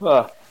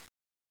Hello,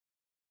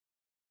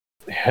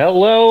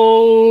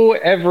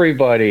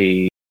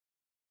 everybody.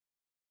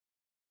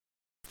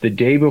 The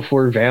day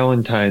before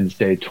Valentine's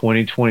Day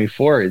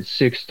 2024, it's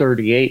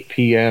 6:38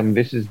 p.m.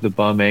 This is the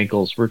Bum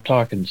Ankles. We're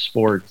talking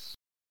sports.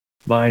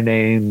 My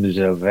name's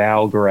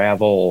Val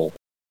Gravel.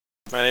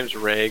 My name's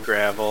Ray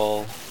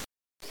Gravel.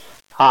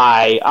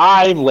 Hi,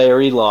 I'm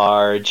Larry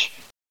Large.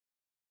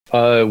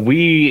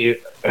 We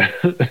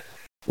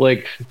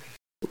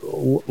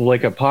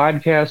like a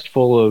podcast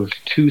full of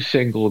two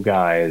single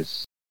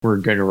guys. We're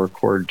going to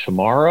record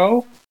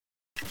tomorrow,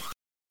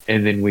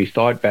 and then we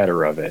thought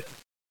better of it.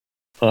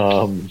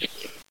 So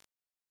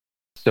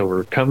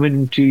we're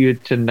coming to you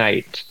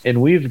tonight, and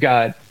we've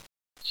got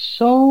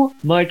so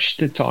much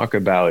to talk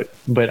about,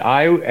 but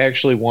I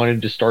actually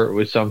wanted to start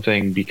with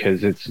something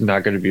because it's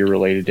not going to be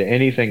related to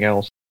anything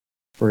else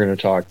we're going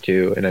to talk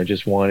to, and I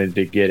just wanted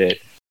to get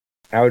it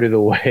out of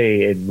the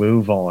way and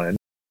move on,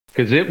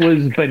 because it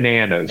was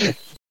bananas,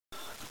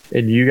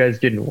 and you guys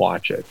didn't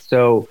watch it.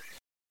 So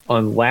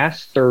on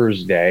last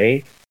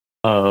Thursday,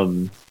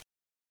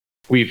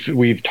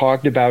 we've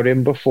talked about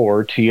him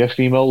before,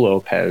 Teofimo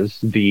Lopez,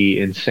 the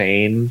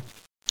insane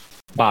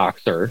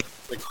boxer.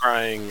 The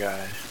crying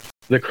guy.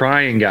 The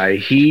crying guy.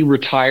 He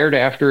retired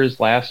after his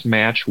last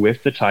match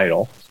with the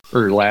title,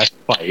 or last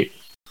fight.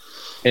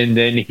 And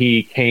then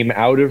he came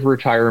out of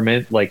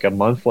retirement like a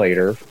month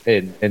later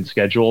and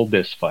scheduled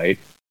this fight.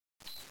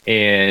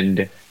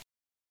 And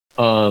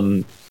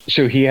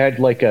so he had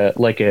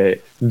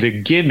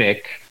the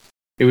gimmick.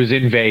 It was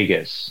in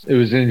Vegas. It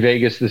was in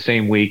Vegas the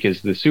same week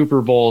as the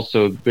Super Bowl,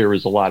 so there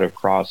was a lot of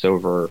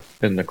crossover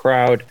in the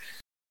crowd.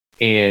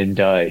 And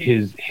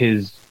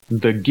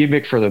the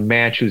gimmick for the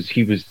match was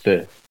he was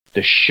the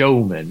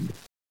showman.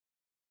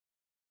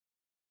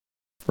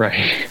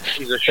 Right.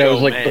 He's a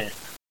showman.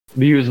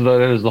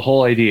 That was the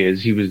whole idea,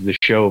 is he was the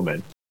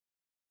showman.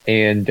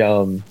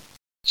 And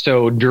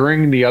so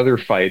during the other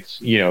fights,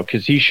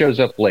 because he shows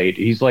up late,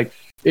 he's like,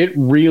 it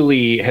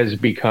really has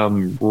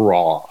become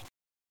Raw.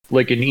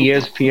 Like an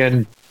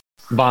ESPN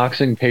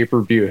boxing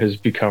pay-per-view has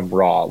become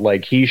Raw.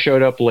 Like, he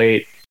showed up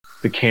late,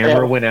 the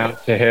camera went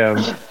out to him.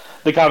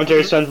 The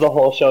commentary spends the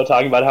whole show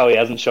talking about how he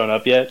hasn't shown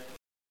up yet.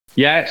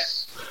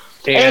 Yes.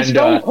 And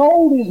Stone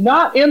Cold is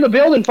not in the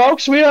building,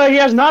 folks. He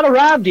has not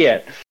arrived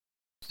yet.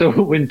 So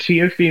when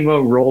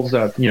Teofimo rolls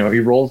up, he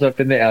rolls up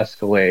in the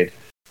Escalade,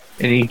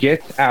 and he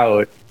gets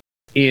out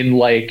in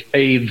like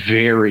a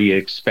very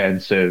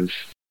expensive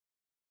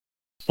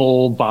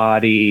full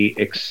body,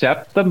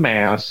 except the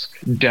mask,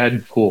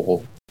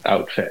 Deadpool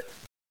outfit.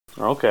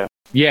 Okay.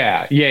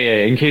 Yeah.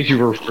 In case you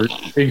were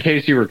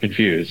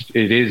confused,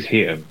 it is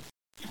him.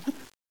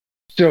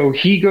 So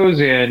he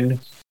goes in.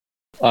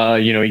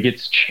 He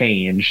gets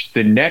changed.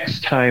 The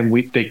next time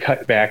they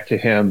cut back to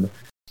him,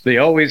 they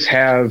always,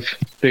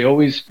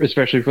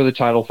 especially for the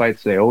title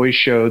fights, they always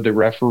show the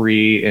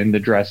referee in the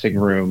dressing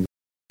room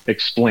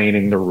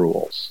explaining the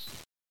rules.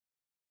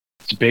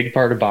 It's a big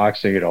part of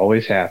boxing. It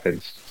always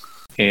happens.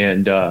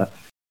 And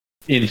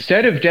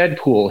instead of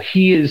Deadpool,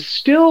 he is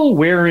still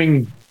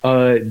wearing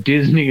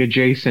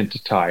Disney-adjacent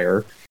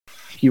attire.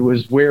 He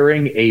was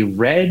wearing a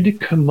red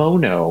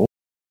kimono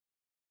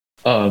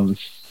from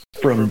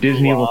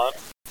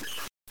Disneyland.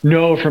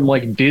 No, from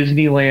like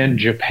Disneyland,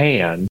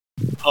 Japan.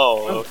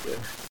 Oh, okay.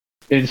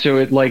 And so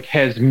it like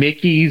has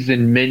Mickeys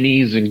and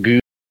Minnies and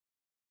Goofy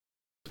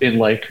in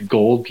like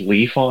gold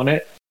leaf on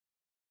it.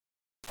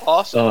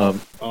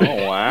 Awesome. Oh,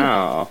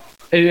 wow.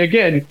 And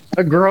again,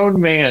 a grown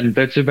man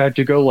that's about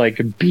to go like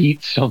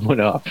beat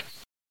someone up.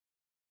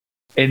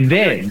 And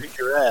then kick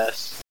your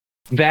ass.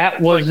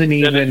 That wasn't like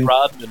even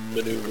Rodman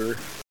maneuver.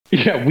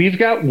 Yeah, we've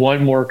got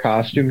one more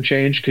costume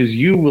change because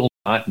you will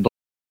not.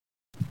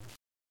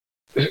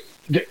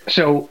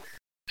 So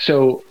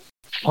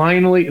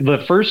finally,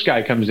 the first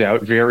guy comes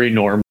out very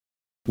normal,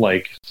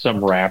 like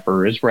some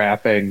rapper is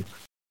rapping.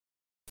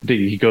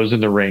 He goes in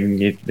the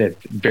ring.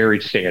 That's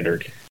very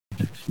standard.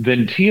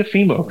 Then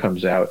Teofimo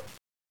comes out.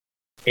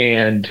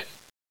 And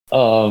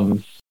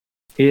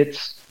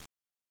it's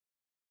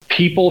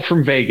people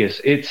from Vegas,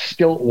 it's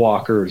stilt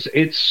walkers,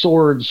 it's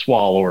sword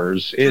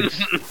swallowers,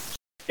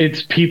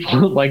 it's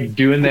people like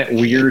doing that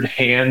weird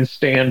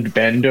handstand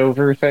bend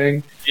over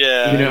thing.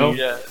 Yeah,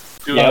 Yeah.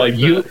 Doing like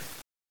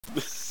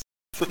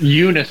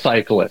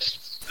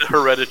unicyclists. The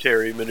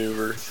hereditary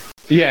maneuver.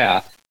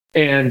 Yeah.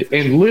 And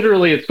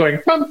literally it's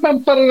going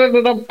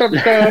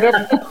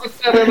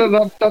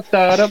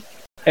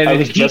and I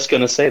was just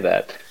gonna say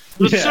that.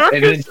 The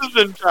circus is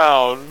in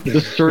town. The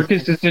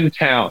circus is in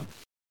town.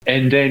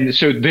 And then,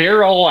 so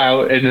they're all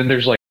out, and then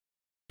there's like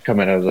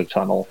coming out of the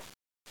tunnel,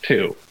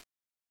 too.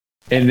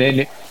 And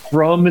then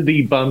from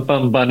the bum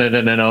bum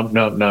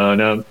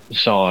bum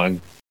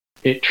song,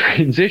 it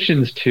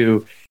transitions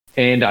to,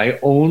 and I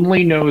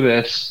only know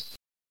this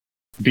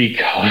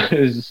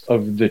because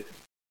of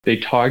they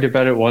talked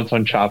about it once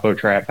on Chapo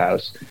Trap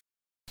House.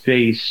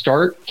 They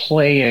start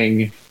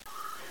playing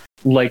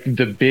like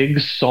the big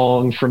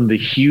song from the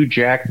Hugh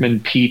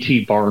Jackman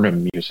P.T.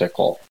 Barnum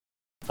musical.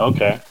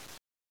 Okay.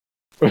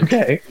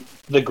 Okay.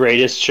 The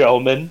Greatest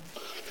Showman.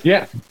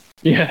 Yeah,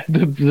 yeah,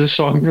 the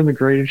song from The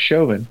Greatest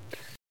Showman.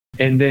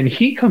 And then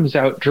he comes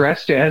out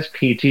dressed as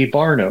P.T.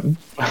 Barnum.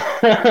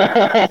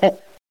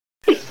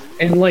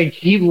 And, like,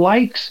 he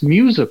likes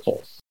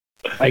musicals,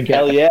 I guess.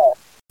 Hell yeah.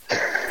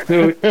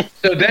 So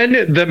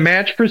then the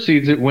match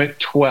proceeds. It went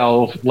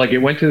 12. Like, it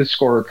went to the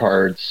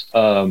scorecards.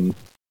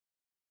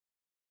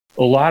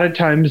 A lot of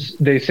times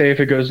they say if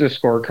it goes to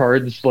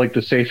scorecards, like,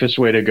 the safest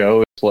way to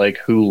go is, like,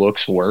 who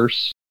looks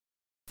worse.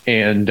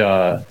 And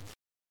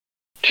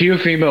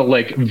Teofimo,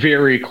 like,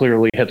 very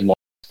clearly had lost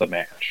the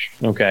match.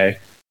 Okay?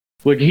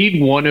 Like,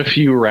 he'd won a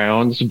few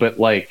rounds, but,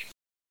 like,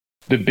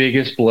 the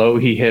biggest blow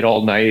he hit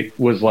all night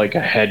was, like,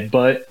 a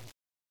headbutt.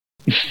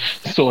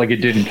 So, like, it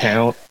didn't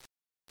count.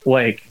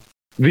 Like,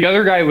 the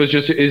other guy is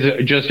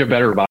just a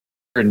better boxer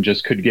and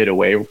just could get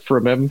away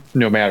from him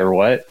no matter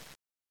what.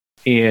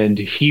 And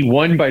he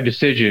won by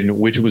decision,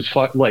 which was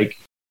like,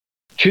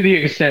 to the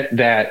extent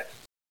that,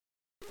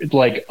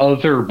 like,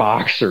 other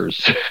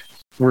boxers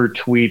were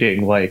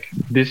tweeting, like,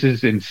 this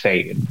is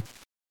insane.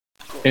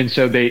 And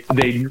so they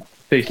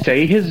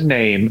say his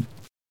name,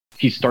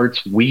 he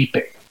starts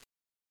weeping.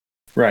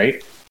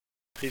 Right?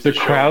 The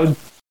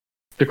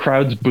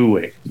crowd's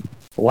booing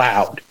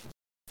loud.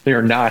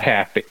 They're not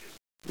happy.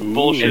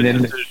 Bullshit.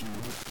 And then,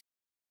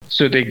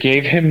 so they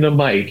gave him the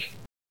mic,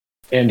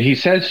 and he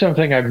said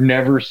something I've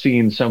never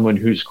seen someone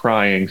who's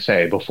crying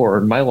say before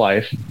in my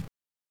life,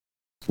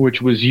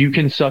 which was, "You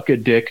can suck a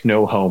dick,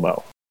 no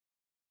homo."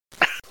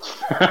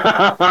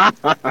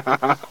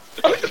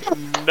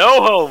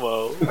 No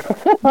homo.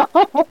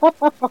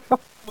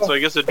 So I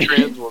guess a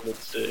trans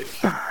woman's dick.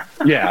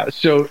 Yeah,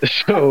 so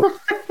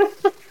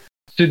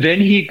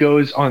then he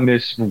goes on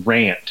this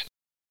rant,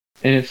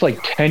 and it's like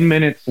 10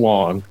 minutes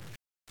long,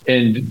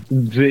 and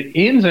the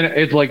ins and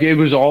it's like, it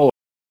was all,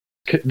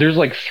 there's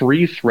like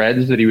 3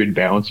 threads that he would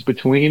bounce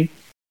between,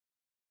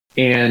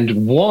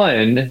 and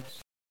one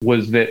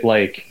was that,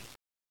 like,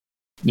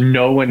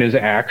 no one is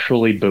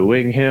actually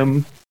booing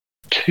him.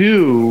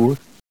 2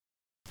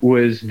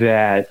 was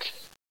that,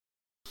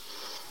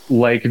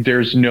 like,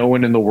 there's no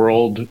one in the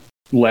world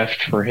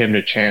left for him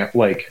to chant,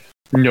 like,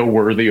 no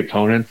worthy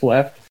opponents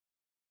left.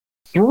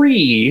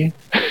 3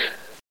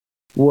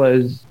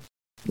 was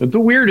the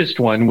weirdest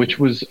one, which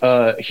was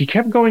he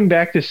kept going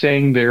back to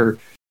saying there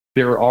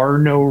are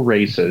no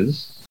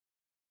races,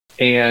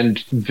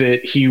 and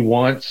that he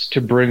wants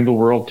to bring the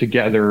world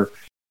together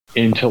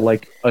into,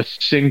 like, a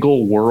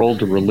single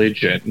world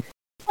religion,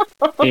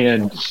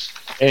 and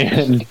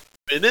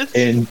Minutes?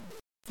 and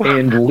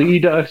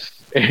lead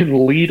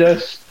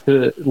us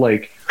to,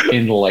 like,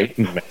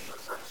 enlightenment.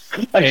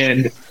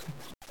 And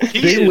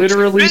they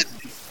literally,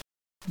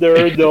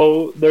 There are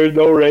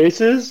no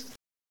races.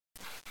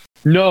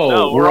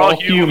 no, we're all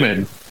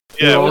human.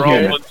 Yeah, we're all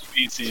human. one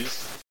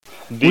species.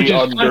 Which The is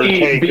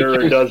funny Undertaker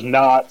because- does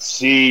not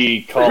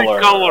see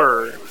color.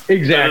 Color.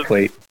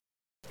 Exactly.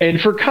 And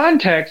for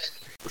context,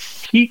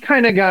 he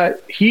kind of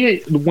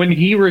when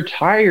he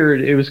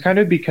retired, it was kind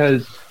of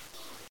because,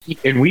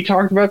 and we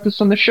talked about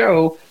this on the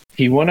show,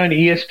 he went on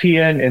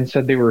ESPN and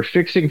said they were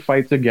fixing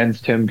fights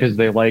against him because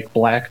they like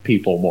black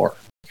people more.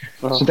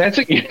 Oh. So that's,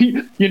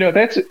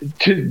 that's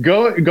to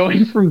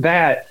going from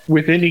that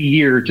within a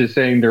year to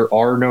saying there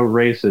are no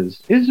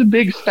races is a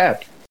big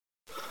step.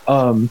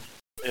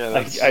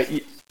 Yeah,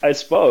 I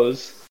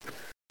suppose.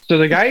 So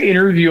the guy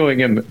interviewing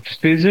him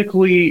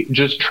physically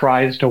just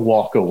tries to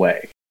walk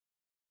away.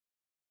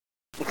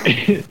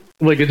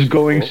 Like, it's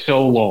going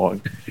so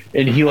long,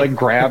 and he, like,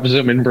 grabs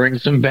him and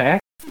brings him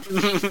back.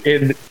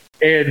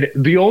 And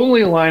the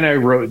only line I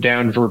wrote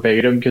down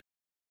verbatim, because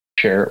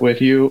I share it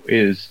with you,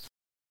 is,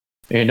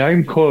 and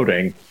I'm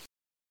quoting,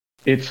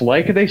 "It's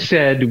like they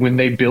said when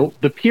they built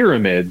the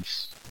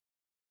pyramids,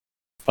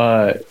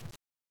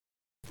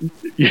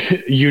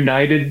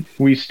 united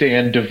we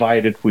stand,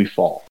 divided we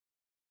fall."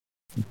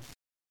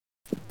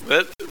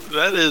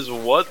 That is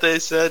what they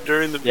said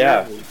during the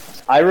Yeah. pyramid.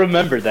 I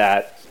remember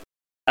that.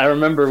 I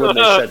remember when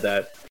they said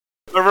that.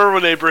 I remember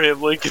when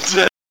Abraham Lincoln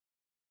said,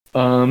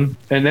 And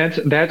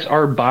that's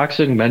our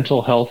boxing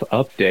mental health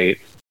update.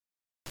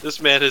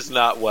 "This man is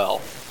not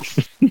well.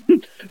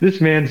 This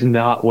man's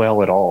not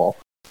well at all.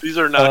 These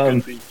are not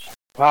good people."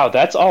 Wow,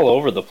 that's all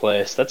over the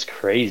place. That's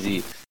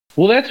crazy.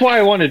 Well, that's why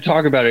I wanted to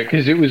talk about it,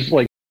 because it was,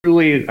 like,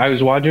 really, I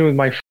was watching with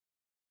my friend,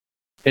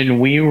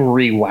 and we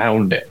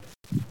rewound it.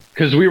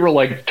 Because we were,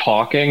 like,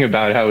 talking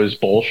about how it was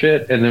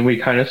bullshit, and then we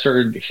kind of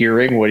started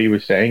hearing what he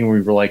was saying, and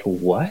we were like,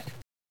 what?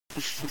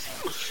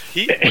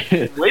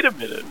 Wait a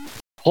minute.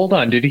 Hold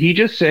on, did he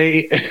just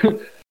say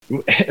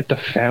at the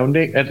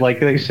founding, like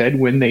they said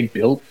when they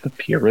built the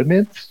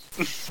pyramids?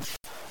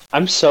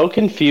 I'm so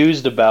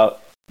confused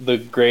about the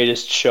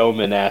Greatest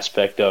Showman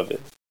aspect of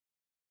it.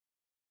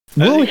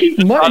 Well, he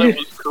thought it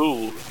must, was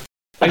cool.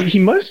 he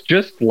must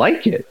just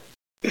like it.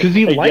 Because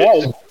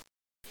I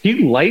he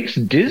likes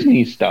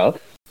Disney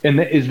stuff. And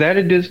is that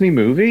a Disney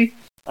movie?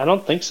 I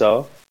don't think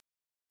so.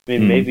 I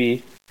mean,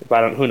 maybe. If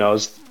I don't. Who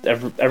knows?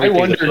 Everything's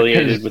wondered,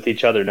 affiliated with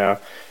each other now.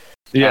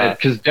 Yeah,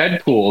 because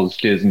Deadpool is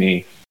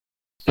Disney.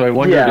 So I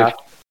wondered Yeah.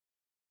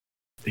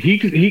 if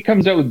he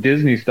comes out with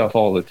Disney stuff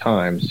all the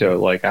time. So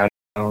like I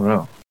don't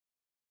know.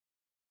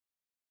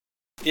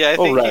 Yeah,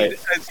 Right.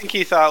 I think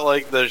he thought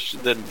like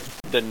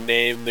the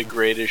name The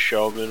Greatest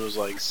Showman was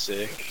like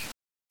sick.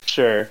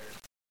 Sure.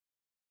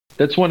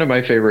 That's one of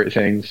my favorite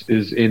things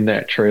is in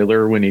that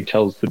trailer when he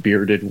tells the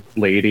bearded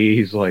lady,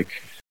 he's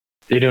like,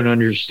 "They don't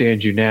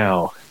understand you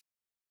now,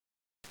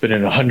 but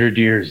in 100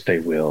 years they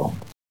will."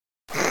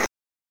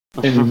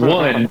 And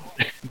one,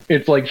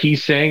 it's like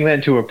he's saying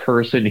that to a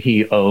person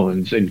he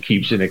owns and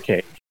keeps in a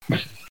cage.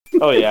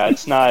 Oh yeah,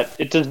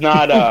 it does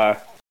not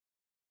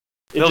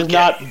it They'll does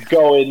not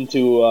go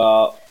into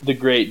the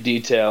great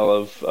detail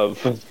of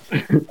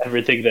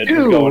everything that's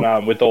going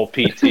on with old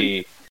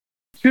PT.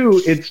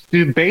 Two, it's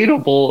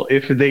debatable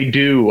if they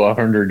do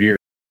 100 years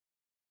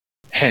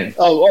hence.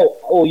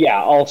 Oh yeah,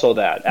 also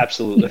that.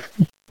 Absolutely.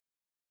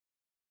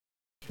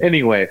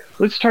 Anyway,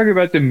 let's talk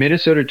about the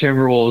Minnesota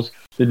Timberwolves,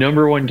 the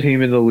number one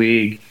team in the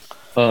league.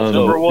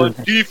 Number one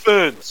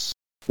defense.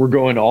 We're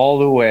going all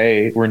the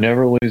way. We're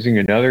never losing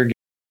another game.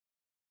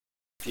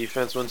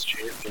 Defense wins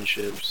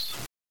championships.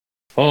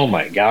 Oh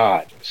my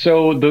god!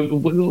 So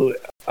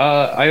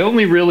I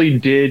only really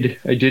did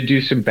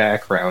do some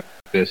background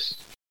this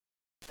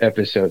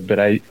episode, but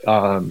I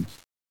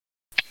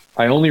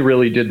only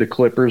really did the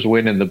Clippers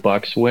win and the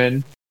Bucks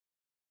win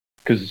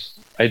because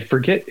I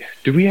forget.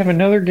 Did we have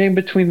another game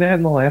between that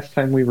and the last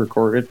time we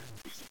recorded?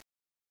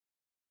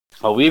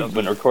 Oh, we've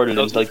been recording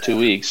in like 2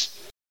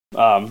 weeks.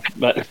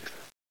 But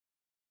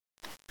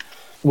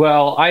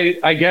well,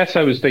 I guess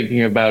I was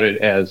thinking about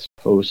it as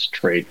post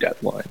trade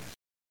deadline.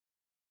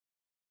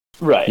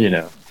 Right. You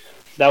know,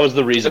 that was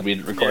the reason we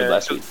didn't record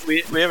last week.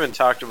 We haven't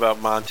talked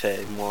about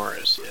Monte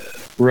Morris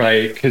yet.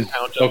 Right? Because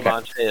Count of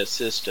Monte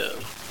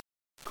Assisto.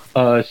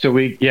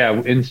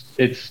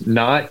 It's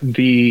not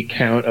the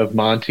count of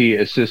Monty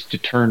assist to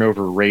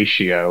turnover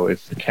ratio.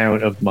 It's the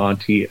count of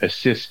Monty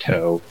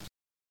assisto.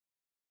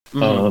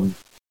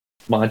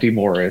 Monty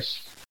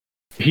Morris.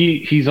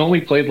 He's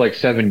only played like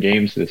 7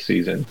 games this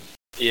season.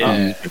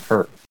 Yeah.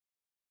 Hurt.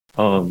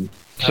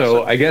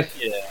 So I guess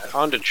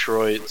on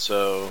Detroit.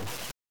 So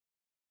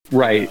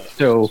right.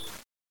 So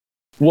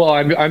well,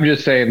 I'm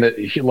just saying that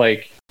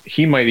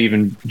he might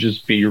even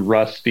just be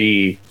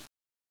rusty.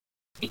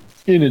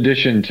 In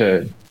addition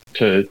to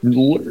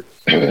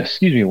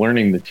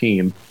learning the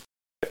team,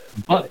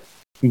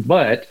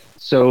 but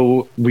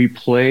so we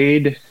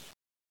played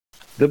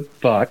the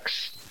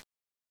Bucks.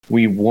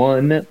 We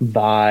won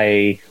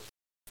by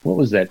what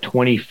was that?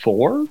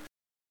 24.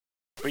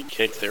 We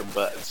kicked their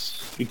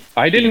butts.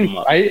 I didn't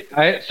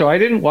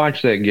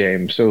watch that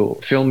game. So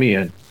fill me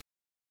in.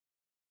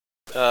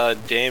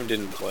 Dame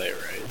didn't play,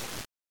 right?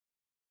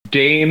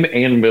 Dame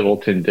and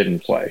Middleton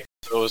didn't play.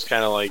 So it was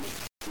kind of like.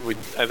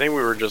 I think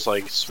we were just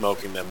like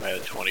smoking them by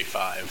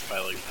 25 by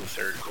like the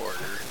third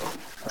quarter.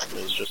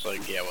 It was just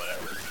like, yeah,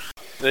 whatever.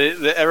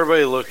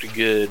 Everybody looked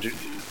good.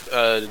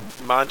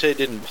 Monte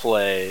didn't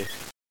play.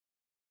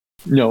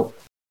 No,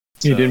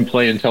 he didn't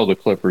play until the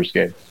Clippers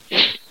game.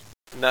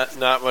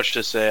 Not much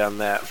to say on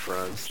that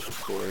front, of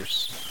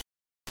course.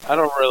 I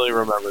don't really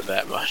remember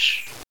that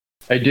much.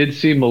 I did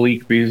see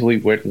Malik Beasley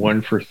went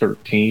 1 for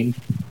 13.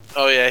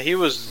 Oh yeah, he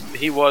was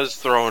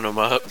throwing them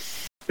up.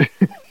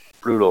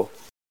 Brutal.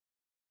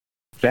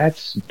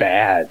 That's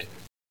bad.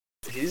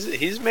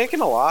 He's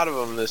making a lot of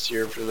them this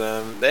year for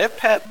them. They have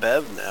Pat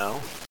Bev now.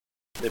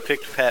 They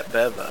picked Pat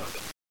Bev up.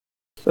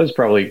 That's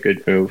probably a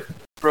good move.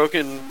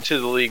 Broken to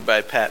the league by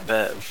Pat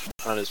Bev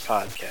on his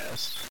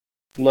podcast.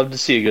 Love to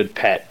see a good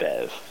Pat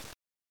Bev.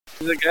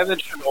 He's a guy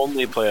that should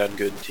only play on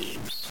good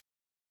teams.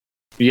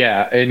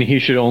 Yeah, and he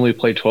should only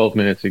play 12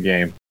 minutes a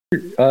game.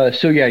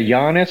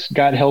 Giannis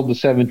got held to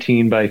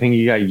 17, but I think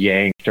he got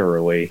yanked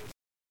early.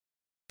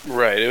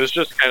 Right, it was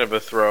just kind of a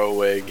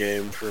throwaway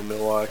game for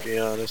Milwaukee,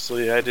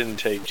 honestly. I didn't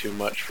take too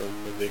much from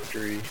the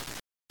victory.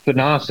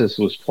 Thanasis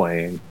was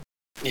playing.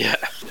 Yeah,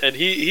 and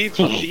he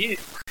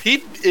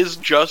is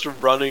just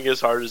running as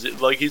hard as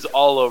he's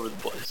all over the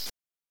place.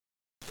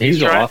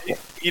 He's awful.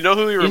 You know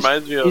who he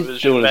reminds me of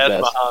is Shabazz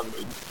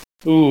Muhammad.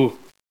 Ooh.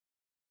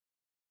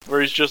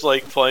 Where he's just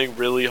like playing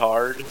really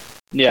hard.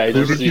 Yeah,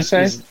 who did you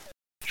say?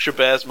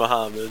 Shabazz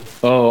Muhammad.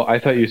 Oh, I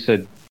thought you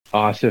said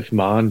Asif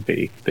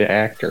Manvi, the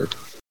actor.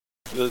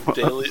 The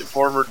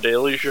former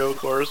Daily Show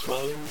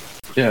correspondent?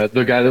 Yeah,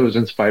 the guy that was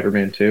in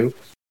Spider-Man 2.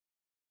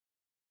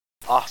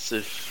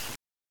 Asif.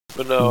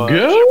 But no,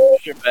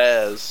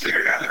 Shabazz.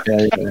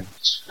 Yeah.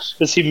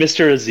 Is he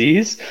Mr.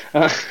 Aziz?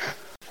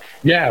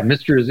 Yeah,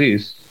 Mr.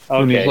 Aziz.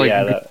 Okay, like,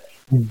 yeah.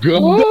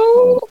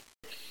 Go!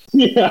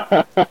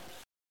 Yeah.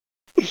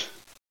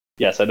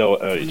 Yes, I know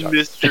what you're talking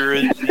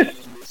Mr.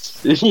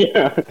 Aziz.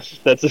 Yeah,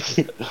 that's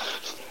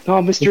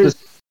no, Mr.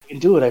 Aziz. I can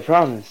do it, I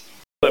promise.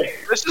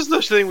 This is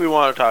the thing we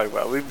want to talk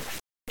about. We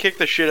kicked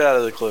the shit out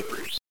of the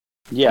Clippers.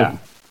 Yeah.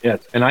 Yes,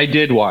 and I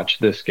did watch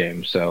this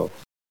game, so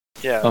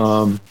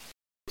yeah.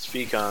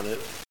 Speak on it.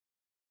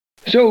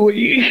 So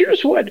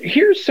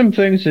here's some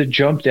things that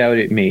jumped out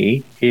at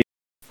me.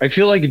 I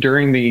feel like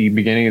during the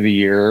beginning of the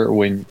year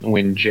when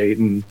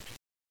Jayden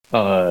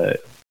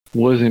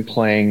wasn't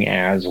playing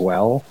as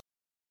well,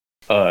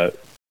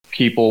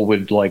 people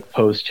would like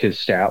post his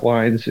stat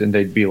lines, and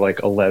they'd be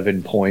like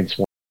 11 points,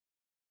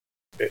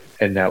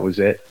 and that was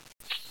it.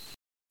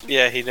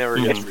 Yeah, he never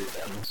gets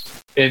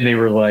rebounds. And they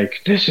were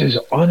like, "This is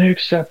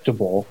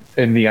unacceptable."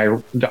 And the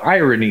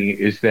irony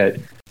is that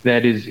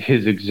is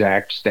his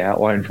exact stat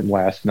line from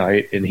last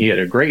night, and he had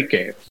a great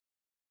game.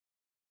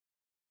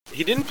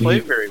 He didn't play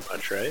very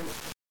much, right?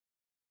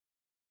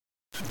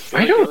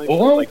 I don't.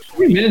 Well, like, how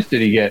many minutes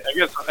did he get?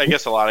 I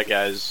guess a lot of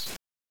guys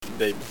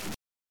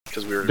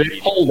because we were they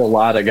pulled a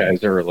lot of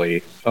guys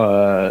early.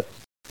 The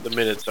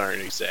minutes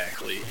aren't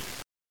exactly.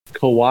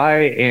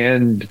 Kawhi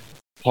and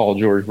Paul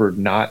George were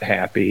not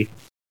happy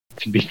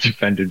to be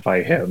defended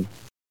by him.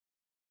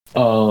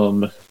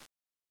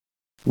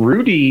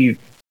 Rudy,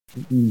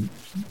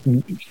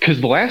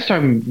 because the last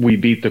time we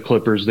beat the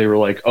Clippers, they were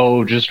like,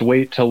 "Oh, just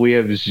wait till we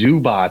have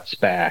Zubats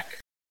back."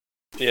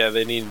 Yeah,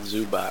 they need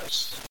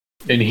Zubats.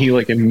 And he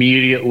like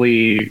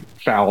immediately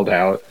fouled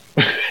out.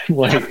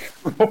 Like,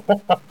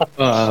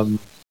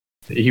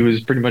 he was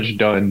pretty much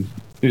done.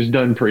 He was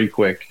done pretty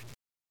quick.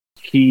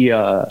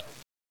 But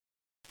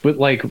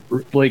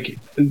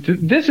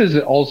this is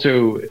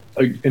also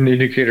an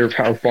indicator of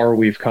how far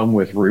we've come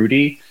with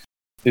Rudy.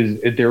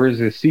 There was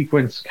a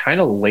sequence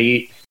kind of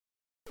late,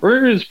 or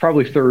it was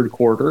probably third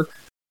quarter,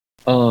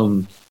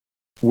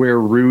 where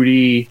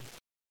Rudy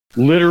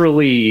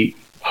literally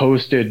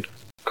posted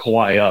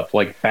Kawhi up,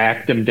 like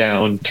backed him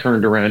down,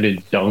 turned around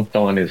and dunked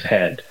on his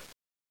head.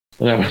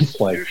 And I was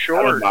like, "Too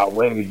short, out of my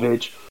way,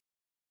 bitch."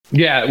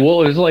 Yeah,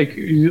 well, it was like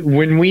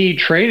when we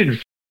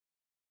traded,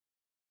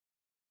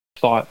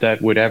 thought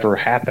that would ever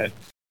happen.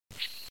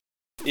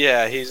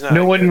 Yeah, he's not.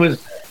 No one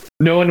was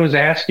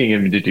asking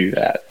him to do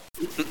that.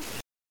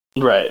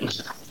 Right.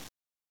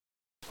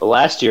 But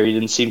last year, he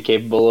didn't seem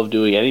capable of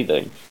doing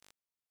anything.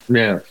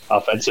 Yeah,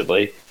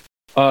 offensively.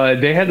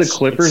 They had the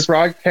Clippers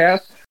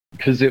broadcast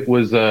because it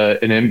was an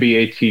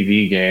NBA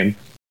TV game.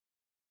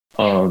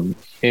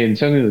 And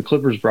something the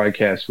Clippers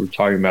broadcast were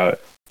talking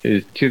about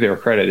is, to their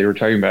credit, they were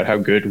talking about how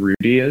good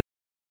Rudy is,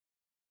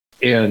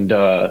 and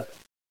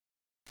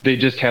they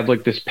just had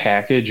like this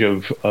package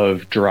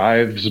of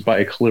drives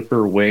by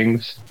Clipper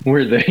wings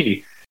where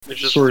they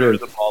just threw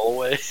the ball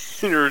away.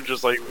 We're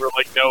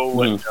like, no,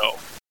 no.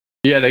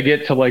 Yeah, they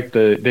get to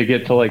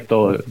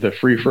the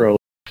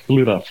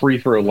free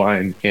throw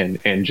line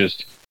and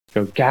just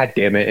go, God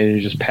damn it,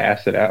 and just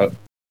pass it out.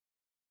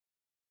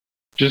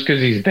 Just because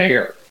he's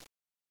there.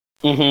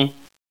 Mm-hmm.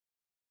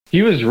 He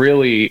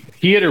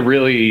had a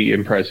really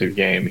impressive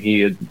game.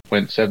 He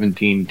went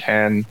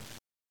 17-10.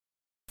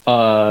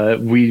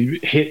 We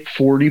hit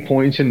 40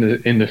 points in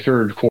the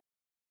third quarter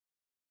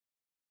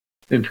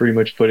and pretty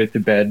much put it to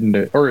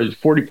bed. Or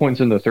 40 points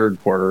in the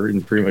third quarter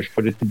and pretty much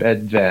put it to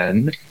bed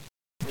then.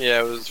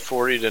 Yeah, it was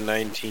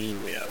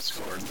 40-19 we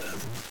outscored them.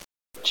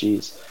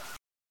 Jeez.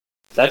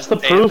 That's the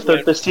proof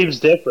that this team's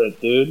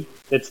different, dude.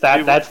 It's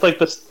that's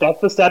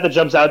the stat that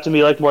jumps out to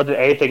me like more than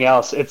anything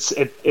else. It's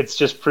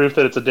just proof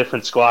that it's a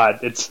different squad.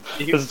 It's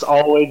because it's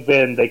always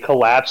been they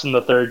collapse in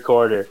the third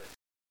quarter.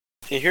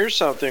 Here's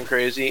something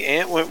crazy.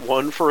 Ant went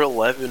 1 for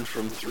 11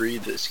 from 3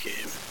 this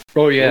game.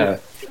 Oh yeah,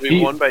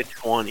 we won by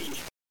 20,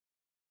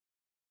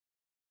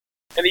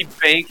 and he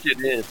banked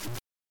it in.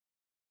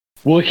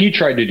 Well, he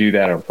tried to do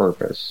that on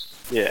purpose.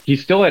 Yeah, he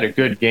still had a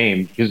good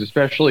game because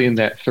especially in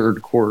that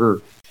third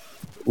quarter.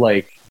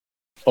 Like,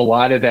 a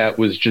lot of that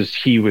was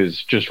he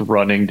was just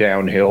running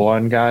downhill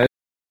on guys.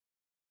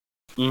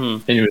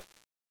 Mm-hmm. And he was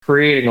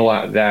creating a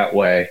lot that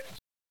way.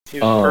 He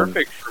was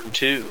perfect from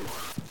 2.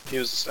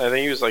 I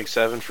think he was like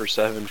 7 for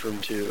 7 from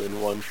 2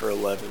 and 1 for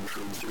 11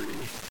 from 3.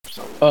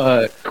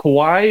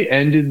 Kawhi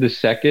ended the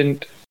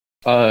second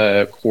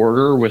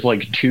quarter with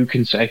like 2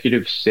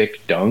 consecutive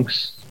sick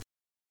dunks.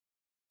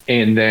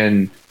 And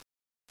then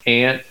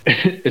Ant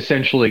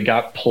essentially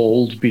got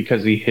pulled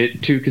because he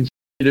hit 2 consecutive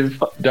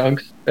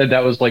dunks, and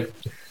that was like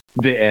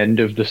the end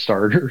of the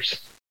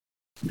starters.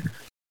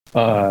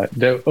 Wow.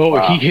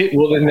 He hit.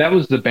 Well, then that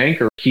was the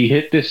banker. He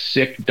hit this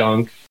sick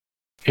dunk,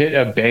 hit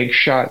a bank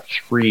shot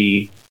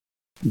 3,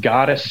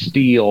 got a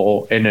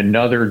steal and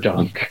another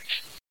dunk,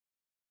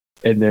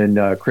 and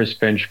then Chris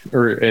Finch,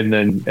 and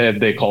then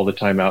they called a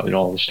timeout, and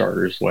all the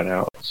starters went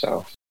out.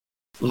 So,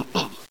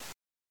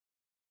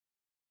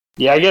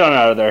 yeah, get on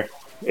out of there.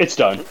 It's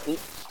done.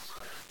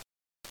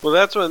 Well,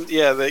 that's when,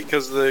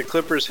 because the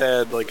Clippers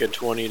had like a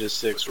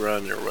 20-6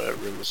 run or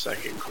whatever in the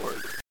second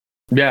quarter.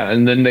 Yeah,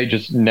 and then they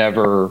just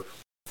never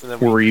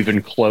were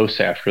even close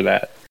after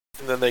that.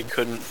 And then they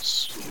couldn't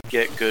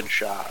get good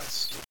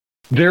shots.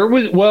 There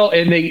was,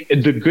 and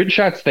the good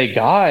shots they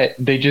got,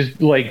 they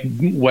just, like,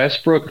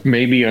 Westbrook,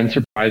 maybe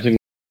unsurprisingly,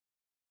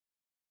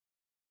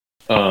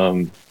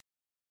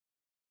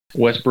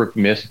 Westbrook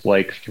missed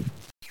like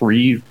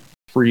 3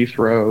 free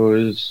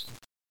throws.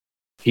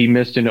 He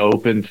missed an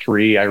open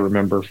 3, I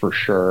remember for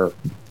sure.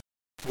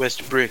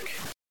 Westbrook.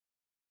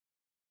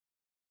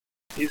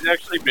 He's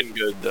actually been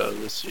good, though,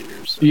 this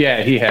year. So.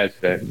 Yeah, he has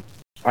been.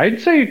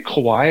 I'd say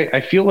Kawhi, I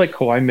feel like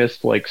Kawhi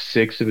missed like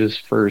 6 of his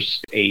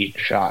first 8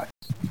 shots.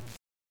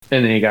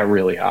 And then he got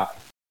really hot.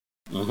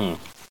 Mm-hmm.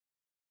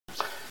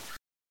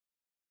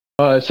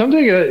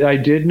 Something that I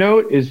did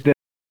note is that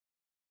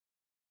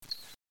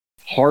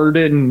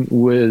Harden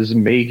was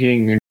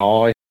making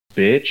all a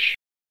bitch.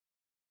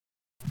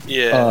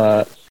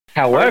 Yeah.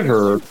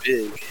 However,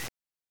 big.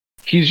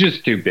 he's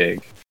just too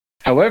big.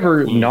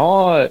 However,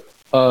 Naw,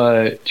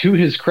 to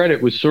his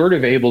credit, was sort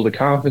of able to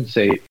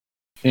compensate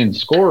in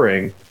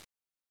scoring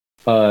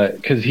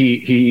because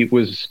he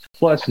was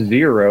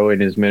 +0 in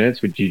his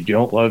minutes, which you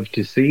don't love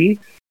to see.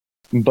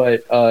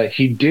 But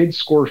he did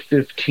score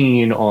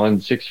 15 on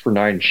 6 for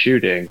 9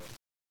 shooting,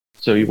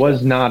 so he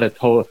was not a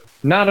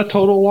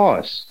total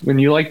loss. When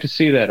you like to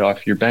see that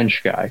off your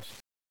bench guy.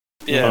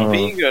 Yeah,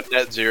 being a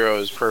net zero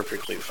is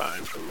perfectly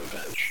fine from the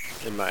bench,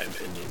 in my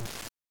opinion.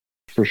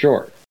 For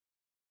sure.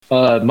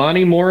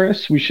 Monty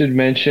Morris, we should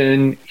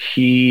mention,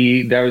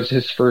 that was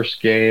his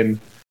first game.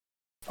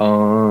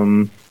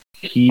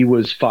 He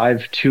was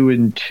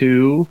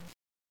 5-2-2.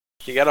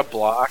 He got a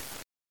block.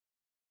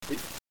 It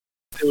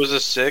was a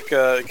sick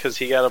because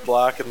he got a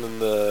block, and then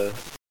the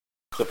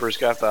Clippers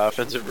got the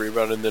offensive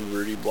rebound, and then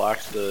Rudy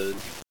blocked the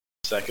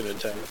second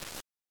attempt.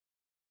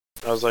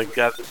 I was like,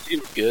 God, this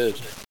seems good.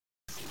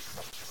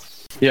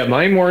 Yeah,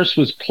 Monty Morris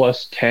was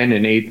 +10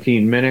 in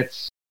 18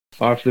 minutes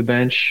off the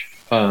bench,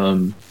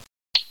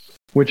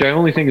 which I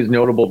only think is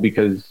notable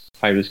because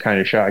I was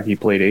kind of shocked he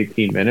played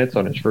 18 minutes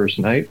on his first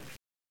night.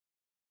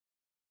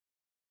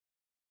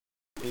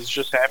 He's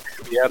just happy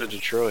to be out of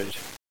Detroit.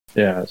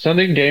 Yeah,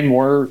 something Dane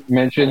Moore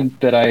mentioned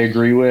that I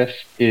agree with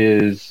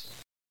is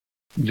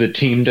the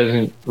team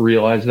doesn't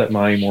realize that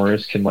Monty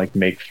Morris can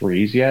make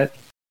threes yet.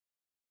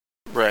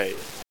 Right.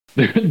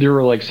 There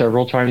were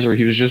several times where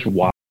he was just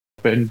wide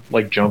open,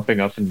 jumping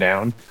up and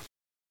down.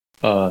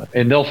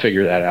 And they'll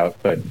figure that out.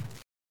 But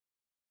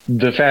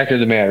the fact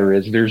of the matter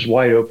is there's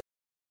wide open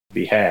to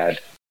be had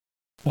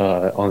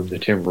on the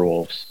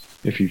Timberwolves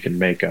if you can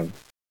make them.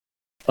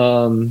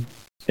 And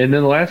then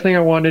the last thing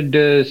I wanted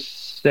to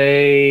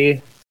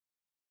say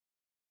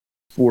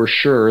for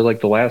sure,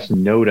 the last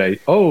note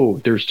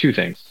there's two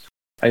things.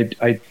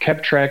 I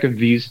kept track of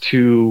these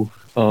two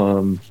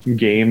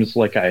games.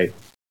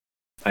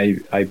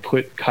 I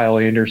put Kyle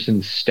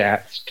Anderson's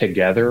stats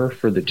together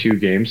for the two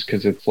games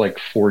because it's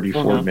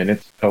 44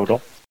 minutes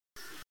total.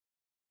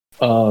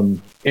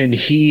 And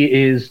he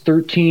is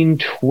 13,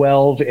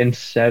 12, and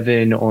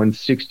 7 on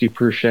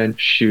 60%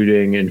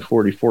 shooting in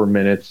 44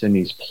 minutes, and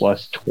he's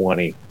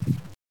 +20.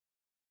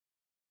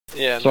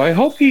 Yeah. So I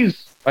hope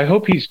he's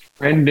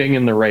trending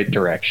in the right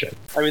direction.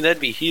 I mean, that'd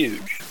be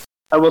huge.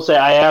 I will say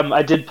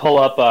I did pull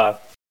up a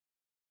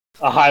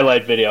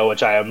highlight video,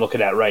 which I am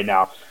looking at right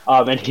now.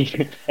 And he's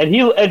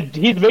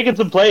making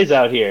some plays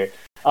out here.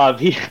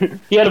 He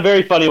had a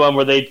very funny one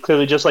where they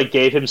clearly just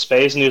gave him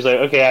space, and he was like,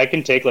 "Okay, I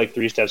can take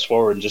 3 steps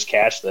forward and just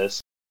catch this."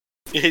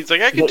 He's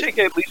like, "I can take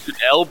at least an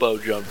elbow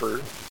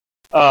jumper."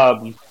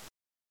 And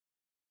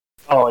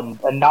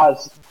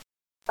Nas.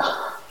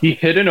 He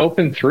hit an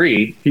open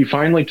 3. He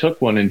finally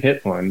took one and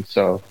hit one,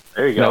 so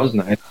there you go. That was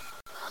nice.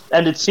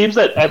 And it seems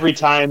that every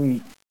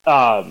time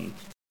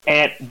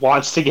Ant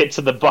wants to get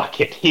to the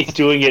bucket, he's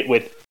doing it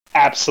with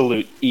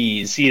absolute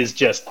ease. He is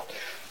just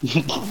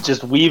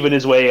weaving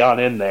his way on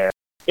in there.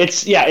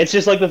 It's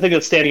just the thing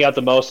that's standing out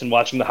the most in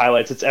watching the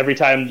highlights. It's every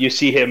time you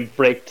see him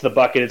break to the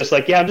bucket, it's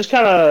just I'm just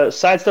kind of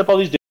sidestep all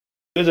these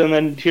dudes, and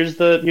then here's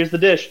the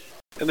dish.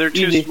 And they're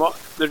too small.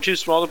 They're too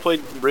small to play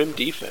rim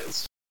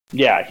defense.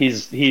 Yeah,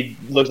 he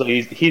looks like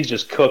he's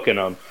just cooking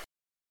them.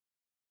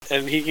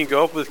 And he can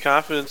go up with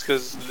confidence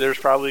because there's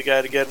probably a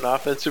guy to get an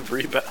offensive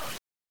rebound.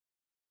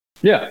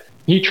 Yeah,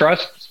 he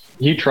trusts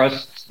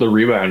the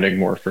rebounding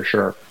more for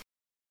sure.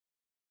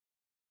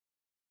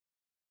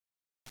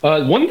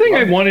 One thing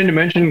I wanted to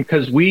mention,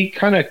 because we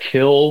kind of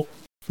kill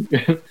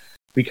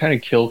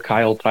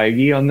Kyle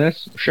Teige on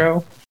this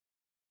show,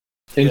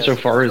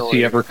 insofar as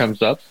he ever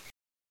comes up.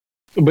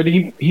 But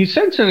he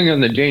said something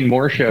on the Dane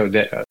Moore show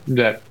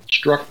that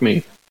struck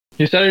me.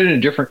 He said it in a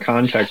different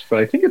context, but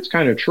I think it's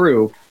kind of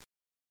true.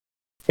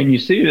 And you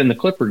see it in the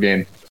Clipper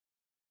game.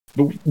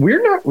 But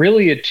we're not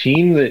really a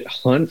team that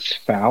hunts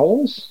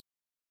fouls.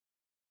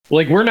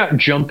 We're not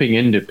jumping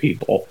into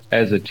people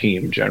as a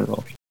team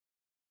generally.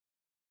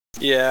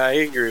 Yeah, I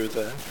agree with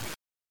that.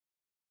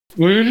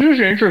 Which is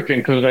interesting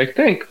because I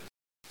think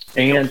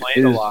we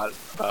complain a lot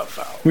about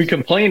fouls. We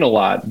complain a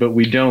lot, but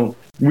we don't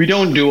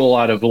do a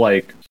lot of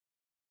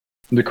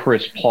the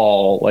Chris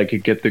Paul, you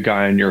get the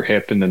guy on your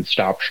hip and then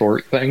stop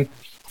short thing.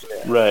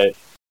 Yeah. Right.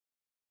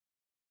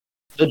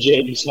 The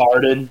James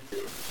Harden.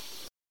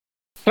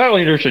 Kyle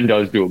Anderson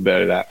does do a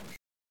bit of that.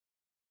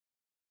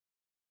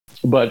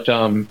 But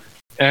and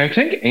I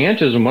think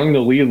Ant is among the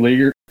league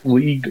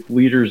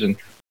leaders in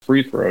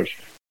free throws.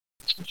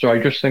 So I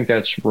just think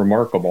that's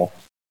remarkable.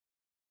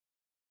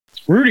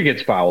 Rudy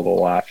gets fouled a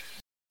lot,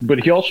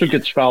 but he also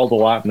gets fouled a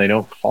lot and they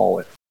don't call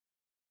it.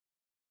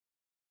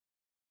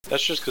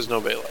 That's just because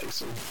nobody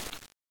likes him.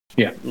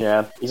 Yeah.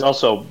 Yeah, he's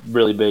also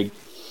really big.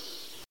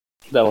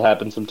 That'll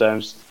happen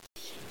sometimes.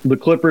 The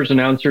Clippers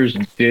announcers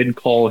did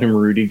call him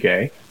Rudy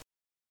Gay,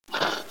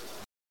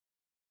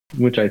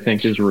 which I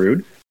think is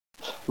rude.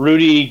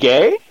 Rudy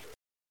Gay?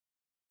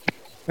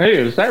 Hey,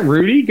 is that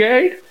Rudy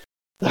gay?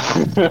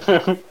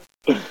 Hey,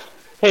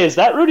 is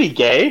that Rudy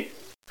gay?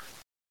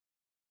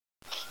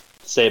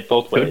 Say it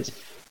both ways.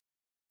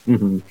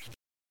 Mm-hmm.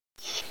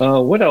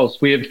 What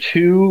else? We have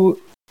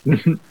two.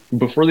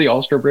 Before the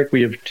All-Star break,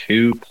 we have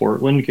two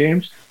Portland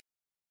games.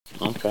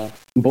 Okay.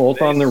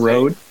 Both on the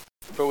road.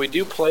 But we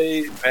do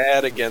play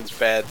bad against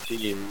bad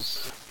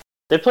teams.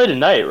 They play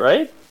tonight,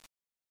 right?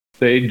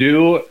 They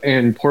do,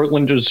 and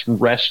Portland is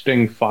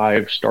resting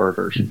 5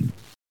 starters.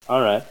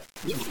 All right.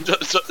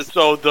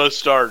 So the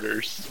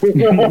starters.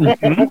 Yeah,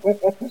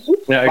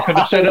 I could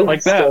have said it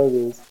like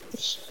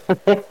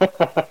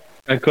that.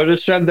 I could have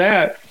said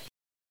that,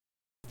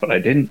 but I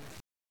didn't.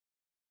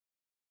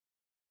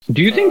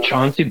 Do you think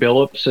Chauncey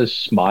Billups has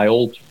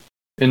smiled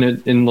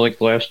in like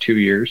the last 2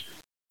 years?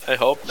 I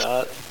hope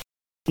not.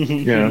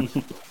 Yeah.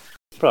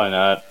 Probably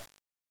not.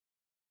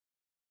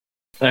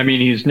 I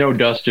mean, he's no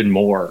Dustin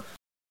Moore.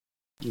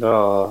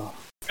 Oh.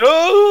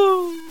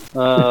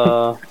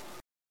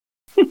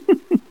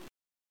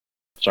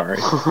 Sorry.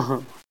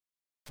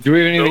 Do we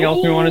have anything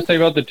else we want to say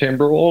about the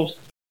Timberwolves?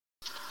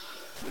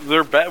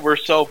 They're we're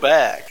so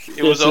back.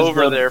 It was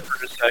over there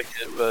for a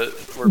second,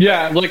 but we're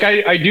back. Like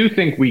I do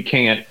think we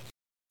can't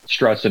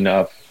stress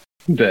enough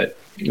that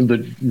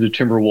the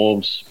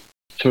Timberwolves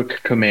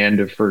took command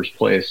of first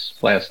place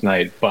last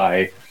night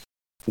by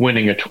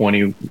winning a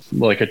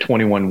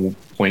 21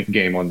 point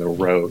game on the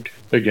road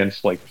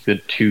against like the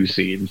 2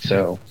 seed.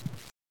 So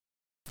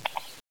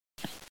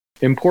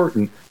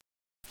important.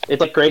 It's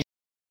like crazy.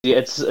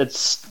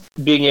 It's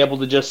being able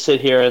to just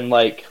sit here and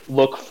like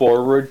look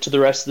forward to the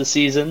rest of the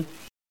season.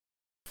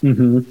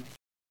 Mm-hmm.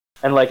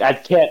 And like I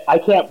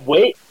can't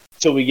wait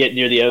till we get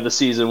near the end of the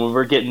season when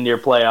we're getting near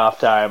playoff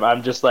time.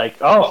 I'm just like,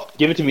 oh,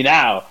 give it to me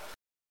now.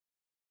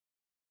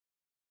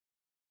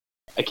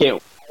 I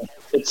can't.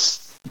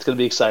 It's gonna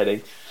be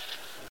exciting.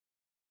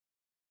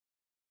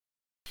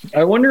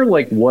 I wonder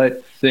like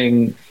what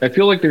thing. I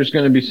feel like there's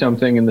going to be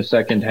something in the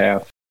second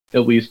half,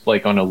 at least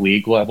like on a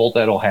league level,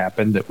 that'll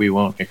happen that we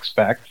won't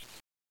expect.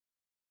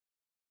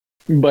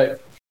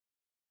 But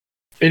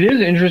it is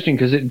interesting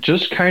because it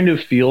just kind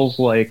of feels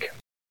like,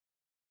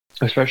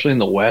 especially in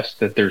the West,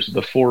 that there's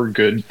the 4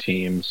 good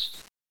teams,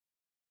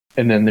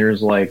 and then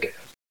there's like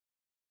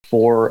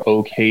 4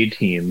 okay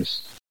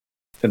teams,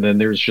 and then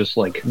there's just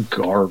like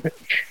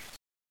garbage.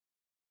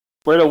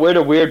 We're at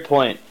a weird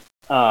point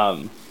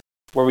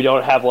where we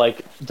don't have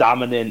like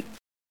dominant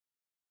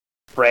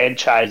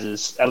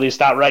franchises, at least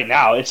not right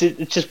now.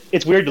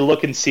 It's weird to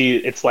look and see.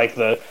 It's like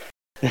the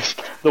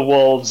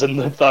Wolves and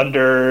the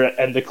Thunder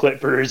and the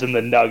Clippers and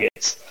the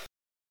Nuggets.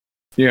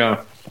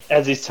 Yeah,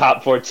 as these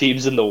top 4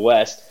 teams in the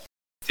West.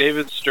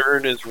 David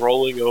Stern is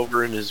rolling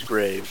over in his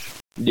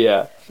grave.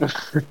 Yeah.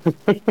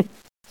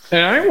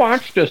 And I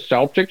watched a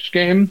Celtics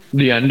game,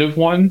 the end of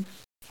one.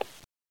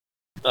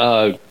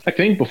 I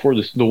think before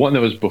the one that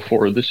was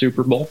before the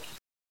Super Bowl.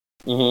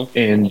 Mm-hmm.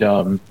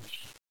 And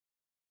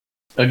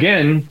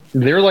again,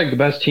 they're like the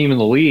best team in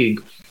the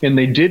league, and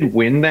they did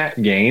win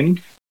that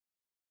game.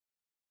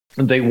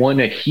 They won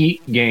a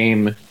Heat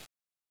game.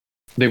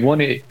 They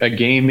won a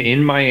game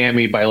in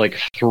Miami by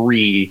like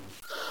 3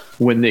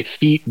 when the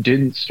Heat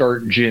didn't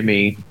start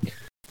Jimmy.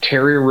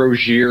 Terry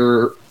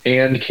Rozier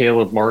and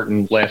Caleb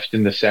Martin left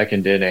in the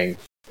second inning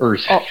or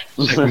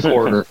second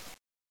quarter.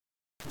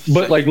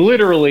 But like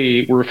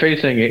literally, we're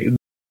facing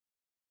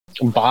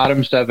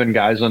bottom 7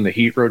 guys on the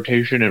Heat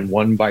rotation and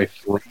won by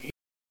 3,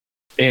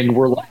 and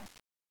we're like,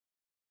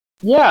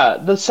 yeah,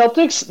 the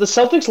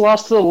Celtics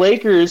lost to the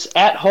Lakers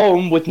at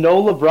home with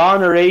no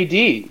LeBron or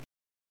AD.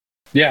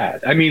 Yeah,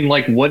 I mean,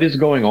 like, what is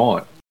going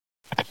on?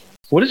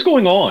 What is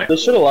going on? They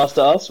should have lost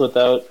to us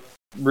without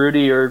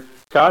Rudy or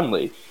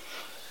Conley.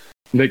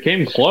 They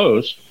came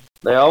close.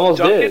 They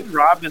almost did. Duncan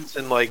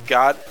Robinson like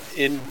got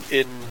in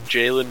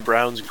Jaylen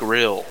Brown's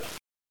grill,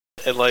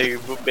 and like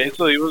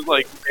basically it was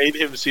like made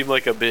him seem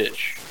like a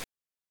bitch.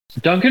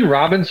 Duncan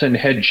Robinson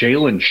had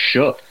Jalen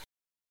shook.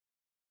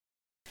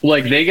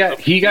 Like he got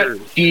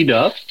teed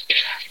up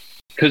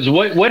because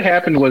what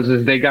happened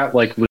was they got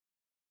like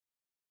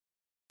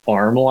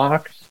arm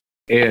locked,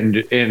 and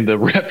the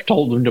ref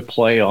told him to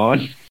play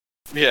on.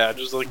 Yeah,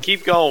 just like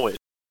keep going.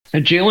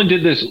 And Jalen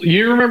did this.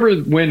 You remember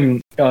when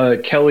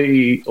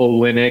Kelly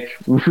Olynyk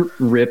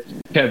ripped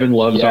Kevin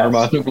Love's arm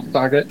out of the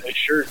socket? I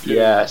sure do.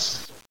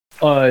 Yes.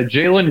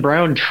 Jaylen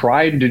Brown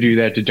tried to do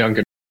that to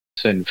Duncan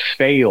and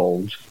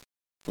failed.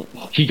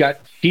 He got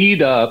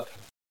teed up,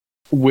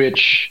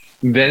 which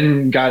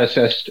then got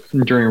assessed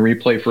during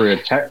replay for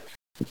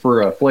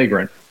a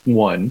flagrant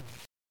 1.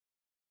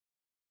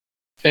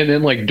 And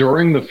then, like,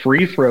 during the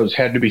free throws,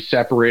 had to be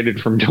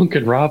separated from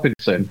Duncan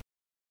Robinson.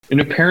 And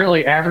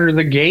apparently, after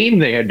the game,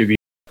 they had to be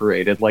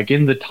separated, like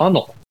in the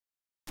tunnel.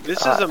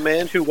 This is a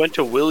man who went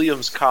to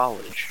Williams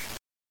College.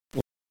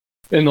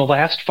 In the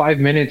last 5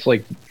 minutes,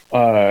 like,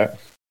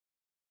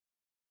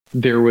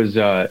 there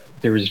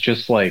was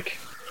just like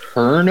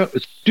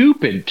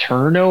stupid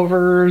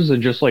turnovers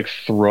and just like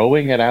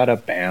throwing it out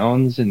of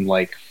bounds and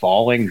like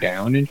falling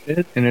down and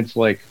shit. And it's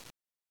like,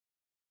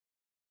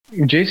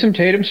 Jason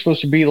Tatum's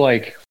supposed to be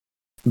like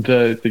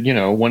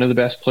one of the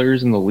best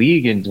players in the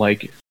league, and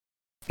like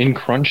in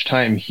crunch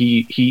time,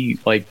 he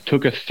like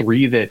took a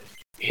three that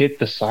hit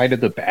the side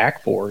of the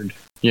backboard.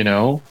 You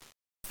know.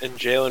 And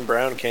Jaylen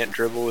Brown can't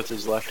dribble with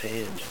his left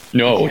hand.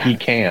 No, he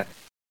can't.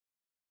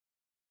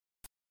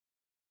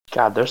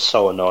 God, they're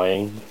so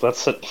annoying.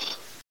 What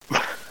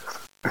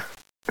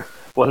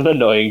an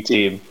annoying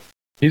team.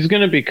 He's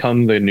going to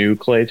become the new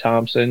Klay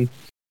Thompson,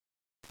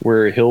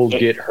 where he'll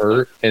get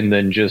hurt and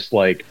then just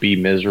like be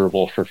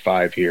miserable for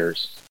 5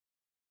 years.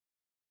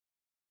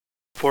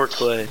 Poor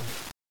Klay.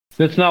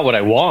 That's not what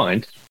I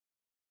want.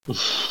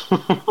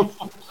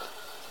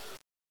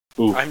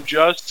 I'm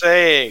just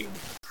saying.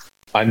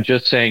 I'm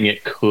just saying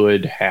it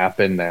could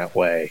happen that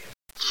way.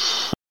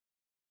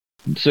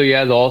 So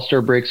yeah, the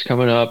All-Star break's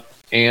coming up.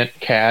 Ant,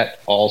 Cat,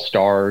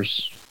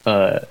 All-Stars.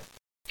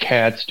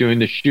 Cat's doing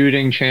the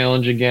shooting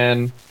challenge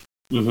again.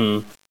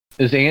 Mm-hmm.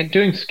 Is Ant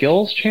doing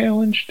skills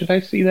challenge? Did I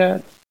see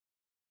that?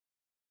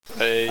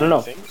 I don't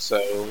know. think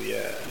so,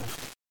 yeah.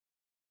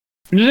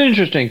 Which is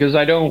interesting, because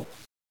I don't...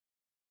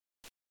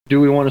 Do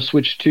we want to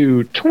switch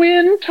to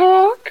Twin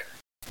Talk?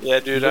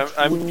 Yeah, dude,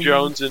 I'm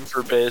jonesing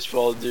for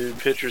baseball, dude.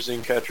 Pitchers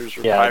and catchers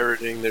are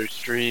pirating their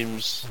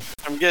streams.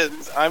 I'm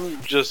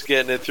just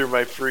getting it through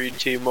my free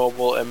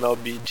T-Mobile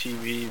MLB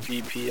TV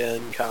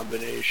VPN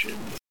combination.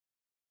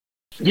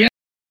 Yeah.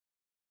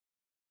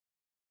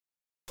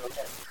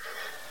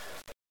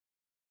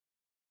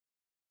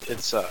 It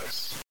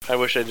sucks. I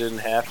wish I didn't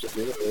have to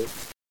do it.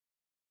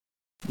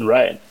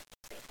 Right.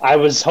 I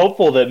was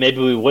hopeful that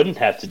maybe we wouldn't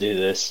have to do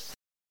this.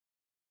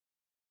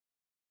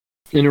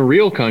 In a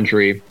real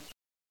country,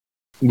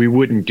 we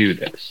wouldn't do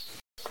this.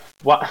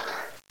 What?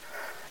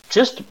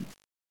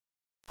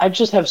 I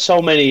have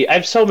so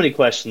many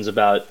questions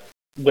about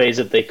ways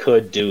that they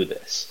could do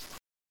this.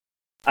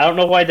 I don't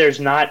know why there's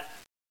not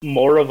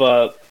more of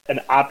an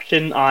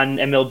option on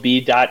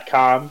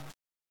MLB.com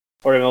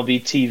or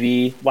MLB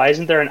TV. Why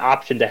isn't there an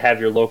option to have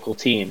your local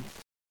team?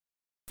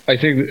 I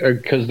think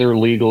because they're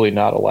legally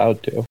not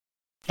allowed to.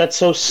 That's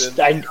so...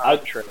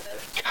 God,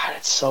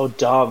 it's so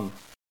dumb.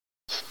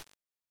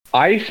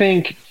 I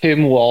think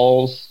Tim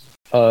Walz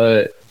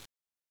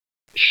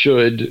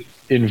should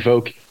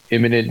invoke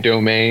eminent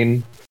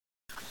domain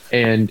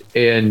and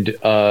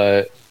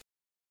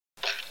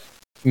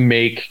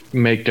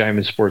make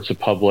Diamond Sports a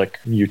public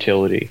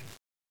utility.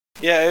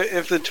 Yeah,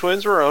 if the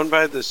Twins were owned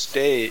by the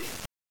state,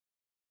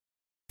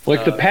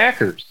 like the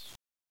Packers,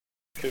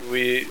 could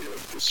we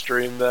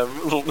stream them?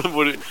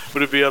 would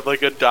it be on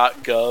like a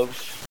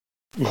 .gov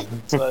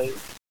site?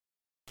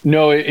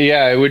 No,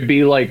 it would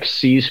be like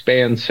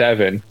C-SPAN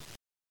 7.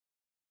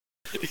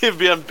 It'd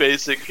be on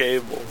basic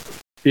cable.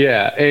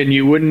 Yeah,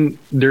 and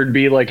there'd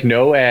be like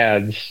no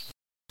ads.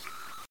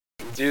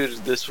 Dude,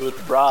 this would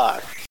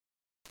rock.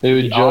 It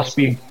would just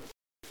be,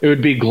 it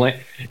would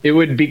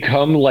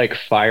become like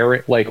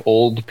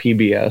old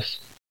PBS.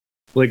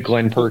 Like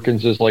Glenn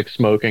Perkins is like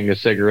smoking a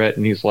cigarette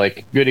and he's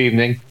like, "Good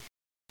evening.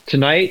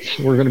 Tonight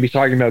we're going to be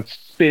talking about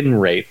spin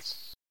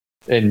rates."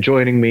 And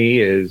joining me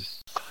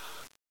is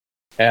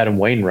Adam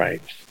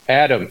Wainwright.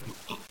 Adam.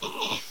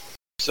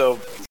 So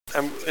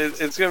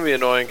it's going to be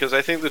annoying because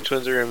I think the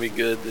Twins are going to be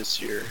good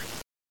this year.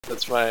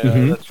 That's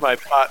my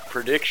pot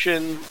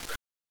prediction.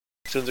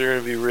 Twins are going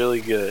to be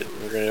really good.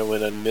 We're going to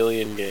win 1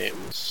 million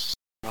games,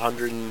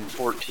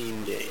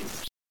 114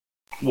 games.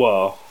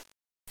 Whoa!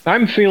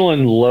 I'm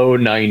feeling low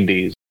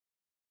 90s.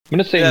 I'm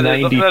going to say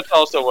 90. That's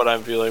also what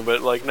I'm feeling,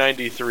 but like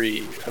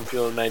 93. I'm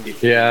feeling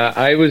 93. Yeah,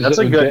 That's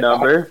a good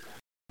number.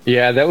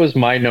 Yeah, that was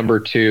my number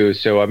 2.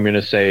 So I'm going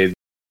to say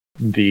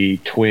the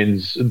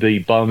Twins, the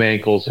Bum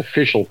Ankles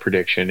official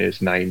prediction is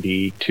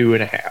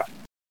 92.5.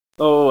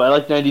 Oh, I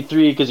like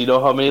 93 because you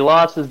know how many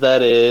losses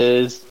that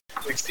is.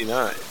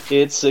 69.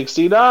 It's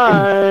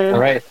 69. All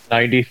right,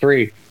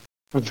 93.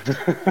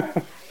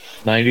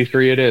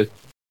 93 it is.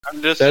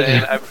 I'm just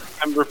saying,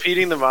 I'm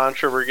repeating the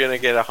mantra. We're going to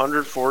get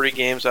 140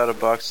 games out of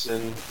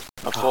Buxton,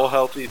 a full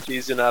healthy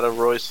season out of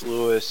Royce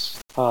Lewis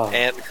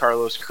and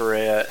Carlos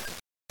Correa,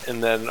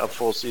 and then a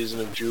full season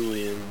of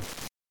Julian.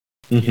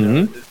 Mm-hmm. You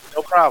know,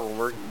 no problem.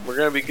 We're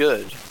going to be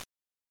good.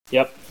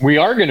 Yep. We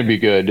are going to be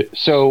good.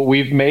 So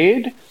we've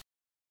made,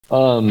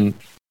 even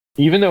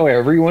though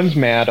everyone's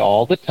mad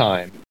all the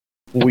time,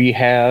 we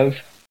have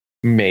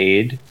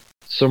made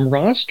some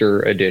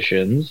roster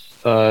additions.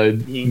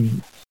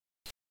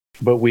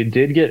 But we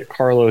did get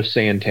Carlos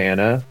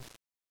Santana,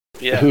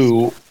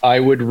 who I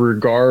would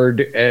regard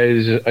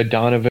as a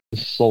Donovan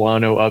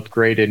Solano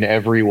upgrade in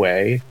every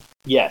way.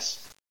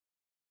 Yes.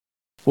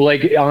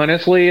 Like,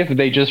 honestly, if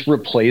they just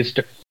replaced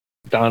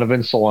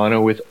Donovan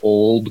Solano with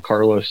old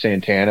Carlos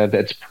Santana,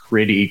 that's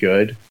pretty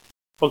good.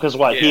 Because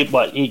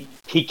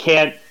he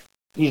can't.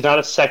 He's not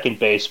a second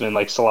baseman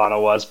like Solano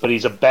was, but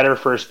he's a better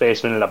first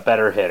baseman and a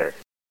better hitter.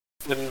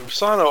 And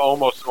Solano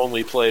almost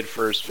only played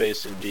first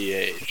base and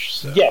DH.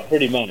 So. Yeah,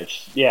 pretty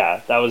much.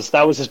 Yeah, that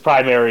was his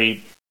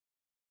primary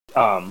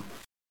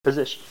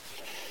position.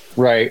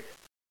 Right.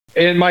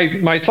 And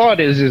my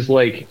thought is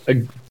like,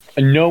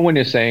 no one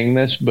is saying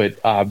this, but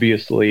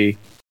obviously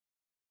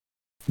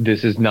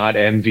this is not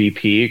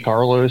MVP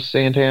Carlos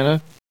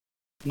Santana.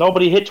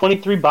 Nobody hit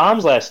 23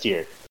 bombs last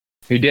year.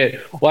 He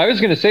did. Well, I was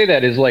going to say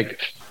that is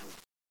like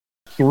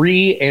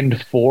 3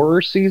 and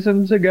 4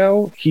 seasons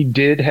ago, he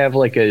did have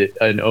like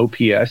an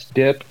OPS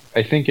dip,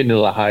 I think into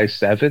the high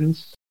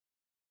 7s.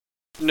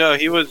 No,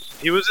 he was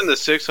in the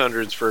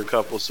 600s for a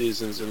couple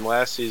seasons, and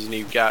last season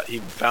he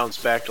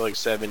bounced back to like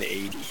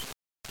 780,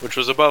 which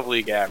was above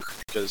league average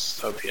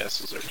because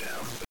OPSs are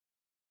down.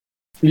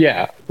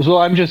 Yeah, so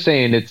I'm just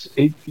saying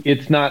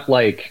it's not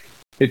like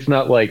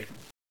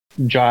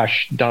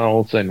Josh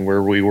Donaldson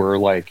where we were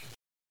like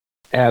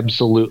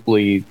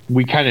absolutely,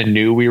 we kind of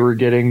knew we were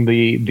getting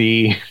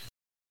the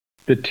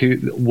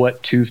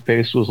what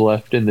toothpaste was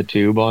left in the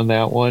tube on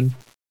that one.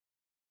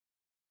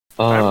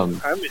 I'm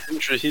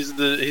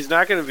interested. He's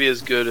not going to be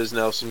as good as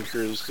Nelson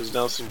Cruz because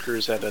Nelson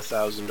Cruz had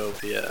 1,000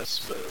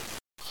 OPS, but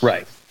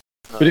right.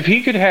 But if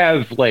he could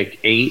have like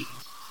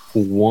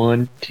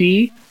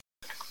 820,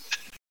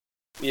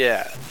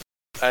 yeah,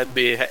 I'd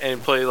be and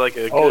play like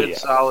a good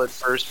solid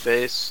first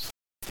base.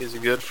 He's a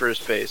good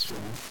first baseman.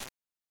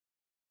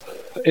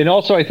 And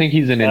also, I think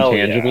he's an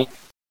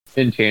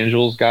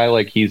intangibles guy.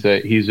 Like he's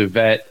a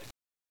vet,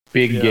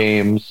 big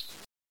games.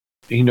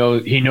 He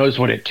knows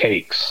what it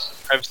takes.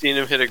 I've seen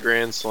him hit a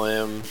grand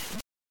slam.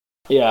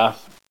 Yeah,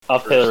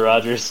 off Taylor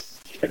Rogers.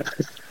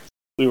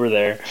 We were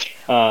there.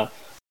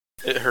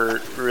 It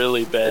hurt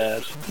really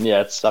bad.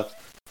 Yeah, it sucked.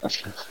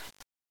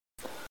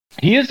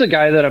 He is the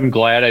guy that I'm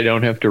glad I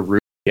don't have to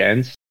root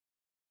against.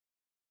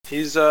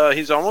 He's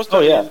almost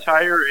on the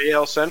entire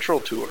AL Central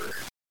tour.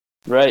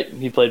 Right,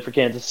 he played for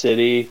Kansas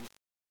City,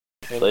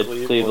 and played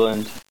for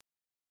Cleveland,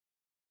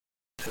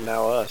 and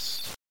now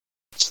us.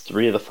 It's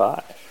 3 of the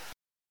 5.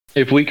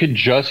 If we could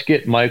just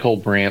get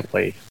Michael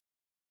Brantley.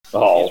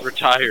 Oh, he's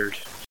retired.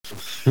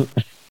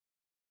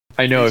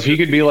 I know, if he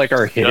could be like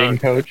our hitting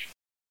coach.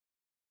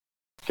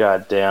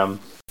 God damn.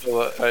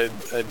 Well, I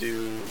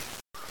do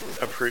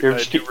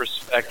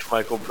respect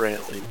Michael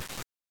Brantley.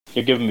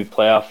 You're giving me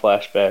playoff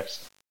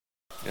flashbacks.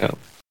 Yeah.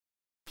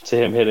 To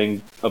him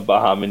hitting a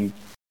bomb in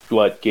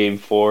game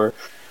 4?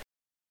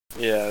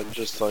 Yeah,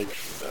 just like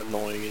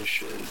annoying as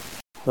shit.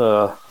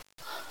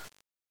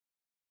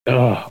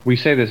 We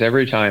say this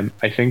every time.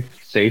 I think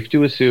it's safe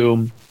to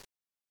assume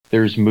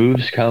there's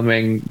moves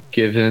coming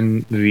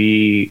given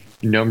the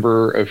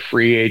number of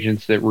free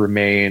agents that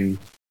remain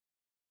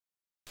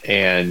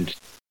and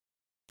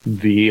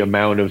the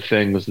amount of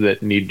things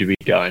that need to be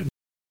done.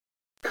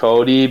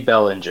 Cody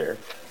Bellinger.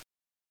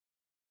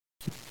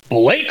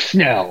 Blake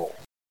Snell.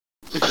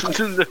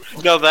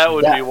 No, that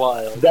would be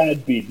wild.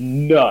 That'd be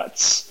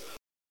nuts.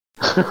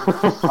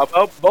 How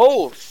about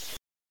both?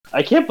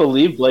 I can't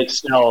believe Blake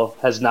Snell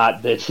has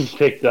not been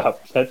picked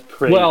up. That's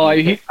crazy. Well,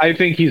 I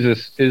think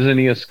isn't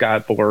he a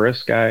Scott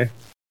Boras guy?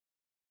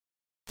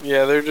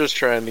 Yeah, they're just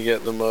trying to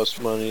get the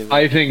most money.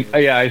 I think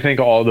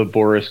all the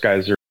Boras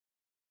guys are.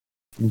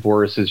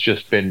 Boras has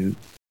just been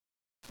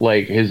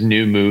like, his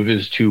new move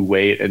is to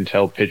wait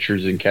until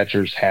pitchers and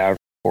catchers have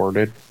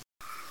reported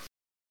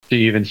to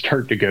even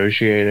start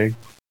negotiating.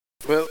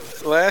 Well,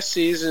 last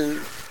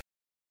season,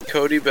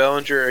 Cody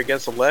Bellinger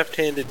against a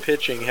left-handed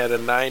pitching had a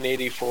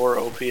 984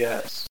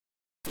 OPS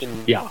in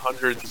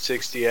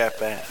 160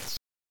 at-bats.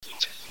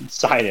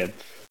 Sign him.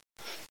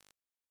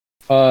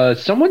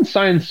 Someone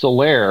signed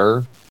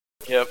Soler.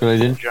 Yep,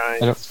 the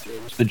Giants.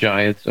 The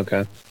Giants,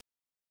 okay.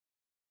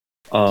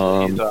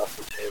 He's off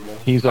the table.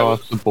 He's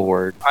off the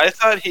board. I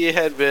thought he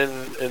had been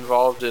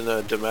involved in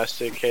a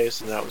domestic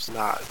case, and that was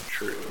not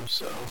true.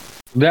 So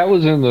that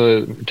was in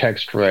the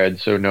text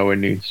thread, so no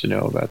one needs to know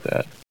about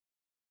that.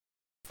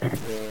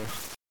 Yeah.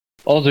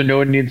 Also, no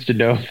one needs to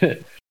know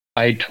that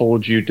I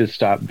told you to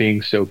stop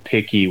being so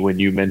picky when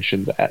you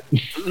mentioned that.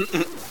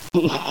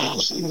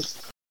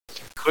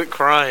 Quit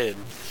crying.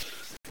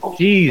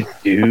 Jeez,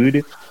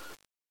 dude.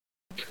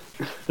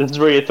 This is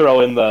where you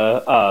throw in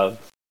the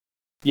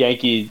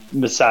Yankee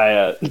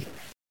Messiah.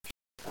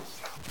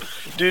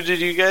 Dude, did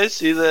you guys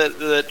see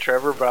that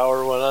Trevor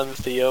Bauer went on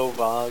Theo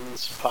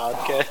Von's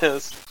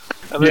podcast?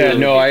 Yeah,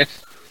 no, I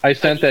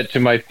sent that to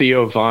my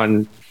Theo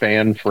Von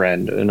fan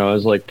friend, and I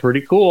was like,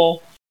 pretty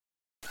cool.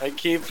 I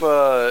keep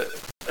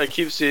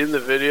seeing the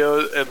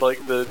video, and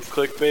like the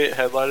clickbait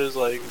headline is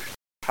like,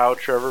 how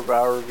Trevor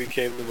Bauer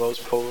became the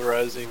most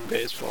polarizing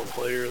baseball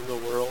player in the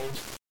world.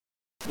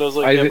 And I was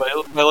like,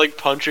 by like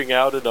punching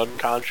out an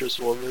unconscious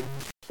woman.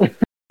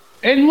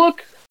 And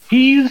look,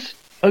 he's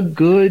a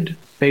good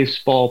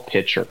baseball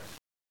pitcher.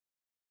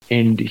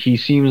 And he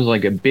seems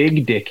like a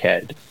big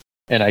dickhead.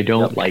 And I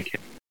don't like him.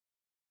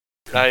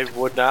 I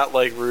would not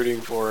like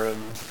rooting for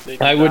him.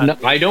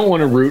 I don't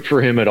want to root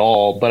for him at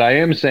all, but I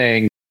am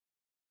saying,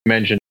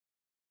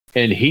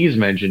 and he's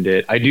mentioned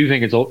it, I do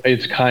think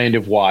it's kind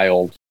of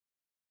wild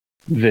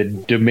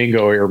that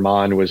Domingo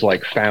Germán was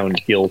like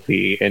found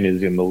guilty and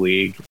is in the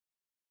league.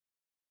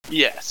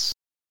 Yes.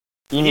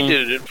 Mm-hmm. He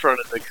did it in front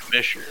of the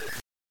commissioner.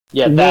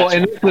 Yeah,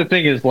 and the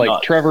thing is, like,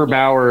 nuts. Trevor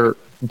Bauer,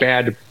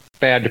 bad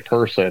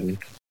person,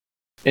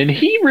 And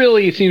he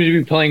really seems to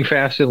be playing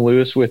fast and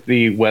loose with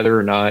the whether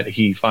or not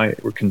he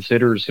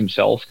considers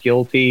himself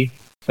guilty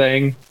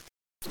thing.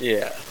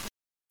 Yeah.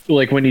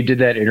 Like when he did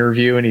that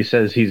interview and he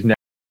says he's never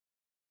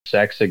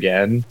sex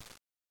again.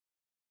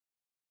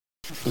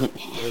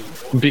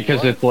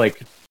 Because it's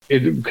like,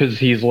 because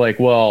he's like,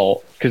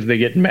 well, because they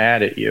get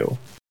mad at you.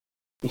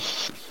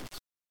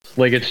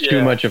 Like it's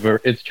too much of a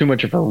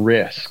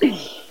risk. And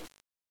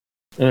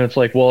it's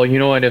like, well, you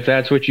know what? If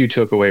that's what you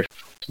took away,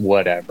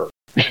 whatever.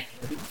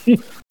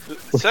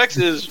 Sex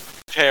is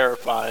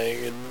terrifying,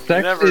 and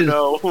you never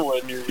know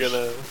when you're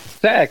gonna.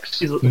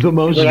 Sex is the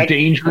most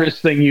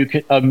dangerous thing you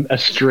can a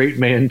straight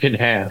man can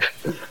have.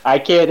 I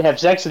can't have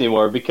sex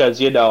anymore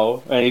because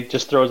and he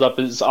just throws up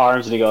his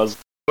arms and he goes,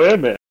 "Wait a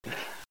minute."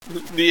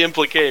 The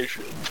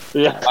implication.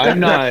 Yeah, I'm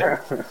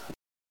not.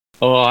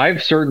 Oh,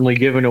 I've certainly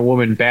given a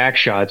woman back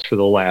shots for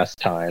the last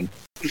time.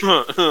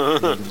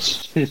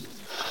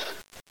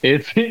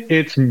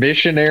 It's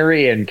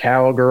missionary and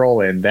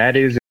cowgirl, and that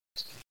is.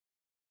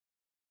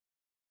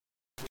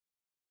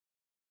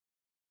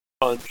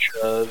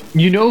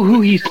 You know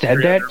who he said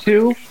that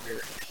to?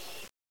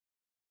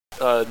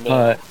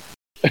 No.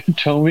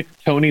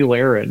 Tony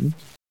Laren.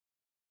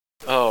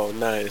 Oh,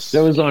 nice.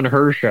 That was on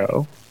her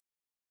show.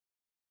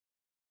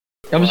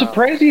 I'm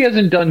surprised he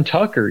hasn't done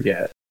Tucker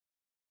yet.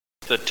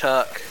 The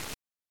Tuck.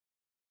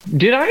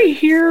 Did I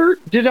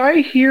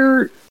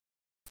hear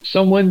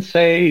someone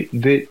say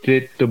that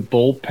the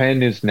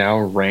bullpen is now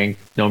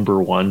ranked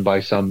number 1 by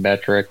some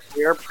metric?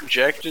 We are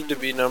projected to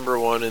be number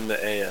 1 in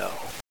the AL.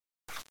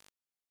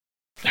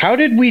 How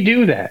did we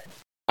do that?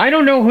 I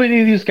don't know who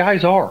any of these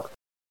guys are.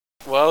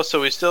 Well,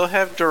 so we still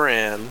have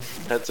Duran.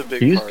 That's a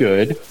big He's part.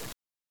 good.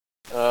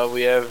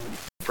 We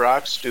have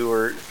Brock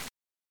Stewart.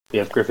 We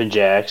have Griffin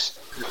Jacks.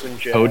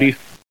 Cody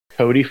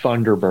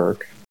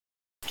Funderburk.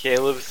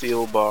 Caleb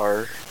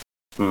Thielbar.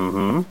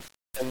 Mm-hmm.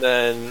 And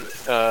then,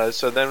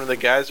 then the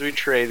guys we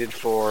traded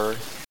for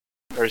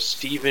are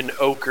Steven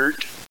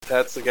Okert.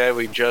 That's the guy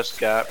we just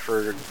got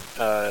for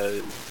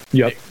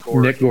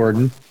Nick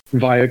Gordon.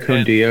 Via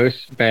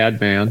Condios,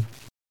 bad man.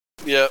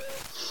 Yep.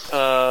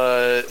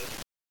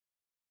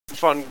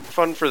 Fun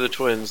for the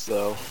Twins,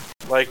 though.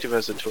 Liked him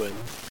as a Twin.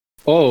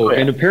 Oh,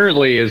 and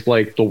apparently is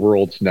like the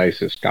world's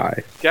nicest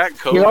guy. Got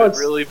COVID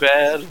really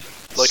bad.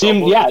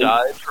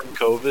 Died from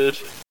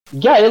COVID.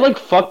 Yeah, it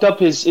fucked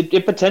up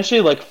it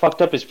potentially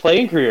fucked up his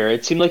playing career.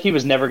 It seemed like he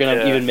was never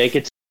gonna even make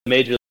it to the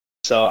major league.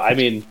 So I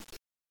mean,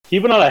 he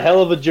went on a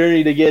hell of a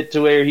journey to get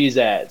to where he's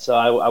at. So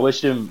I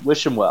wish him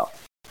well.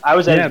 I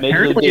was at his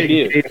major league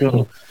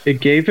debut.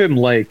 It gave him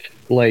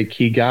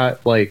he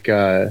got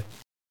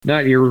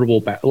not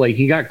irritable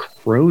he got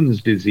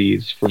Crohn's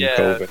disease from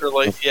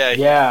COVID. He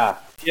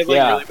had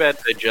really bad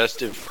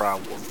digestive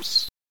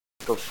problems.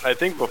 I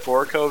think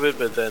before COVID,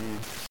 but then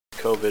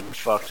COVID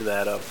fucked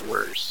that up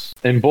worse.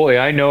 And boy,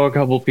 I know a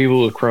couple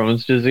people with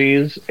Crohn's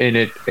disease, and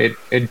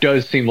it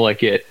does seem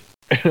like it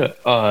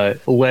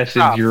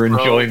lessens your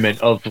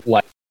enjoyment of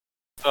life.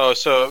 Oh,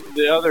 so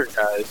the other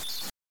guys.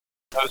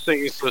 I was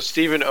thinking, so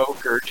Steven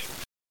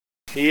Okert,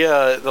 he,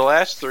 the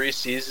last 3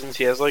 seasons,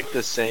 he has,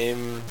 the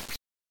same,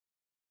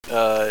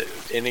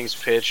 innings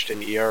pitched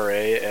and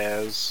ERA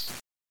as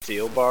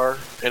Thielbar,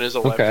 and is a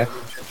left-handed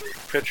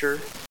pitcher.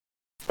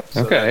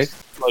 So okay.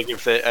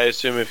 I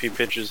assume if he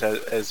pitches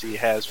as he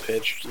has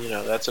pitched,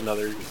 that's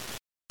another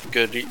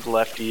good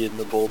lefty in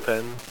the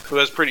bullpen, who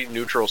has pretty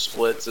neutral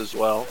splits as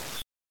well.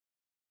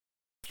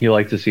 You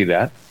like to see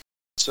that?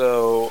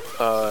 So,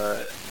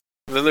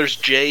 then there's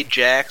Jay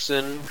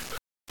Jackson.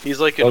 He's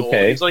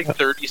he's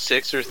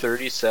 36 or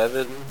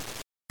 37.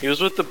 He was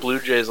with the Blue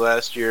Jays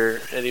last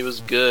year, and he was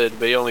good,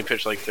 but he only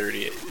pitched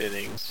 38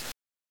 innings.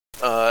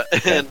 But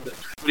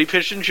he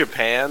pitched in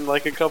Japan a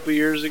couple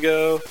years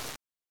ago.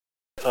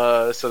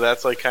 So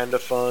that's kind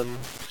of fun.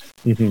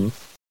 Mm-hmm.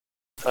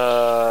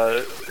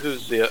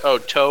 Who's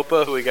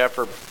Topa, who we got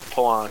for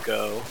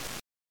Polanco.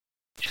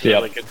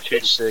 Yeah, a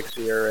 2.6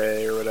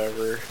 ERA or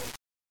whatever.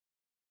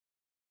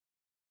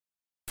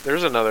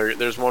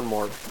 There's one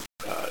more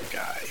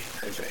guy,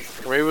 I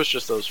think. Or maybe it was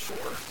just those 4.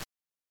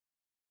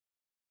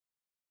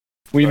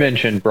 We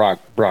mentioned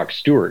Brock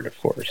Stewart, of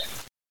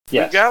course.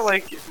 Yeah.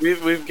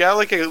 We've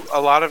got a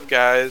lot of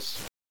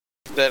guys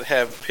that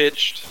have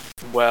pitched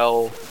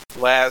well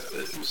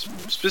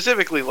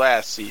specifically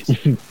last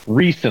season.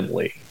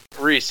 Recently.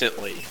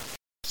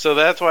 So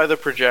that's why the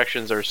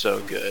projections are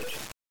so good.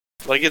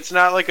 It's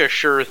not a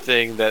sure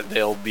thing that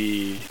they'll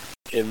be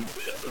in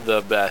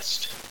the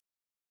best.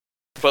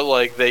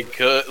 But they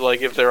could,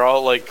 if they're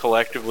all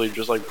collectively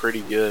just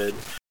pretty good,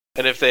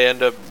 and if they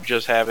end up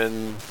just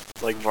having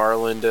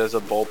Varland as a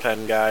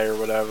bullpen guy or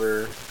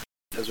whatever,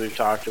 as we've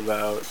talked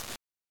about,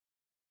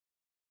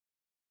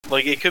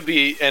 it could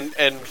be,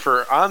 and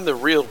for on the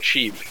real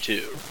cheap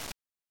too.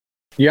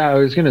 Yeah, I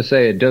was gonna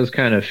say it does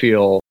kind of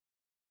feel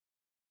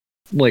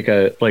like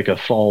a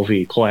Fall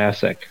V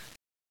classic.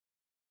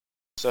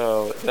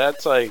 So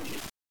that's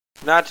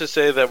not to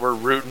say that we're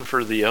rooting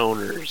for the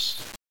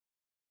owners.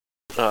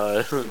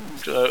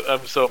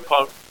 I'm so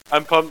pumped.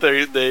 I'm pumped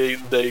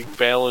they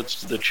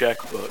balanced the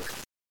checkbook.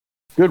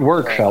 Good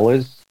work,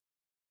 fellas.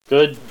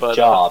 Good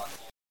job.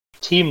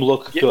 Team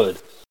look good.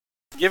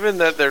 Given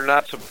that they're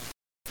not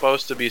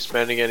supposed to be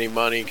spending any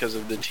money because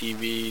of the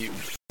TV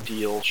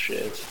deal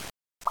shit,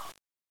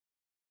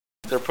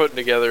 they're putting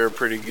together a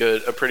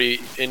pretty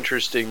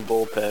interesting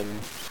bullpen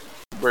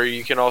where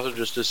you can also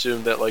just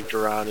assume that like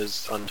Duran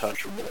is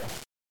untouchable.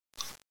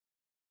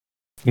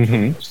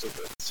 Mm-hmm. Most of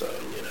it, so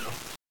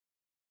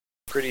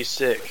pretty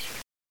sick.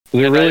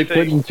 They're really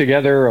putting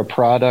together a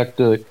product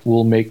that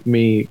will make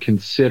me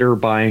consider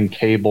buying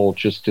cable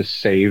just to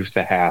save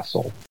the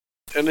hassle.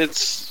 And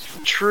it's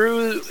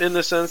true in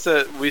the sense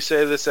that we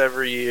say this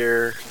every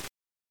year,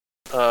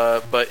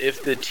 but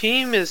if the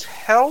team is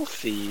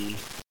healthy,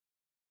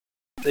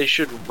 they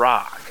should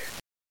rock.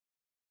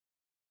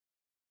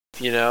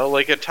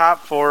 Like a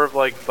top four of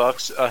like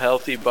a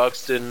healthy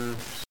Buxton,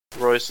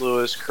 Royce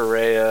Lewis,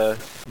 Correa,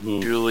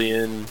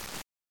 Julian,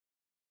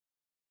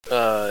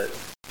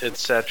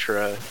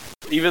 etc.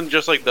 Even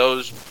just like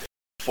those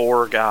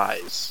four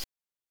guys,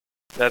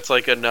 that's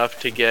like enough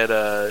to get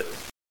the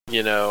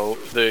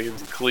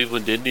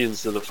Cleveland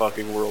Indians to the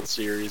fucking World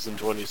Series in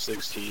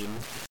 2016.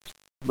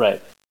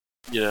 Right.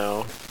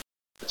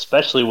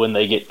 Especially when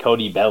they get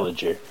Cody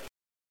Bellinger.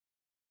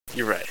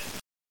 You're right.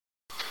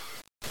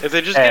 If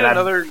they just get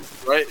another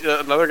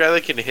guy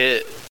that can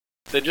hit,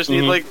 they just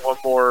need like one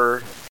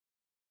more.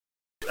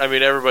 I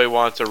mean, everybody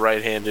wants a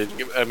right-handed.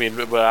 I mean,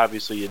 but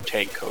obviously you'd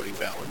take Cody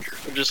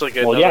Bellinger. Just like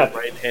another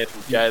right-handed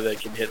guy that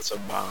can hit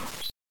some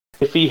bombs.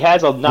 If he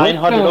has a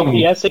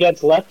 900 OPS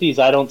against lefties,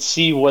 I don't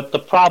see what the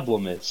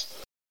problem is.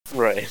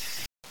 Right.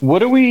 What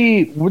do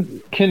we?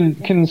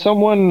 Can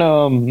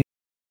someone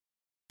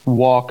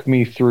walk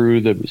me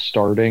through the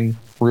starting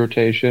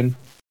rotation?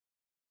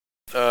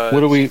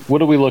 What are we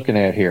looking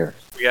at here?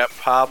 We got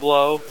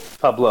Pablo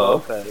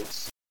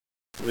Lopez.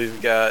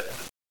 We've got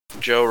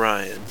Joe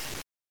Ryan.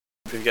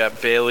 We've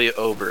got Bailey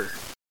Ober.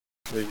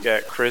 We've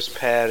got Chris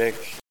Paddock.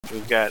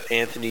 We've got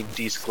Anthony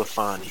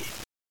DeSclafani.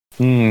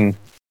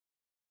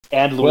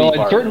 And Louis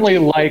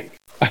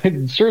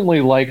I'd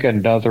certainly like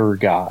another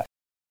guy.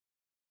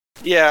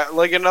 Yeah,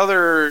 like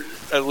another,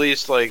 at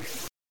least like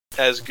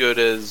as good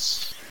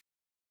as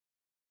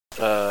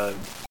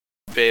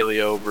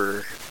Bailey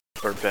Ober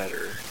or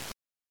better,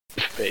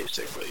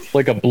 basically.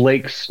 Like a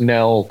Blake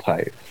Snell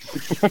type.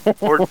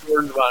 Or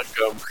Jordan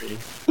Montgomery.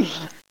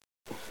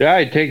 Yeah,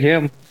 I'd take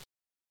him.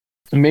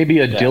 Maybe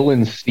a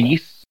Dylan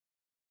Cease.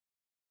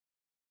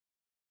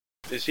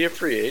 Is he a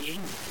free agent?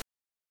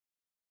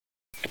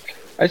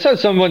 I saw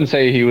someone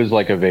say he was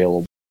like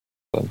available.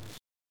 I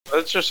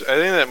think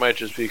that might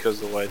just be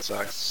because the White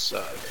Sox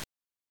suck.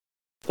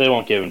 They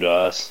won't give him to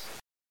us.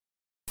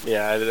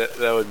 Yeah,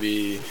 that would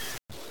be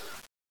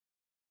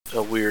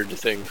a weird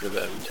thing for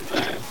them to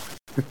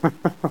do.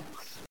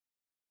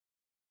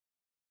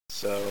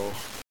 So,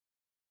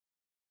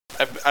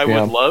 I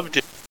would love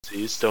to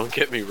see. Don't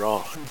get me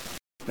wrong.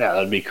 Yeah,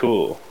 that'd be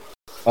cool.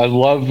 I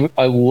love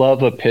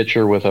a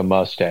pitcher with a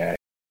mustache.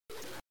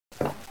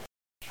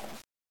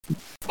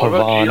 What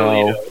about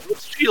Giolito?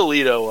 What's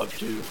Giolito up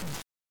to?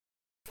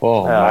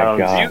 Oh my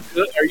god!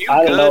 Are you good?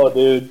 I don't know,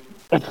 dude.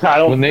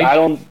 I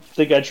don't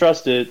think I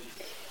trust it.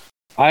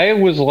 I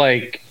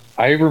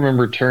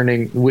remember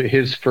turning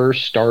his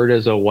first start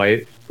as a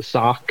White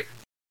Sox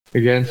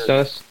against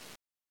us.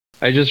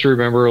 I just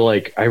remember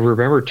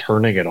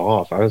turning it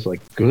off. I was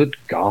like, good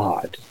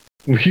God.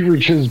 We were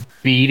just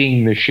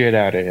beating the shit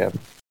out of him.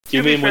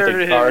 You mean with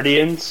the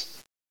Guardians?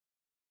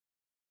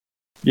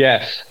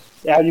 Yes.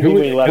 Yeah,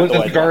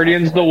 wasn't the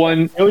Guardians the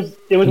one? It was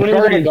when he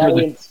was on the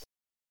Guardians.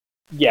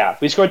 Yeah,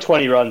 we scored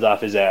 20 runs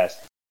off his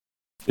ass.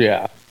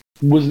 Yeah.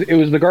 It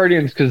was the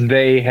Guardians because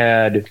they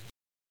had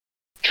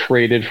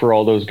traded for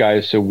all those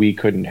guys so we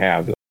couldn't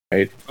have them,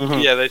 right? Mm-hmm.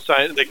 Yeah,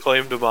 they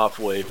claimed him off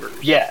waivers.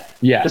 Yeah.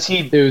 Yeah. Because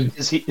he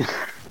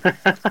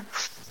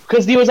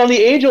was on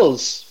the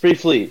Angels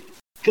briefly.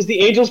 Because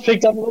the Angels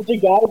picked up a bunch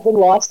of guys and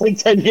lost like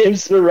 10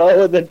 games in a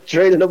row and then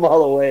traded them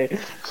all away.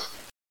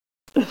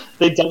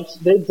 They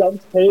dumped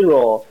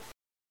payroll.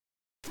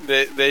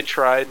 They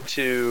tried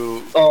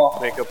to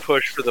make a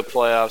push for the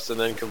playoffs and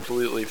then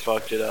completely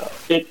fucked it up.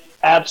 It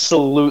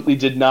absolutely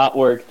did not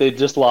work. They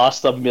just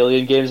lost a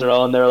million games in a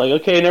row and they were like,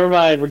 okay, never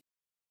mind.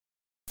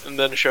 And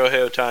then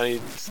Shohei Ohtani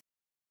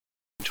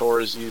tore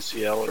his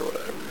UCL or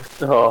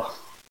whatever. Oh.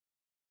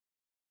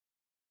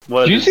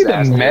 Did you see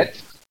the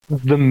Mets?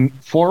 The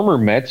former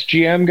Mets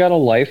GM got a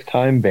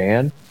lifetime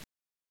ban?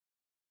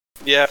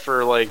 Yeah,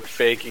 for like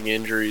faking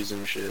injuries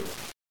and shit.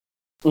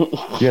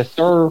 Yes,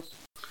 sir.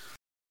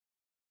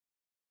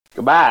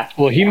 Goodbye.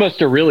 Well, he must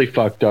have really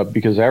fucked up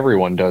because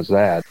everyone does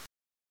that.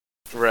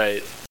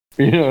 Right.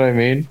 You know what I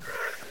mean?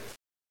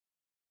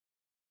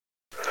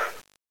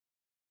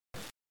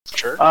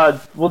 Sure.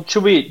 Well,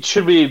 should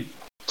we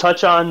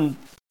touch on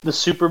the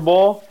Super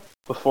Bowl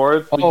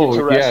before we get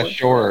to wrestling? Yeah,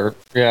 sure.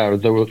 Yeah,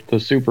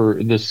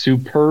 the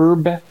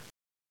superb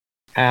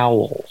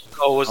owl.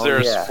 Oh, was there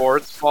a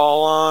sports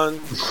ball on?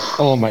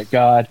 Oh my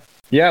god.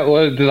 Yeah, it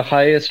was the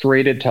highest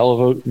rated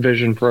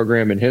television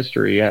program in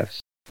history,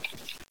 yes.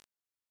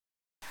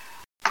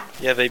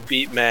 Yeah, they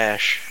beat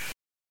MASH.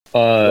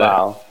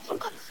 Wow.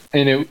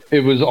 And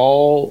it was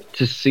all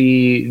to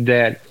see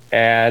that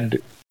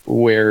ad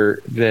where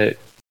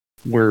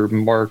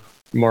Mark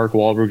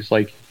Wahlberg's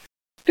like,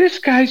 this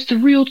guy's the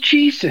real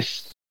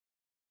Jesus.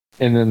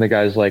 And then the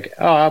guy's like,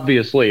 oh,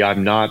 obviously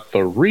I'm not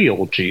the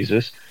real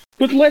Jesus,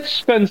 but let's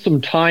spend some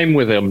time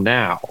with him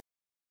now.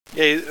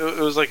 Yeah, it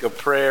was like a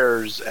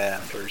prayers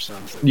app or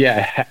something.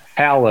 Yeah,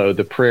 Hallow,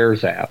 the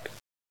prayers app.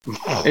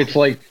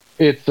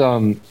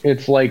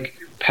 It's like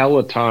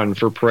Peloton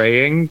for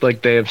praying.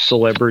 Like they have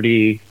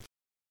celebrity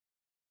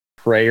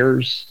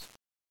prayers.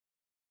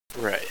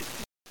 Right.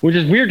 Which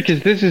is weird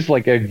because this is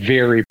like a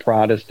very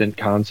Protestant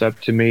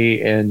concept to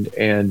me,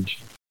 and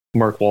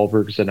Mark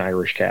Wahlberg's an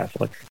Irish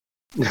Catholic.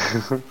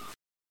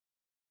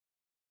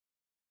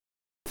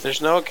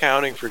 There's no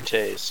accounting for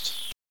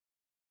taste.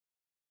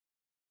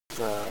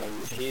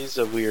 He's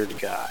a weird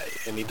guy,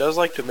 and he does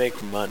like to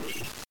make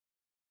money.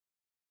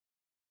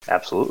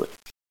 Absolutely.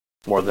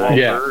 More than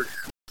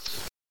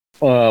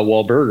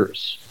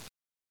Wahlburgers.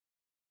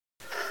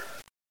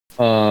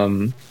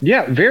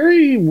 Yeah,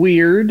 very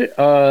weird.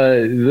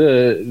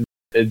 The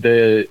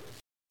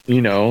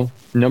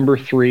number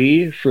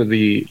 3 for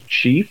the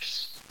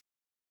Chiefs.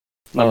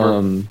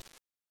 Number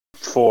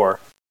 4.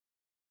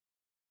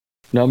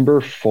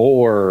 Number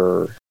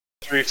 4.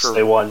 3 for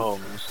they won.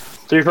 Mahomes.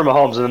 3 for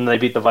Mahomes, and then they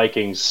beat the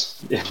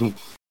Vikings in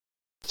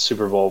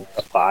Super Bowl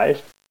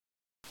 5.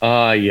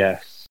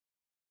 Yes.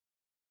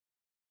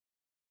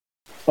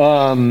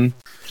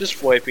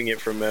 Just wiping it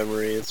from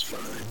memory, it's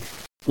fine.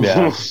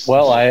 Yeah.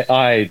 Well,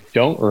 I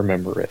don't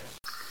remember it.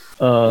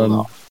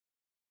 No.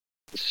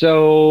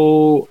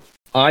 So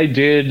I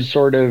did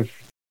sort of.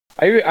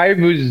 I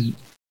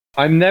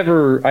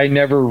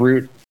never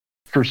root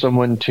for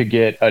someone to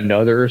get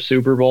another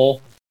Super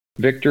Bowl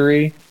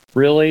victory,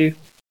 really.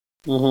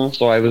 Mm-hmm.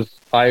 So I was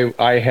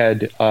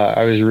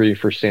rooting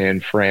for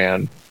San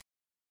Fran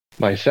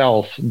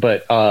myself,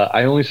 but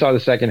I only saw the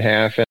second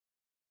half and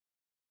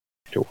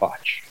to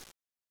watch.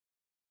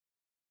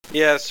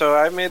 Yeah, so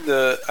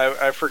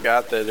I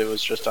forgot that it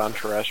was just on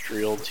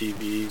terrestrial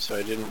TV, so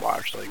I didn't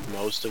watch like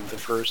most of the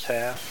first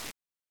half.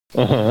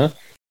 Uh-huh.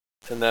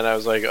 And then I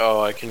was like,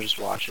 oh, I can just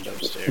watch it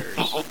upstairs.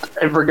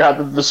 I forgot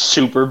that the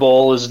Super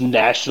Bowl is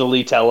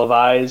nationally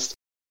televised.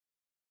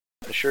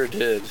 I sure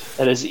did.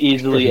 And is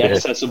easily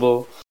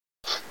accessible.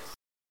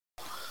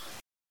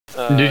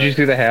 Did you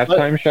see the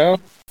halftime show?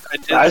 I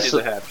did see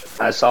the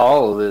halftime. I saw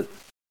all of it.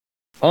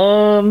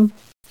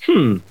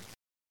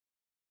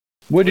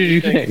 What did you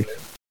think?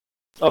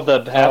 Of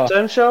the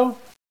halftime show?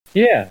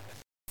 Yeah.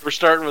 We're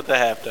starting with the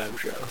halftime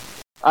show.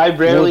 I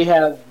rarely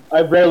have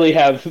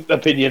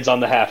opinions on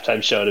the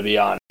halftime show, to be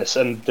honest,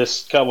 and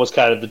this was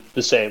kind of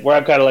the same. Where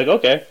I'm kind of like,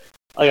 okay,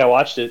 I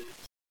watched it.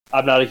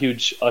 I'm not a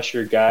huge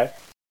Usher guy.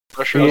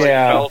 Usher,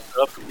 yeah. You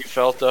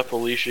felt up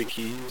Alicia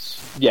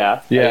Keys.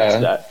 Yeah.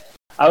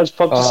 I was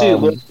pumped to see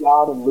Lil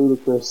Jon and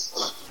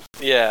Ludacris.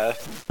 Yeah.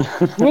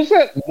 Who's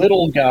that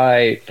little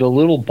guy? The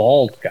little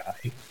bald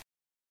guy.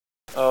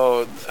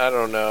 Oh, I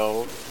don't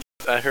know.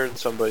 I heard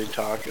somebody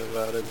talking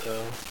about it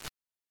though.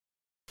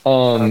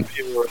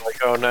 People were like,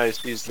 "Oh, nice,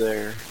 he's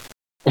there."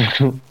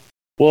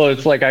 Well,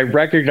 it's like I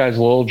recognize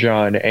Lil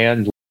Jon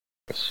and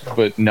Lucas,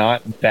 but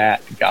not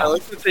that guy. I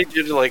like that they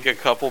did like a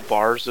couple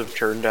bars of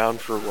 "Turn Down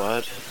for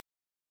What."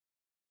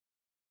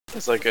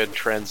 It's like a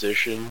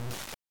transition.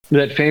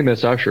 That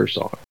famous Usher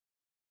song.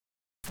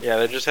 Yeah,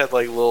 they just had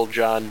like Lil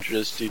Jon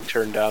just do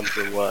 "Turn Down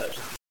for What."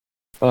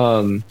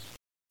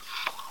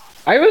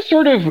 I was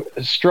sort of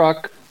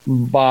struck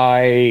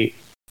by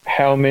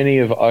how many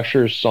of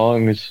Usher's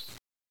songs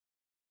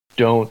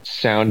don't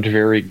sound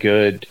very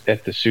good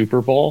at the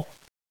Super Bowl.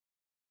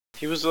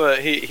 He was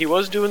he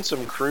was doing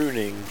some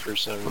crooning for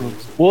some reason.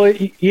 Well,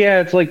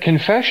 yeah, it's like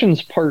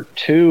Confessions Part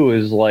 2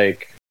 is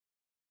like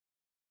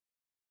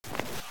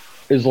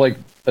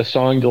a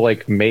song to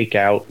like make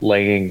out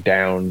laying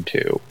down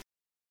to.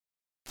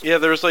 Yeah,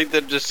 there was like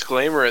the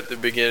disclaimer at the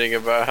beginning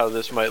about how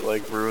this might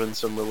like ruin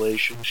some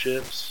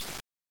relationships.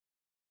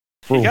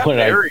 He got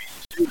married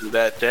too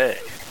that day,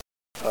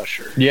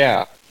 Usher.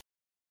 Yeah.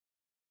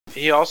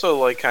 He also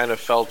like kind of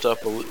felt up.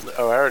 I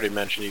already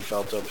mentioned he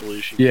felt up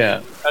Alicia Keys.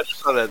 Yeah. I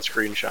just saw that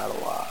screenshot a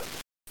lot.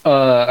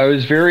 I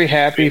was very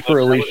happy for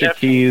Alicia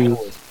Keys.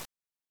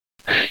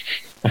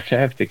 I'd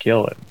have to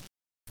kill him.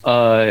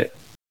 I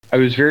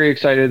was very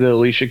excited that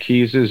Alicia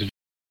Keys is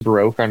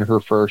broke on her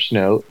first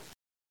note.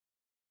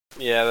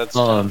 Yeah, that's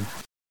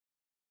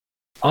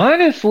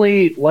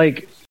honestly,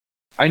 like,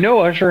 I know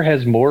Usher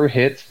has more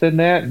hits than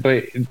that,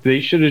 but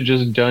they should have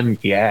just done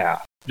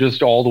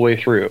just all the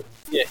way through.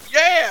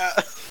 Yeah.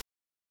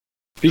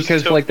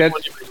 Because like that's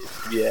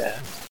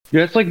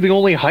like the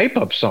only hype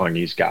up song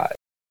he's got.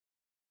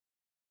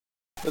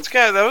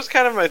 That was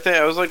kind of my thing.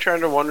 I was like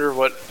trying to wonder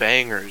what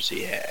bangers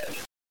he had.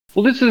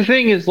 Well, this is the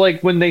thing is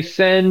like when they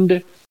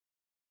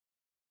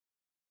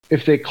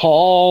if they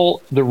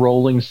call the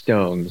Rolling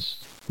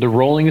Stones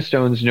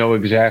know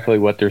exactly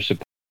what they're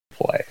supposed to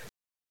play.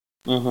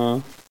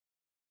 Mm-hmm.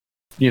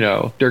 You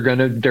know, they're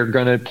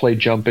gonna play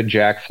Jumpin'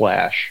 Jack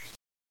Flash.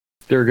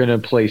 They're gonna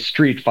play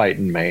Street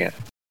Fightin' Man.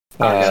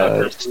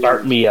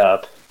 Start Me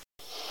Up.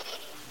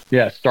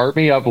 Yeah, Start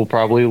Me Up will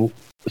probably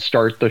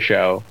start the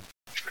show.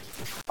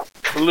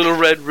 Little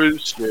Red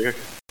Rooster.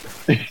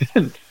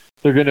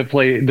 They're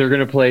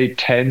gonna play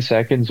 10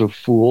 seconds of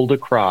Fool to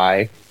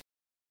Cry.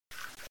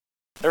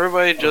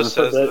 Everybody just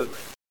says that.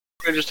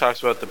 Everybody just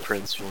talks about the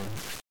Prince one.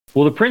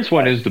 Well, the Prince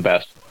one is the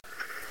best.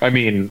 I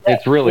mean,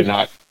 it's really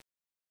not.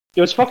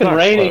 It was fucking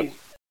raining. Close.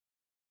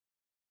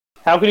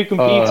 How can you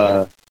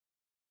compete?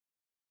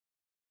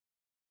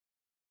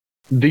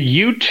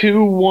 The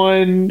U2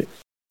 one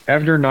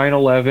after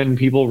 9/11,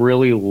 people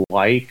really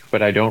like,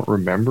 but I don't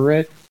remember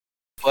it.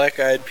 Black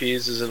Eyed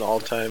Peas is an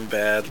all-time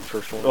bad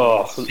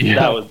performance. Oh,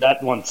 yeah.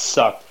 that one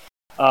sucked.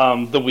 The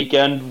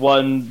Weeknd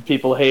one,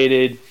 people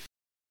hated.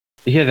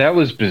 Yeah, that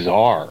was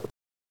bizarre.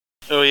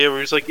 Oh yeah,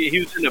 where he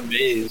was in a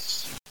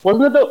maze.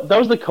 Wasn't it? That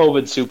was the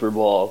COVID Super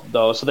Bowl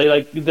though, so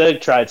they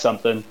tried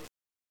something.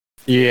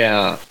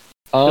 Yeah,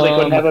 because they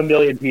couldn't have a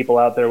million people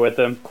out there with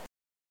him.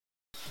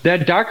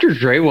 That Dr.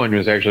 Dre one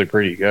was actually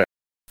pretty good.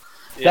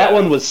 Yeah. That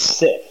one was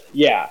sick.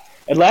 Yeah,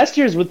 and last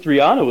year's with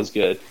Rihanna was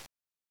good.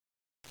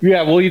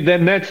 Yeah, well,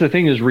 then that's the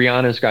thing is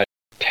Rihanna's got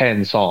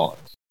 10 songs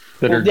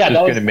that are just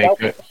going to make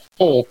the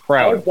whole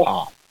crowd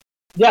pop.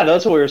 Yeah,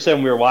 that's what we were saying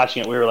when we were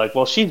watching it. We were like,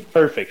 well, she's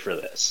perfect for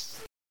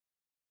this.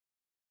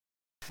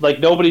 Like,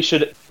 nobody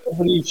should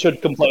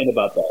complain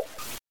about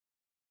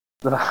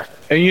that.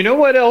 And you know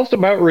what else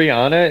about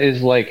Rihanna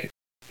is, like,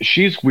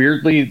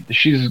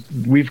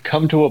 we've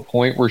come to a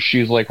point where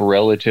she's, like,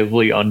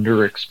 relatively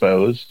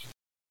underexposed.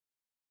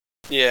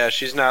 Yeah,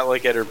 she's not,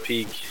 like, at her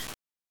peak.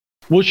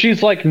 Well,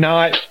 she's, like,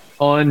 not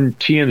on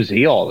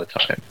TMZ all the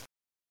time.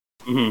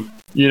 Mm-hmm.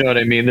 You know what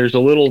I mean? There's a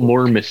little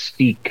more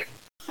mystique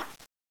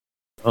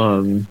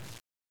than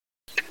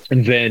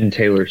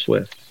Taylor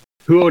Swift,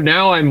 who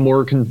now I'm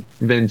more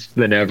convinced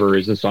than ever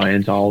is a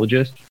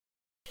Scientologist,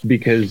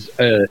 because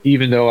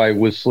even though I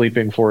was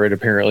sleeping for it,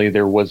 apparently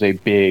there was a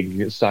big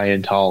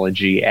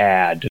Scientology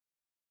ad.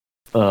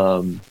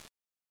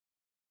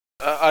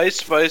 Ice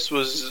Spice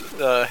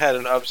had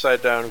an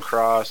upside down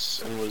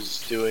cross and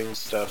was doing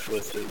stuff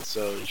with it,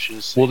 so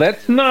she's... Well,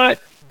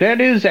 that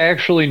is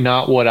actually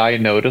not what I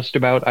noticed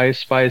about Ice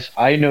Spice.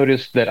 I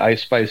noticed that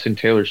Ice Spice and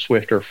Taylor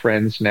Swift are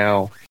friends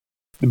now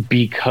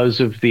because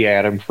of the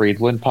Adam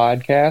Friedland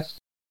podcast.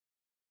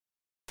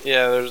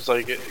 Yeah, there's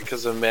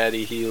because of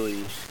Maddie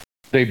Healy.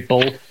 They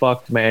both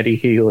fucked Maddie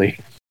Healy.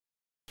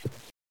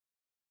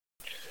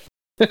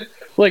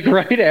 Like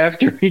right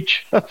after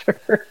each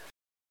other.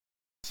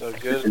 So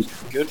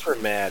good for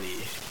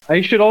Maddie.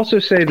 I should also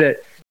say that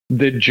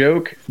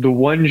the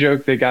one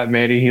joke that got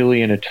Maddie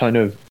Healy in a ton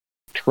of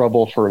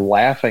trouble for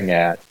laughing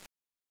at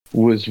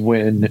was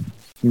when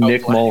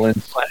Nick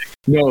Mullins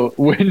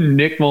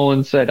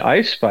said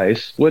Ice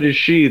Spice, what is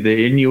she,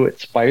 the Inuit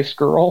Spice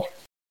Girl?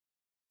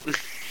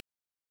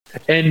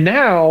 And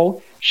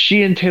now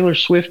she and Taylor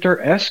Swift are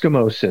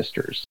Eskimo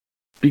sisters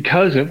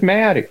because of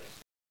Maddie.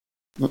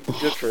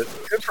 Good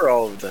for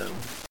all of them.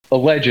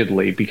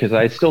 Allegedly, because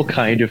I still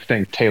kind of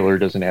think Taylor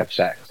doesn't have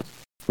sex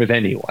with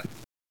anyone.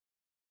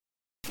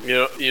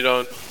 You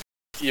don't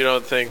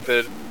think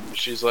that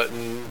she's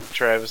letting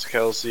Travis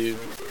Kelce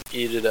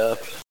eat it up?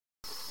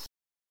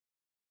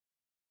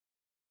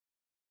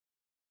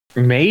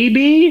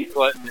 Maybe?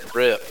 Letting it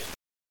rip.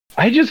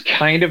 I just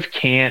kind of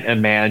can't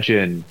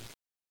imagine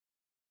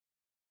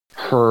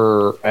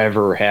her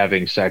ever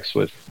having sex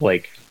with,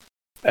 like,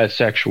 a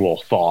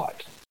sexual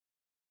thought.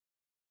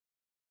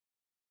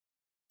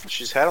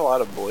 She's had a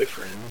lot of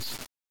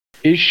boyfriends.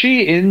 Is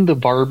she in the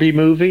Barbie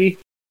movie?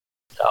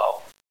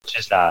 No,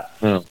 she's not.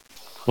 Oh.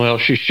 Well,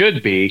 she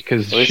should be,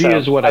 because she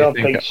is what I think.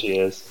 I don't think she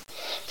is.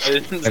 I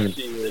didn't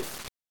see it.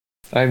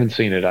 I haven't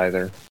seen it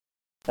either.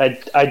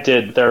 I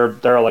did. There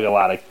are like a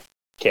lot of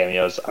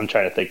cameos. I'm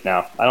trying to think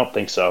now. I don't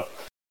think so.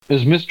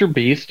 Is Mr.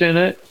 Beast in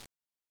it?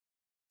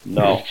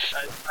 No.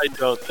 I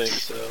don't think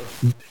so.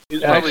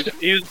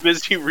 He was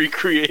busy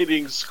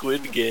recreating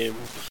Squid Game.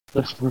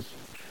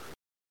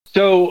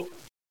 So,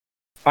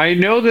 I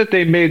know that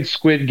they made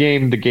Squid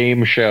Game the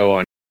game show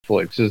on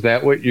Netflix. Is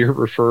that what you're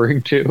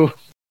referring to?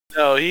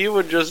 No, he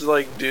would just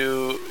he'd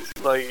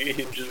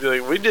just be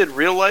like, we did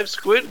real life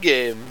Squid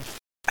Game.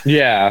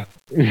 Yeah.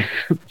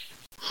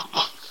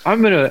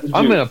 I'm gonna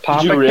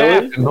pop a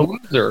cat in the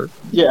loser.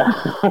 Yeah.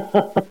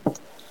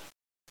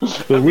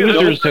 The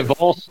losers have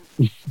all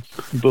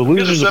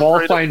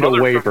signed a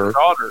waiver.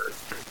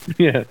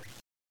 Yeah.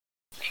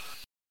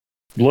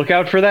 Look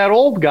out for that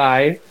old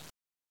guy.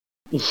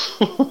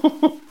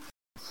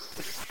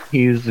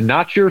 He's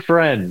not your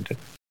friend.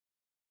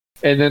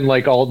 And then,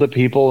 like, all the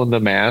people in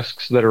the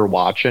masks that are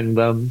watching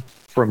them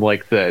from,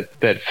 like,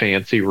 that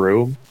fancy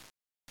room,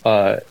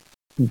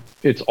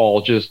 it's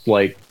all just,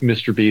 like,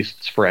 Mr.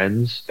 Beast's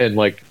friends and,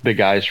 like, the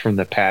guys from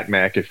the Pat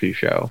McAfee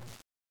show.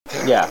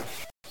 Yeah.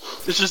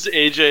 It's just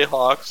AJ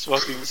Hawk's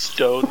fucking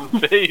stone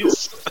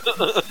face.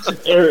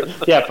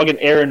 Fucking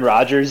Aaron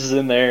Rodgers is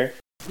in there.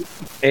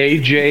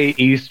 AJ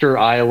Easter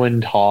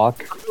Island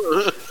Hawk.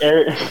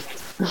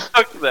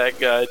 Fuck that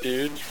guy,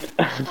 dude.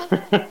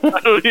 I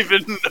don't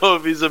even know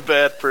if he's a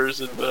bad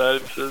person, but I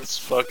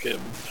just fuck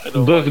him. I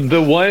don't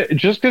The one,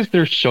 just because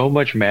there's so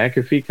much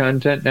McAfee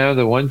content now,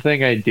 the one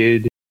thing I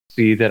did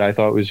see that I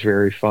thought was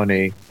very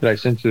funny that I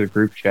sent to the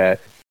group chat,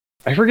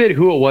 I forget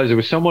who it was. It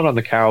was someone on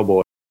the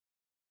Cowboys,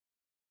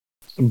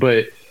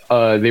 but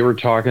they were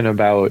talking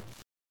about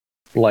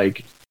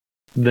like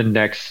the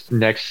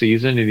next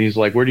season, and he's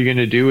like, "What are you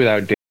gonna do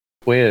without Dan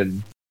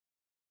Quinn?"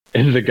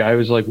 And the guy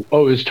was like,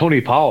 "Oh, it's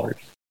Tony Pollard."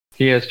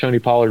 He asked Tony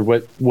Pollard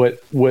what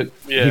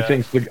he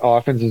thinks the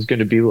offense is going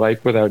to be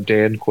like without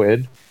Dan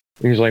Quinn.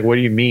 And he's like, "What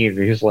do you mean?"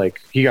 And he's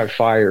like, "He got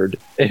fired."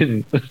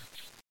 And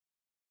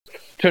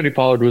Tony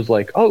Pollard was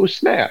like, "Oh,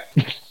 snap."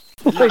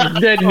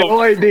 Like, they had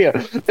no idea.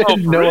 They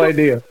had no really?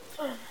 idea.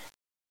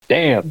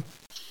 Damn.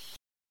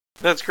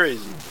 That's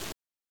crazy.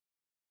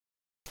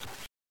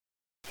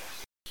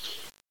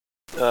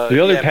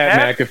 The other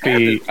Pat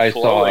McAfee I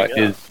saw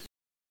is,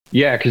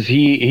 yeah, because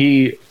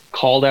he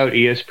called out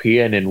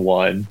ESPN in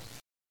one.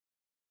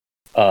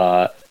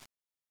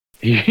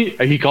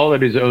 He called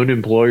out his own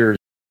employers,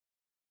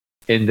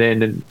 and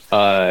then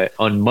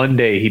on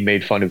Monday he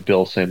made fun of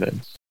Bill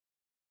Simmons.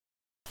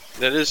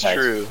 That is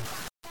true.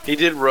 He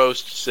did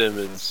roast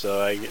Simmons,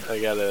 so I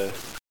gotta.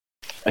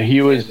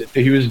 He was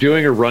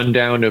doing a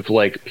rundown of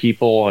like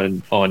people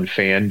on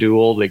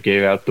FanDuel that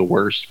gave out the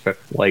worst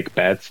like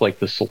bets, like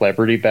the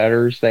celebrity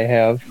bettors they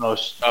have. Oh,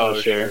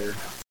 sure.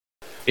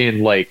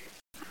 And like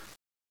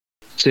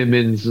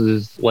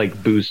Simmons's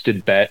like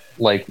boosted bet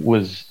like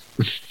was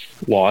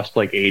lost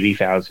like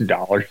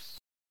 $80,000.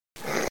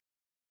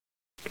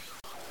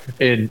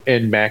 And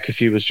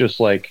McAfee was just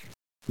like,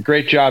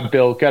 "Great job,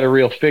 Bill. Got a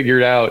real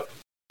figured out.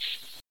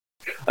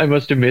 I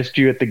must have missed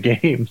you at the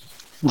game."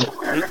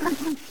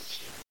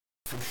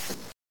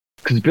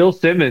 Because Bill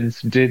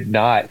Simmons did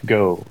not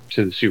go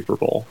to the Super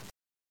Bowl.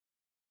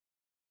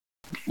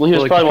 Well, he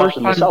was probably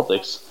watching the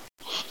Celtics.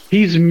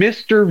 He's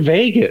Mr.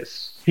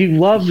 Vegas. He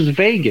loves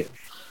Vegas.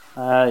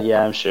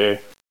 Yeah, I'm sure.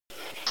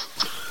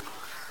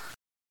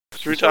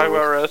 Should we talk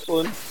about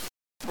wrestling?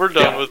 We're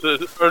done with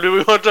it. Or do we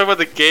want to talk about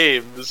the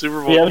game, the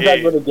Super Bowl game? We haven't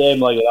talked about the game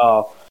like at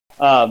all.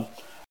 I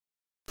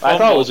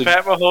thought it was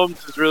Pat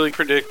Mahomes has really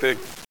predicted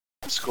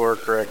the score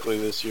correctly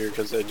this year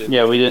because they didn't.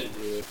 Yeah,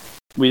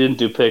 we didn't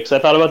do picks. I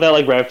thought about that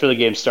like right after the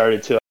game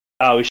started too.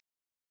 Oh, we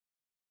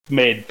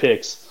made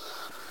picks.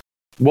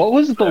 What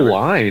was the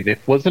line?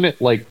 Wasn't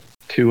it like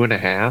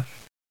 2.5?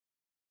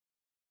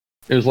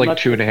 It was like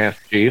 2.5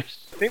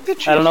 Chiefs. I think the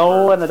Chiefs. I don't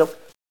know, and I don't.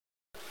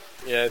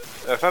 Yeah,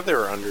 I thought they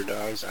were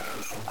underdogs. I don't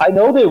know. I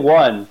know they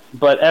won,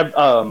 but I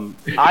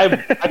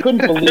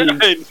couldn't believe.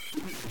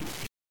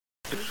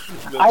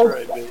 That's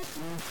right, dude.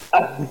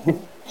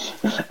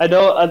 I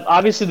know,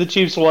 obviously the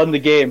Chiefs won the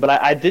game, but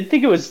I did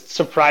think it was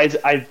surprising.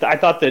 I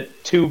thought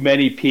that too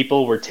many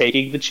people were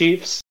taking the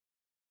Chiefs,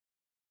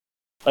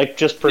 like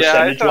just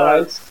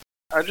percentage-wise.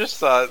 I just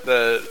thought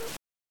that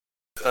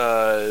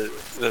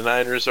the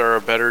Niners are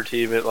a better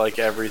team at like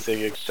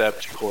everything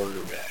except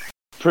quarterback.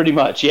 Pretty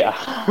much,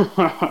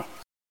 yeah.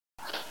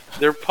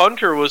 Their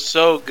punter was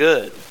so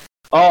good.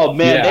 Oh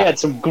man, they had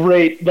some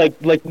great,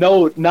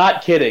 no,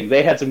 not kidding.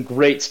 They had some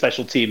great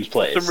special teams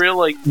plays. Some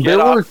real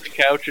get off the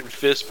couch and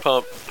fist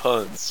pump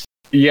punts.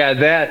 Yeah,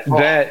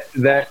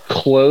 that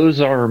close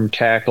arm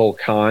tackle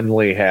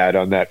Conley had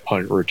on that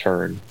punt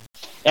return.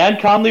 And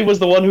Conley was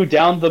the one who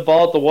downed the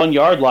ball at the 1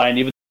 yard line.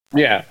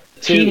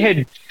 He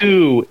had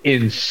 2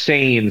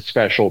 insane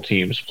special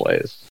teams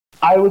plays.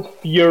 I was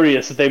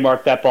furious that they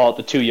marked that ball at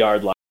the 2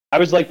 yard line. I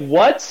was like,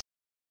 what?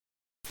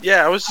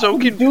 Yeah, I was so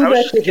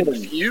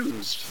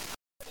confused.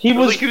 He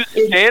was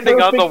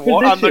standing on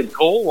the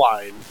goal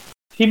line.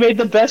 He made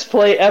the best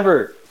play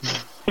ever.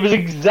 It was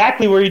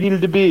exactly where he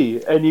needed to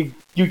be, and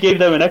you gave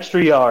them an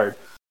extra yard.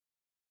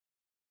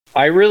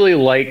 I really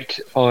liked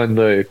on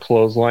the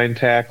clothesline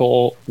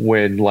tackle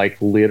when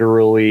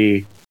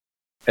literally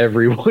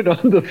everyone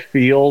on the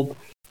field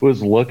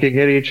was looking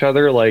at each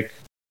other like,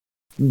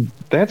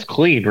 "That's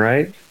clean,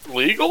 right?"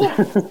 Legal?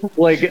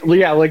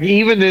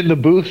 Even in the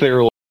booth they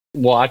were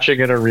watching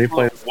it on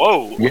replay.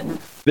 Whoa. Yeah,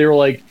 they were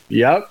like,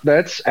 "Yep,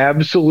 that's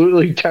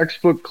absolutely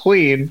textbook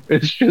clean."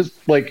 It's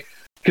just like,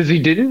 because he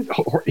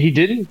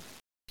didn't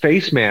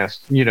face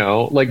mask, he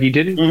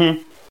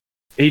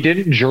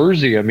didn't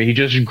jersey him. He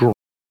just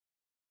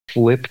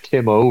flipped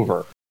him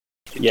over.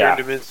 He turned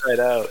him inside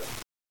out.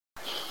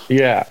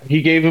 Yeah,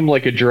 he gave him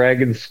like a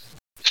dragon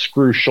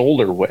screw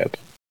shoulder whip.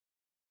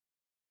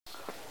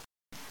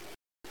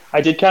 I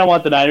did kind of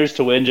want the Niners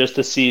to win just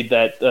to see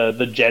that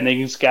the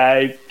Jennings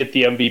guy get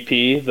the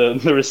MVP,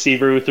 the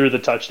receiver who threw the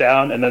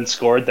touchdown and then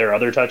scored their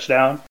other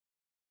touchdown.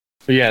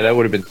 Yeah, that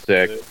would have been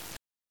sick.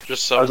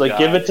 Just I was like,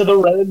 give it to the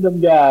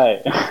random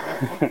guy.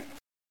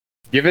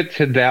 Give it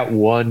to that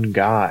one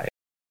guy.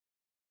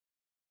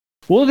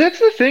 Well, that's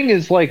the thing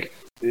is,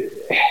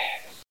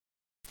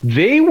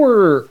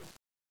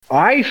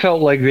 I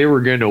felt like they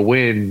were going to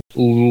win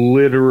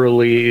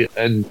literally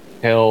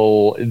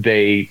until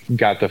they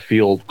got the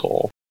field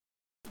goal.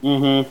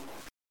 Mm-hmm.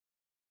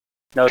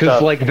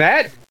 Because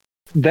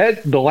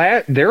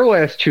their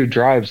last two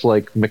drives,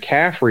 like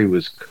McCaffrey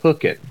was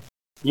cooking.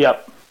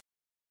 Yep.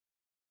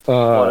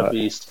 What a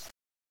beast.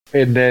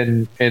 And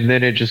then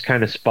it just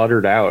kind of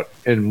sputtered out.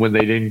 And when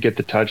they didn't get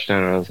the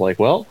touchdown, I was like,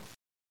 well.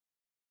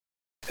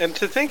 And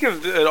to think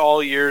of it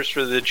all years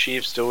for the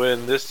Chiefs to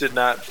win, this did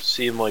not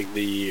seem like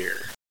the year.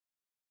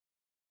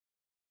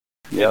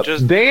 Yep.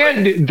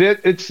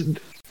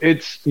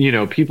 It's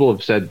people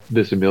have said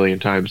this a million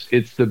times.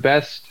 It's the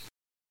best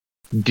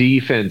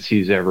defense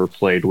he's ever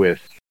played with.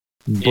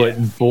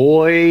 But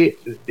boy,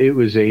 it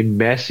was a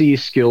messy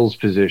skills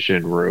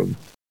position room.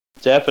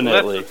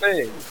 Definitely. Well, that's the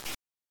thing.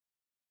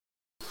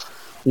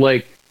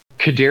 Like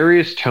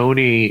Kadarius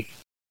Toney,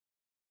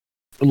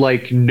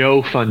 like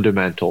no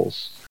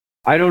fundamentals.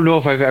 I don't know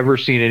if I've ever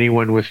seen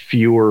anyone with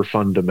fewer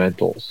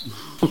fundamentals.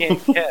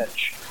 Can't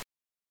catch.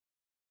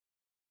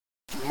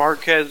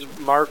 Marquez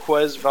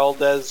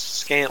Valdez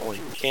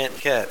Scantling can't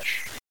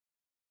catch.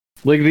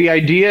 Like the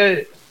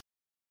idea,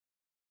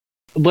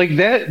 like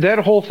that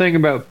whole thing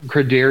about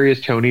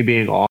Kadarius Toney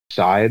being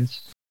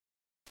offsides,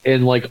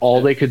 and like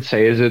all they could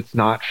say is it's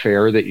not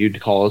fair that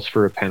you'd call us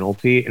for a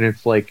penalty, and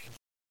it's like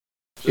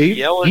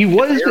he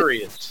wasn't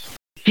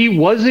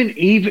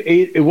even.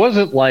 It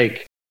wasn't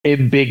like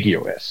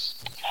ambiguous.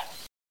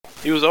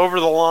 He was over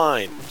the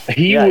line.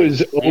 He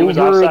was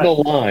over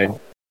the line,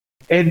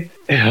 and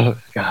oh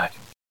god.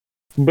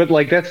 But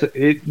like that's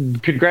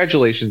it.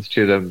 Congratulations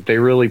to them. They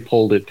really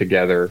pulled it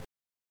together.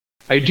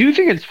 I do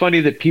think it's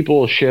funny that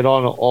people shit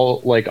on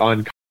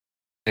on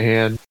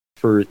Callahan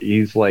for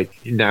he's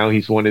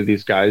one of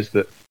these guys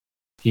that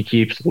he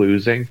keeps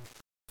losing.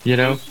 You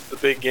know, it's the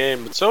big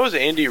game. But so was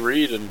Andy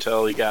Reid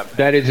until he got back.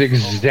 That is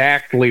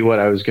exactly what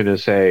I was going to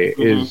say.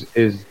 Mm-hmm.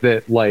 Is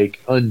that like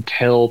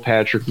until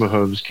Patrick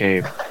Mahomes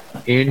came,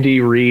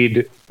 Andy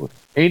Reid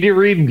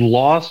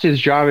lost his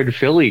job in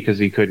Philly because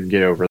he couldn't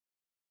get over.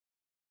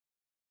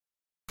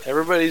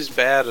 Everybody's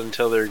bad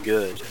until they're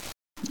good.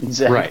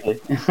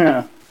 Exactly.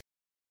 Right.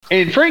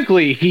 And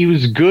frankly, he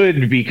was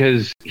good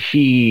because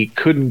he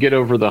couldn't get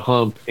over the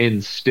hump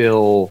and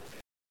still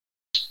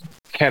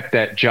kept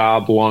that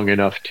job long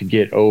enough to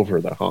get over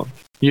the hump.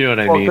 You know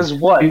what I mean? Because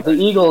the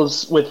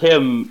Eagles with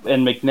him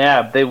and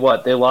McNabb, they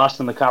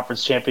lost in the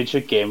conference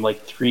championship game like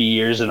 3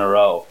 years in a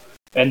row,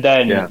 and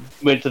then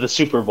went to the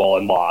Super Bowl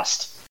and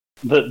lost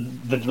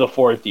the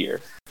fourth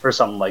year or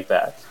something like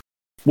that.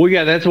 Well,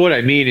 yeah, that's what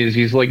I mean. Is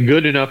he's like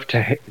good enough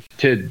to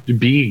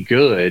be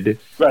good?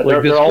 Right,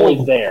 like they're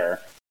always there.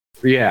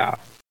 Yeah.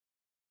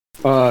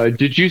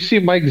 Did you see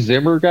Mike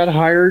Zimmer got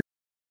hired?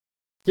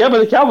 Yeah, but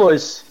the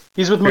Cowboys.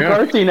 He's with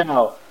McCarthy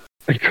now.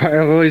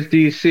 Cowboys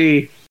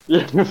DC.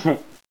 I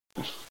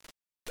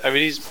mean,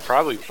 he's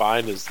probably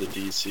fine as the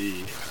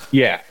DC.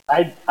 Yeah.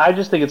 I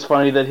just think it's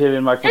funny that him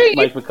and Mike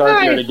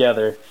McCarthy are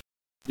together.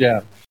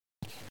 Yeah.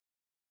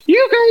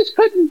 You guys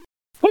couldn't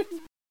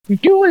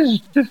do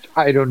as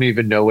I don't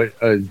even know what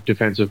a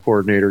defensive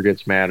coordinator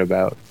gets mad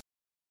about.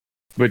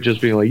 But just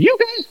being like, you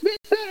guys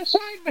missed that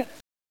assignment.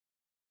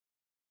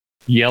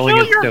 Yelling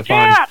at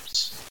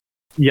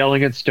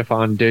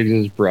Stephon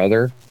Diggs'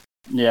 brother.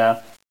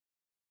 Yeah.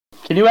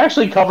 Can you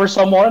actually cover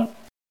someone?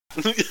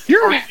 Can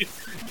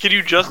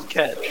you just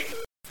catch?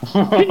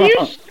 Can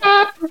you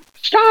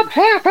stop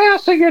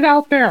half-assing it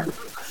out there?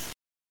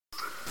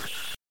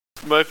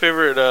 My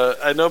favorite,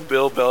 I know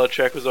Bill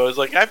Belichick was always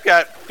like, I've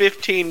got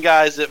 15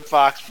 guys at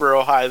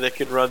Foxborough High that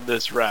can run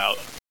this route.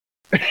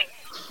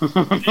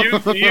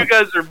 you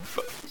guys are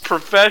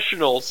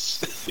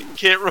professionals. You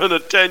can't run a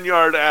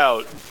 10-yard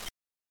out.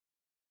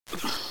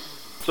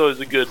 It's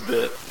always a good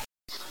bit.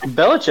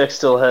 Belichick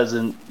still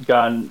hasn't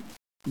gone.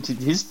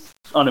 He's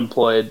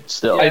unemployed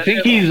still. I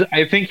think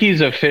he's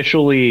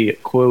officially,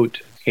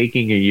 quote,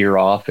 taking a year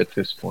off at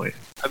this point.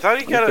 I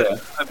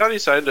thought he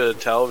signed a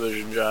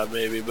television job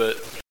maybe, but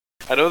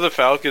I know the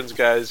Falcons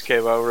guys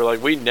came out and were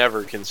like, we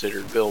never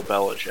considered Bill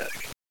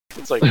Belichick.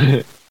 It's like,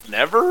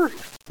 never?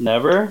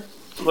 Never?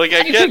 Like,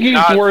 I think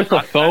he's worth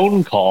a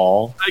phone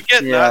call. I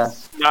get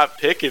not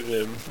picking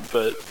him,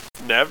 but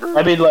never?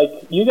 I mean, like,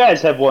 you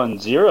guys have won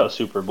 0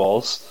 Super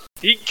Bowls.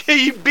 He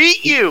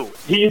beat you!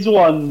 He's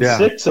won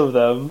 6 of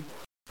them.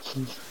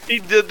 He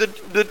did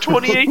the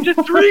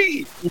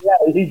 28-3! Yeah,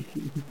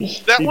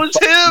 that was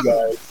him!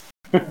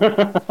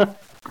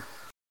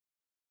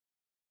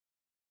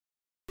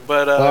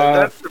 But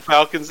that's the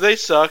Falcons. They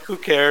suck. Who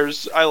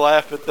cares? I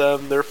laugh at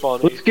them. They're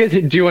funny.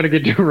 Do you want to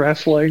get to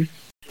wrestling?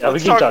 Yeah,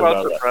 Let's talk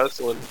about the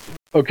wrestling.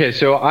 Okay,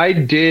 so I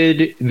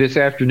did this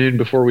afternoon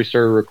before we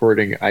started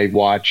recording. I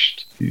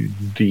watched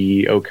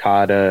the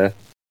Okada,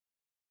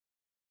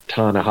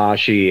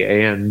 Tanahashi,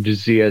 and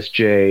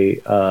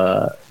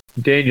ZSJ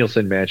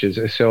Danielson matches,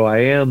 so I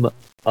am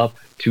up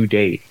to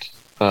date.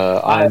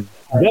 I'm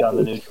on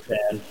the New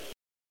Japan.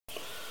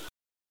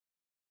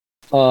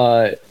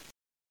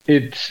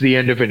 It's the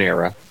end of an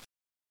era.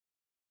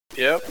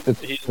 Yep,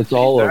 it's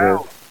all over.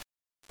 Out.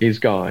 He's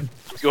gone.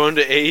 He's going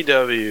to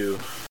AEW.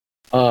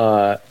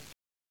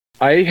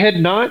 I had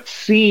not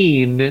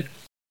seen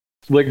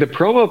like the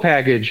promo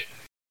package.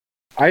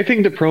 I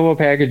think the promo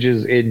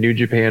packages in New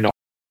Japan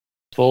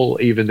full,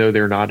 even though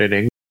they're not in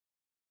English.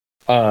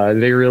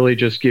 They really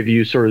just give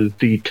you sort of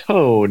the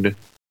tone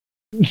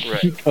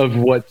of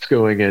what's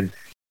going in.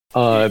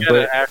 You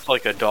gotta act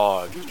like a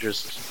dog.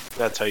 Just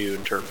that's how you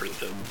interpret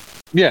them.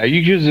 Yeah, you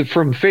use it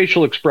from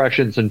facial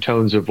expressions and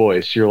tones of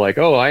voice. You're like,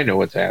 oh, I know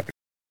what's happening.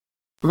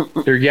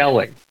 They're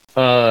yelling.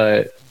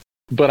 But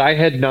I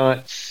had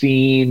not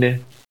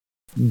seen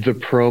the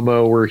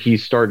promo where he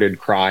started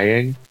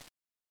crying.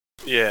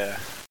 Yeah.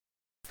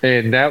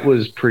 And that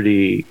was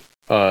pretty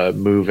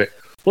moving.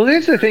 Well,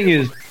 that's the thing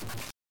is,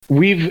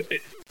 New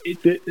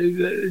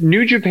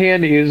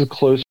Japan is a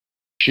close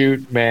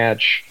shoot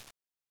match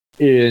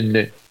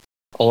in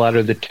a lot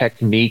of the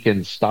technique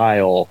and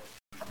style,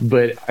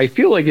 but I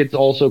feel like it's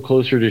also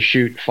closer to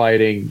shoot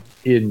fighting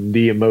in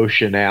the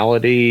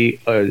emotionality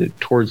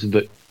towards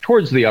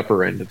the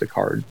upper end of the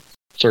card,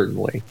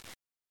 certainly.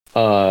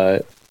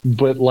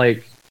 But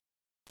like,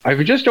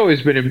 I've just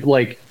always been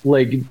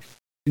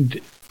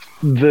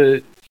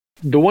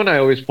the one I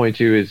always point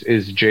to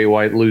is Jay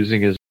White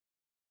losing his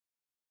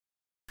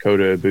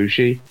Kota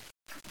Ibushi.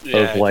 Yeah,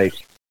 of like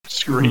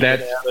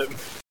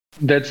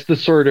that's the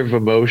sort of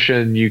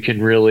emotion you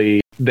can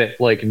really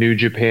that like New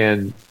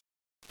Japan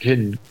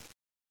can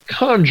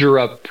conjure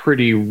up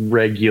pretty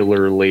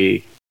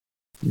regularly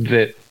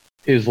that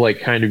is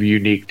like kind of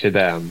unique to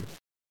them.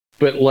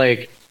 But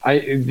like I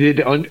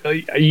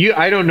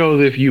don't know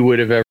if you would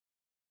have ever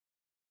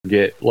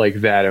get like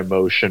that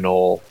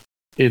emotional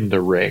in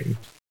the ring.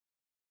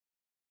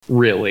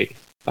 Really,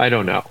 I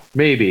don't know.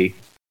 Maybe.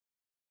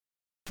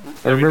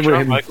 I remember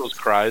Shawn him. Michaels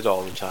cries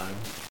all the time.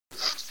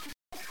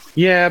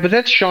 Yeah, but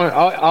that's Shawn.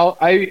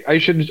 I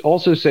should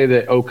also say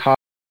that Okada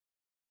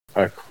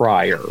a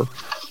crier.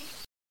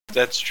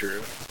 That's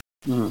true.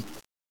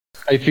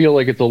 I feel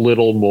like it's a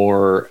little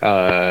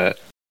more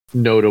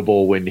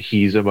notable when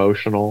he's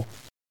emotional,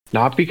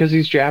 not because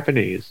he's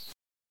Japanese,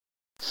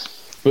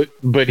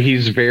 but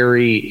he's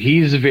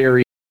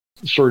very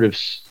sort of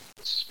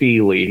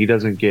steely. He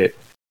doesn't get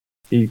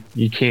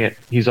you can't.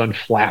 He's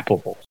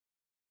unflappable.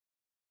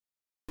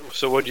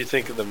 So, what do you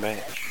think of the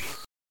match?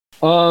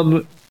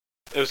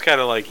 It was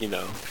kind of like,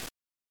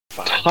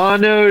 fine.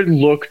 Tana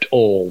looked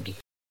old.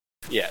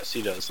 Yes,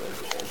 he does look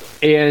old.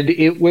 And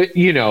it was,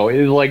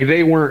 like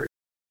they weren't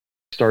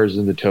stars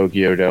in the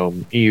Tokyo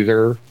Dome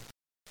either.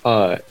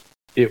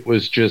 It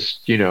was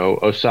just,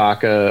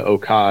 Osaka,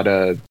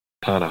 Okada,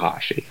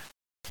 Tanahashi.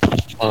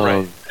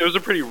 Right. It was a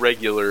pretty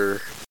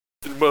regular,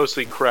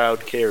 mostly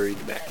crowd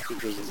carried match,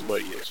 which was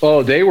what you expected.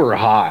 Oh, they were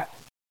hot.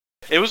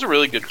 It was a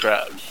really good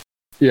crowd.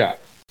 Yeah,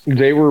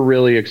 they were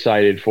really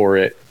excited for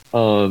it.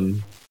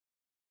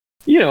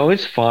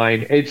 It's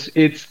fine.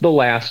 It's the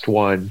last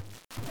one.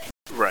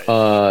 Right.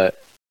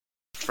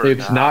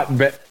 It's now.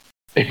 Not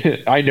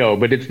I know,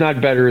 but it's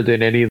not better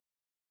than any.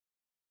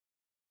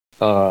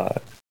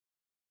 But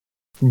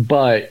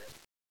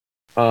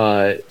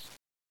I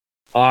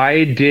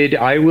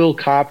will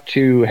cop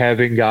to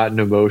having gotten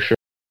emotional.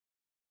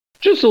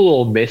 Just a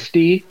little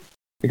misty.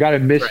 I got a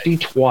misty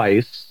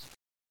twice.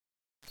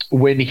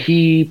 When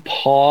he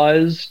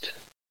paused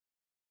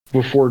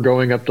before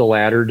going up the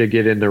ladder to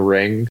get in the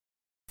ring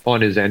on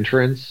his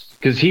entrance,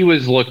 because he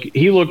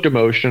looked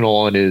emotional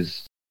on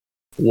his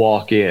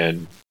walk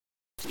in,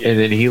 and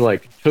then he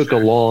took a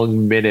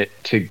long minute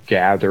to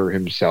gather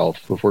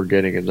himself before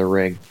getting in the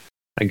ring.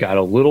 I got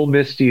a little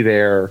misty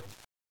there,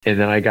 and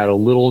then I got a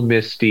little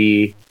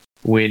misty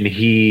when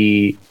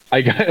he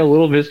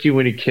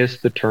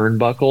kissed the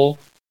turnbuckle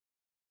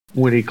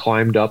when he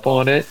climbed up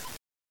on it.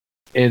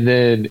 And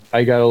then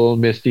I got a little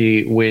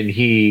misty when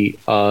he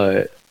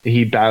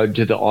bowed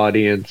to the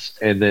audience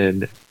and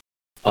then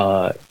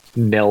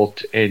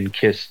knelt and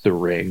kissed the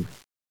ring.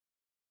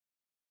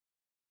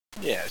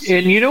 Yes.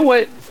 And you know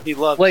what? He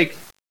loves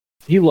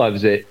he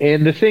loves it.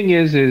 And the thing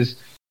is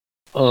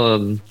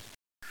something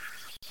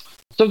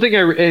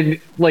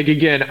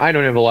again, I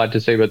don't have a lot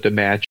to say about the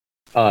match,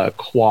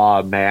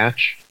 qua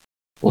match.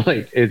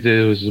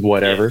 It was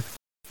whatever. Yeah.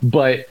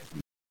 But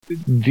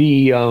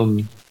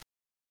the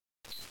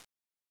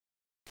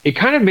it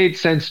kind of made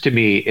sense to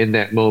me in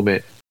that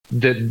moment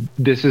that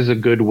this is a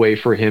good way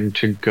for him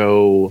to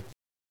go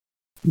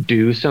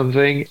do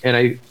something.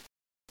 And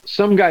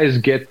some guys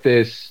get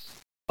this,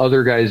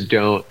 other guys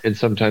don't, and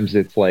sometimes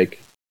it's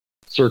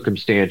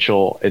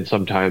circumstantial and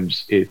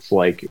sometimes it's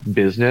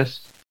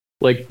business.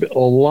 A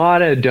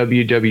lot of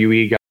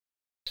WWE guys,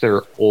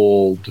 they're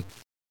old.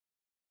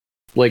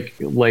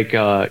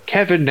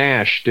 Kevin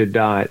Nash did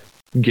not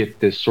get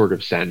this sort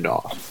of send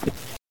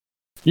off.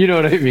 You know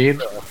what I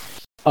mean?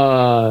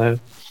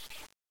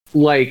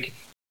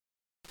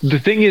 The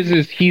thing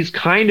is he's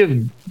kind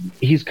of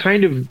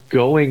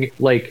going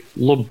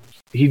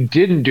he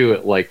didn't do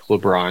it like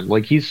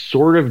LeBron. He's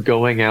sort of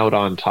going out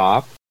on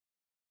top.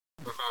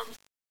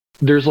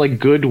 There's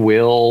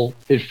goodwill.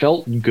 It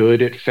felt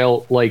good. It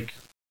felt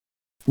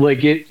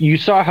you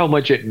saw how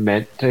much it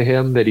meant to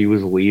him that he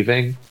was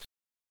leaving.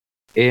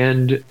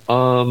 And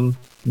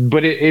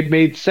but it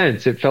made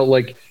sense. It felt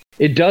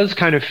it does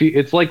kind of feel,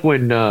 it's like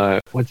when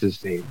what's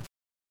his name?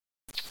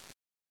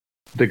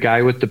 the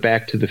guy with the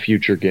Back to the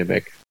Future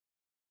gimmick.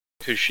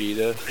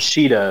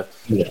 Kushida.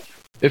 Yeah.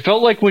 It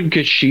felt like when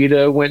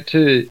Kushida went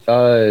to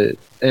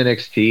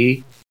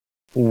NXT,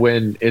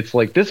 when it's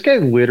like this guy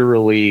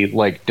literally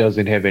like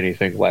doesn't have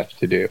anything left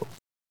to do.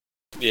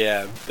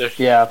 Yeah.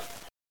 Yeah.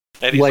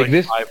 And he's Like like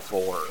this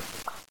 5'4".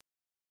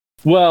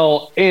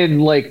 Well,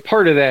 and like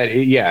part of that,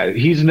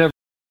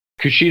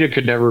 Kushida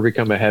could never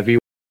become a heavyweight,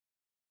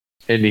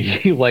 and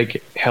he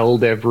like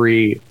held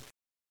every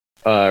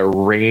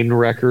reign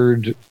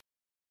record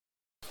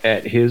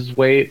at his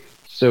weight,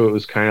 so it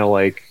was kind of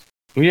like,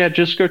 yeah,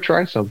 just go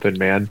try something,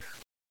 man.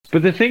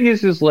 But the thing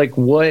is like,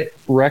 what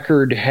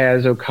record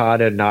has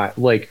Okada not,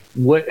 like,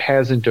 what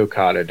hasn't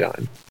Okada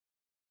done?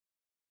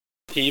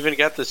 He even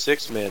got the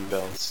 6-man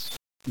belts.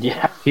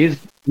 Yeah. He's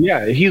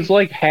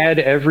like had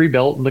every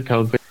belt in the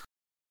company.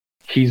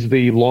 He's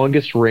the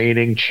longest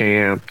reigning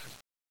champ.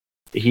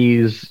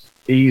 He's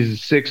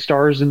 6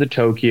 stars in the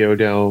Tokyo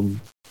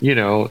Dome. You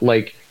know,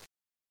 like,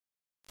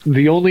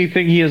 the only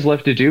thing he has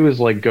left to do is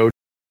like go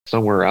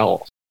somewhere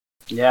else.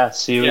 Yeah,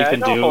 see what he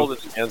can I don't do. hold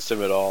it against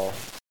him at all.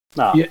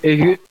 No.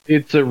 Yeah,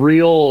 it's a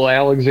real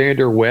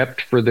Alexander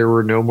wept for there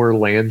were no more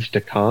lands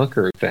to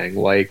conquer thing.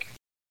 Like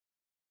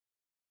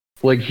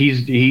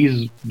he's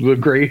the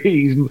great.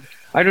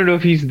 I don't know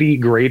if he's the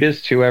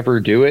greatest to ever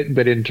do it,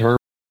 but in terms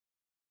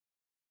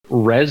of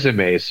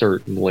resume,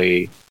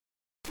 certainly,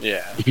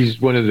 yeah, he's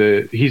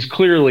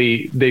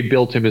clearly, they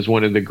built him as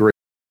one of the great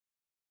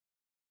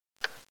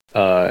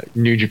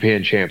New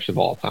Japan champs of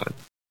all time,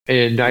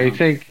 and I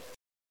think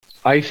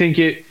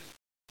it,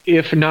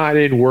 if not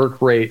in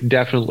work rate,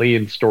 definitely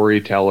in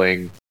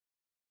storytelling,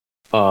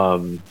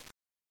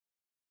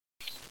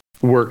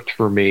 worked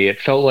for me. It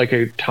felt like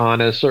a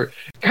Tana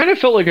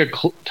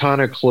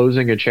Tana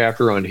closing a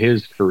chapter on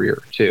his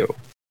career too.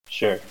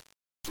 Sure.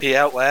 He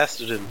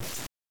outlasted him.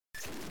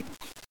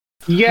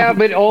 Yeah,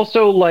 but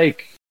also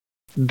like,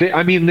 they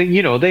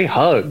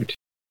hugged.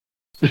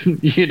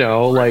 You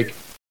know, like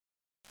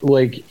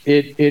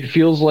it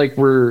feels like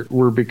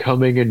we're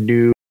becoming a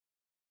New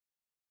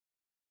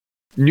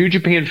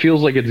Japan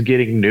feels like it's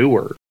getting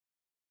newer.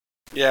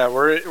 Yeah,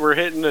 we're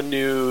hitting a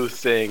new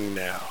thing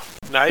now.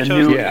 A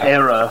new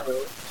era.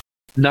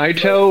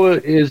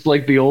 Naito is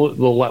like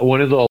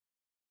one of the.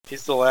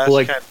 He's the last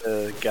kind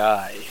of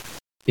guy.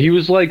 He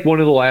was like one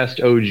of the last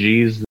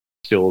OGs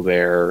still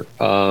there.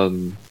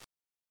 God,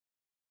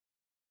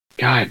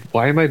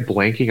 why am I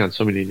blanking on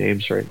so many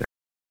names right now?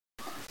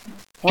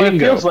 Well, it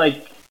feels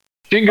like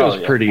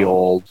Shingo's pretty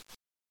old.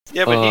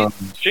 Yeah, but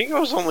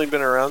Shingo's only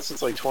been around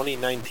since like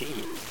 2019.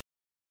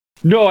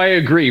 No, I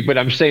agree, but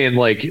I'm saying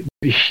like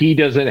he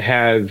doesn't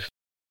have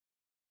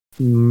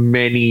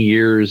many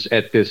years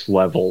at this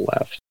level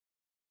left.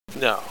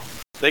 No,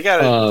 they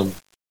gotta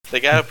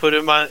put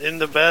him in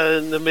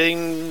the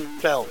main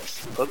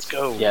belts. Let's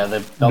go. Yeah,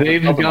 they've got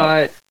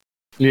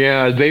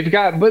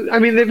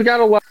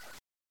a lot.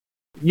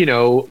 You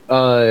know,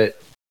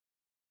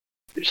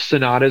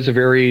 Sonata's a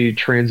very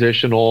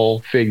transitional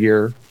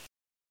figure,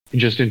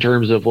 just in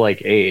terms of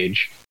like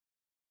age.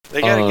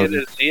 They gotta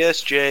get a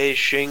CSJ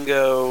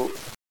Shingo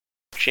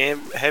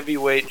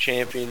heavyweight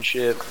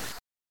championship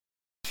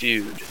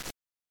feud.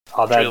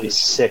 Oh, that'd be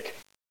sick.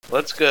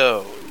 Let's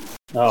go.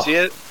 Oh. See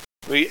it?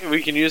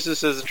 We can use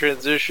this as a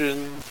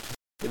transition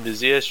into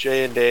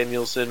ZSJ and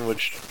Danielson,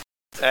 which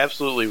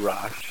absolutely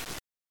rocked.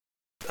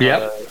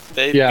 Yep.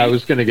 I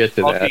was gonna get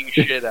to that.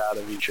 Shit out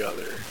of each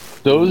other.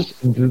 Those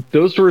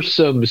were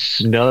some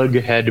snug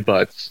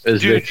headbutts,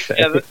 as they say.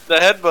 Yeah, the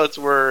headbutts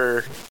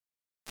were.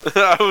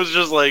 I was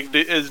just like,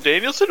 is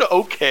Danielson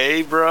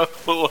okay, bro?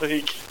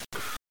 Like,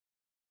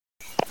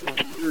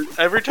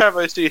 every time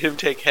I see him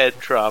take head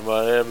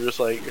trauma, I'm just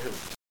like,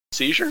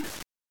 seizure?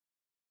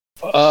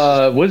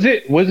 Was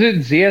it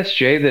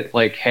ZSJ that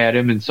like had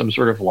him in some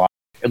sort of lock?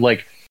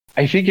 Like,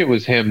 I think it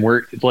was him,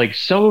 where like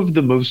some of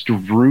the most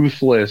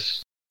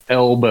ruthless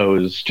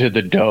elbows to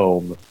the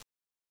dome.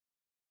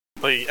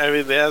 Like, I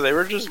mean, yeah, they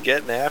were just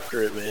getting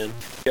after it, man.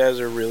 These guys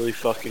are really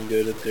fucking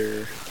good at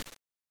their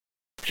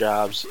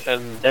jobs,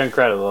 and they're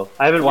incredible.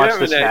 I haven't watched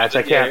this match.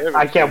 I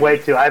can't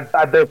wait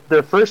to.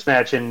 Their first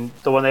match and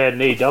the one they had in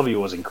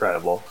AEW was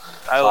incredible.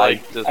 I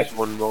like this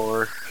one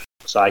more.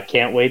 So I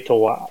can't wait to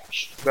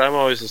watch. But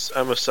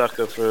I'm a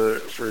sucker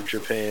for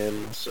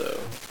Japan, so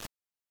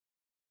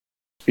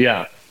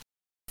yeah.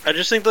 I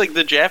just think like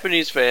the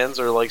Japanese fans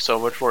are like so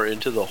much more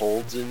into the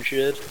holds and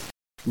shit.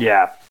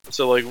 Yeah.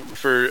 So like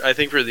I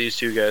think for these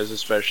two guys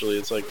especially,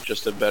 it's like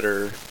just a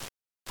better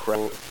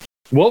crowd.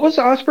 What was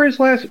Ospreay's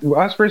last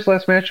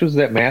match? Was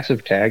that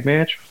massive tag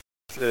match?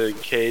 The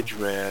cage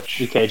match.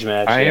 The cage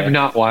match. I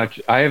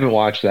haven't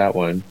watched that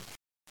one.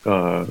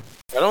 I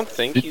don't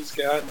think he's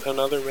got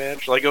another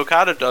match. Like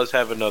Okada does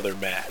have another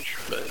match,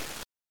 but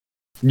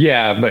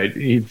yeah, but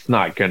it's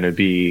not going to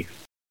be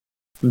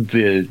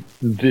the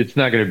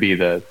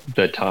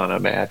Tana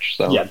match.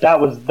 So yeah, that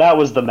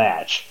was the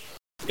match.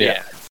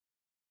 Yeah.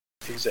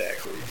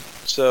 Exactly.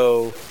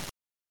 So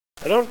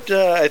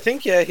I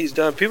think he's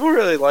done. People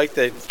really like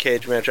that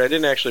cage match. I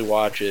didn't actually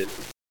watch it.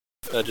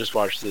 I just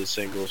watched the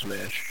singles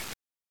match.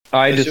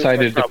 I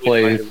decided to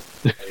play.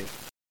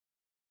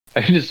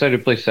 I decided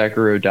to play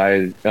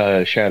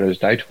Sekiro Shadows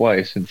Die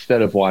Twice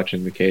instead of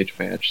watching the cage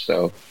match.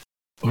 So,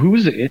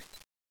 who's it?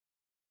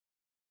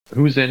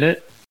 Who's in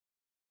it?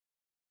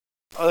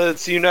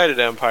 It's United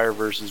Empire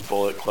versus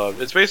Bullet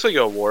Club. It's basically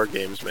a War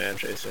Games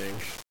match, I think.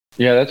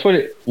 Yeah, that's what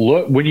it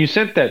look. When you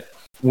sent that,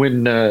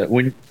 when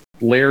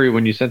Larry,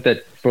 when you sent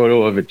that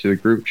photo of it to the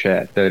group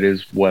chat, that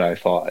is what I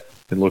thought.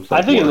 It looks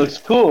like. I think it looks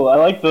cool. I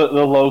like the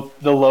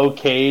low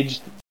cage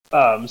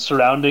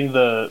surrounding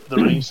the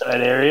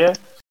ringside area.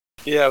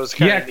 Yeah, it was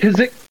kind of because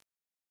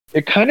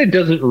it kind of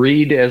doesn't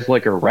read as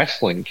like a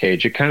wrestling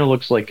cage. It kind of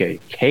looks like a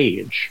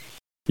cage.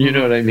 You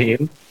know what I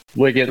mean?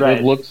 Like it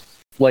looks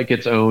like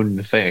its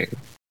own thing.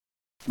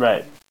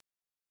 Right.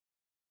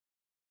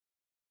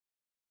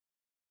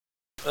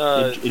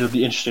 It'll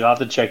be interesting. I'll have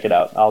to check it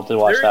out. I'll have to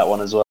watch that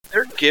one as well.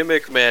 Their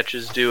gimmick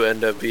matches do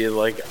end up being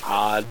like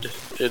odd,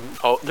 and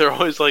they're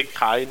always like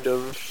kind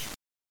of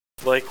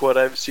like what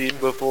I've seen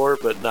before,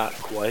 but not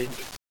quite.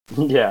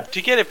 Yeah.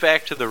 To get it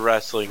back to the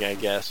wrestling, I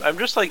guess I'm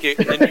just like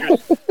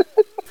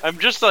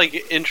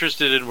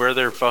interested in where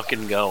they're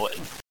fucking going.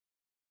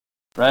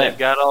 Right. They've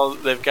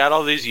got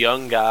all these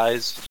young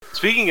guys.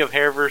 Speaking of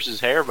hair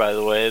versus hair, by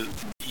the way,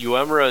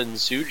 Uemura and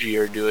Tsuji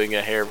are doing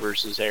a hair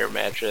versus hair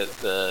match at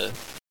the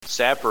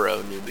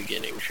Sapporo New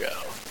Beginning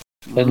show.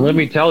 And let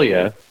me tell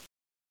you,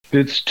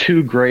 it's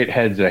 2 great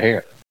heads of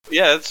hair.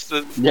 Yeah,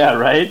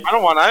 right. I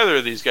don't want either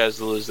of these guys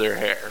to lose their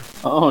hair.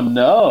 Oh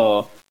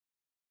no.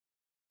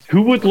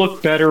 Who would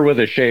look better with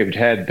a shaved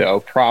head, though?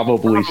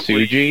 Probably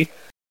Tsuji.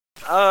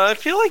 I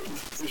feel like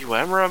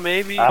Uemura,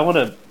 maybe.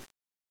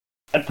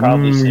 I'd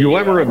probably say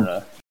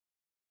Uemura.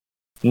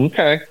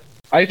 Okay.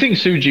 I think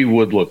Tsuji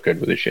would look good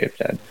with a shaved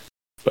head,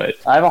 but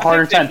I have a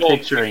harder time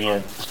picturing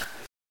it.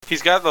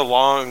 He's got the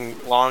long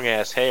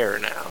ass hair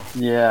now.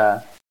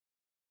 Yeah.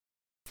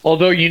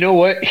 Although, you know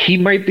what? He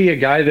might be a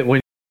guy that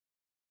when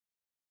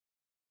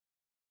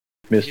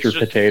Mr.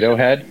 Potato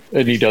Head,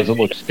 and he doesn't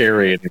look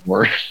scary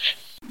anymore.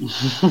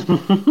 He's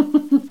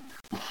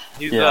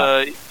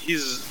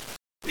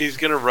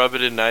gonna rub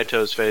it in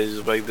Naito's face.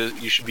 He's like,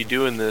 you should be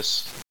doing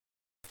this.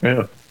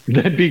 Yeah,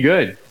 that'd be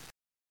good.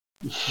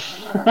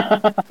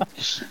 That'd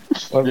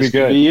be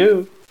good. Be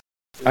you.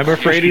 I'm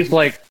afraid he's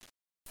like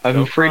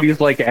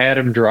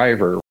Adam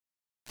Driver.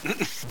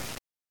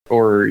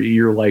 Or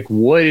you're like,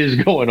 what is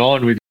going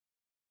on with?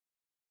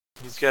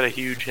 He's got a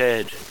huge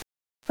head.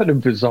 What a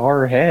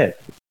bizarre head.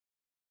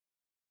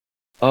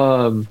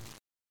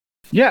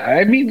 Yeah,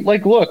 I mean,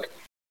 like, look,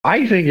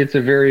 I think it's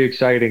a very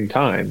exciting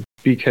time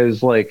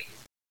because, like,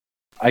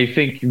 I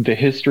think the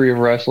history of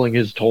wrestling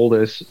has told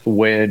us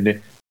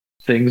when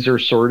things are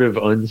sort of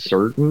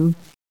uncertain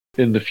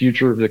in the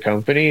future of the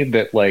company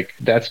that, like,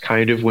 that's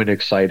kind of when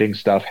exciting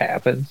stuff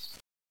happens.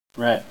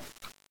 Right.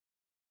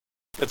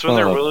 That's when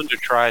they're willing to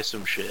try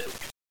some shit.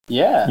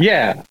 Yeah.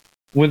 Yeah.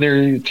 When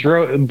they're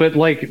but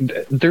like,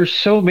 there's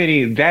so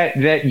many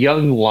that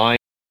young line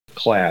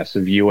class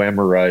of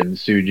Uemura and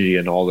Tsuji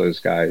and all those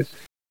guys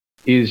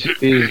is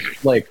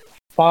like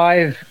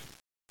 5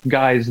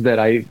 guys that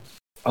I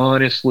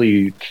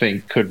honestly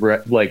think could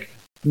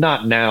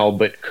not now,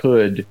 but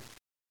could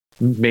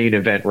main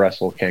event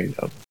Wrestle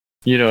Kingdom.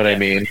 You know what I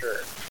mean?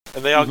 Sure.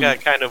 And they all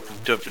got kind of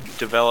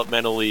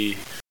developmentally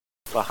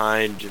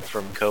behind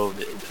from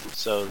COVID,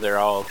 so they're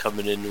all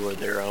coming into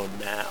their own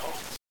now.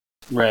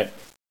 Right.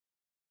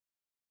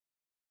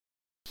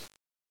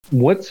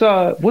 What's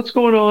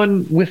going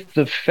on with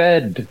the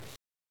Fed?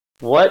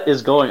 What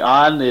is going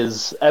on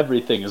is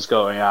everything is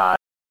going on.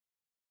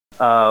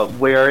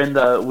 We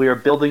are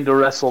building to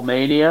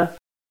WrestleMania.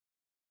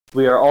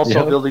 We are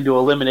also building to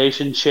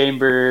Elimination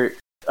Chamber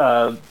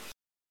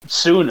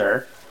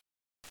sooner,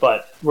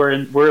 but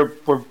we're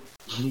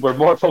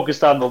more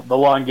focused on the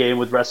long game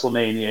with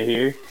WrestleMania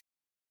here.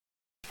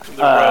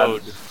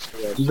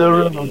 The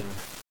road.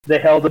 They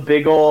held a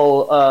big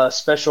ol'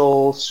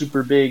 special,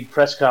 super big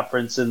press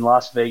conference in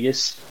Las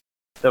Vegas.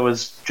 That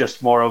was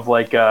just more of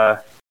like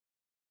I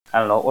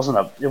don't know.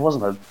 It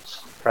wasn't a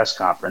press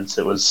conference.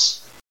 It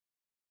was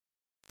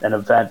an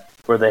event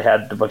where they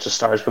had a bunch of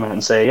stars come out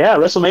and say, "Yeah,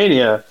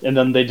 WrestleMania," and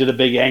then they did a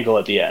big angle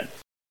at the end.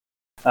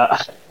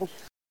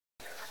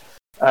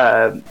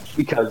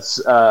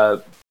 Because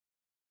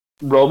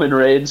Roman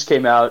Reigns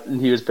came out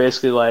and he was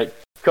basically like,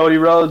 "Cody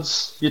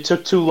Rhodes, you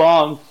took too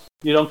long.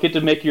 You don't get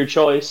to make your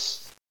choice."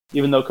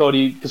 Even though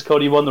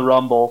Cody won the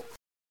Rumble,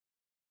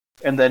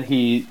 and then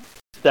he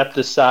stepped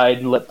aside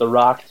and let The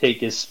Rock take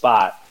his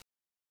spot,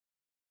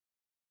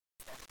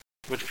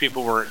 which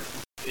people weren't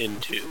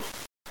into.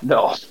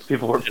 No,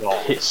 people were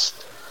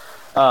pissed.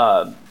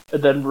 And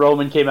then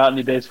Roman came out and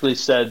he basically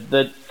said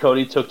that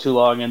Cody took too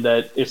long and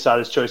that it's not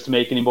his choice to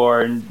make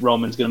anymore, and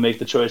Roman's going to make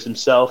the choice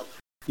himself.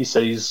 He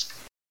said he's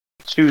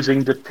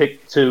choosing to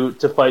pick to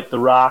fight The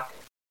Rock.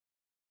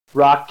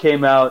 Rock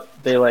came out.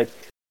 They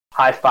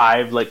high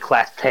five,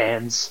 clasped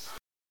hands,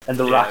 and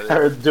The Rock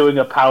started doing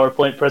a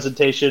PowerPoint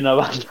presentation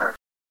about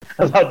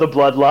the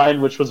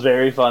bloodline, which was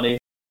very funny.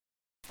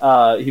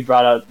 He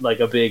brought out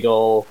a big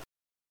old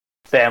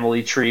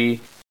family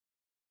tree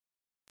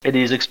And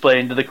he's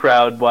explained to the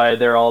crowd why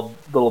they're all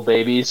little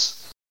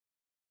babies.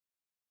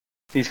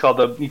 He called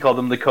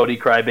them the Cody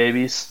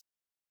crybabies.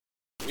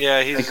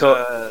 Yeah,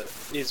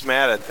 he's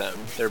mad at them.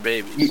 They're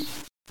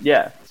babies.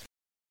 Yeah.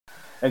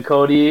 And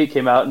Cody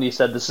came out and he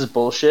said this is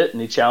bullshit,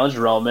 and he challenged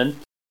Roman.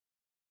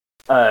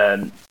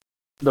 The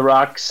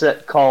Rock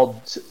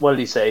what did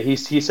he say? He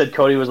said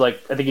Cody was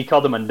like, I think he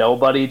called him a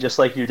nobody, just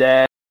like your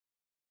dad,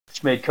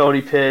 which made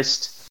Cody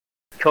pissed.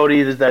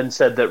 Cody then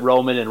said that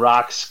Roman and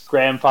Rock's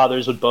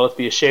grandfathers would both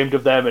be ashamed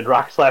of them, and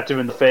Rock slapped him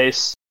in the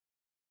face.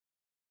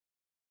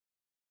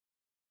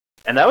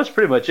 And that was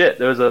pretty much it.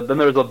 Then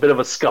there was a bit of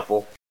a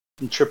scuffle,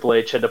 and Triple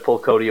H had to pull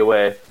Cody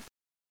away.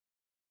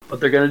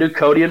 But they're gonna do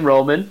Cody and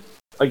Roman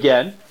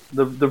again,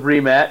 the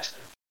rematch.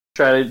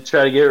 Try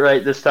to get it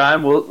right this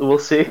time. We'll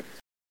see.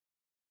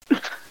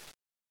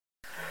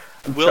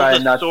 Will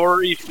the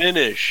story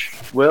finish?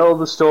 Will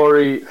the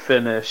story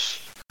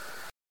finish?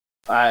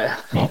 I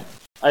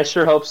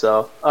sure hope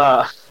so.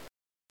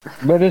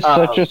 But it's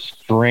such a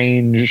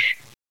strange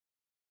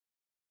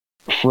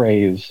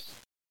phrase.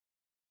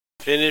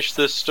 Finish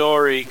the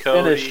story,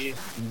 Cody. Finish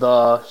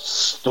the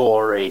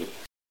story.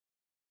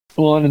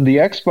 Well, and in the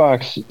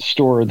Xbox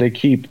store, they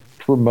keep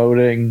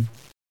promoting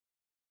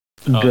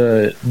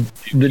the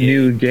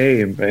new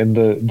game, and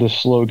the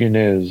slogan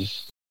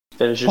is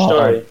 "Finish your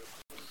story."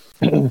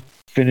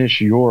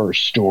 Finish your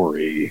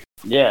story.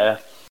 Yeah.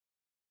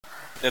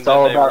 And it's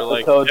all about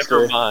like, the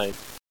never mind.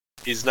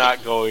 He's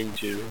not going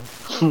to.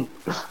 When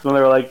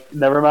they were like,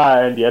 never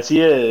mind. Yes,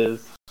 he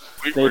is.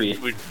 Maybe.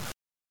 We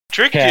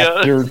tricked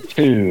Chapter you.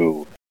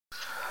 2.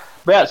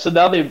 But yeah, so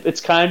now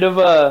it's kind of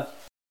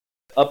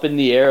up in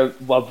the air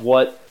of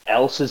what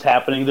else is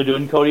happening. They're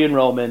doing Cody and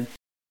Roman.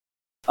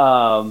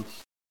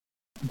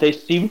 They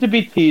seem to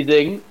be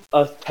teasing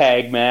a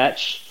tag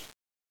match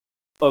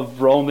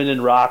of Roman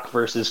and Rock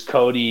versus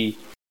Cody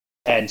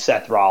and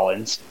Seth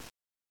Rollins.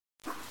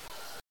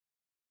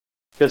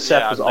 Because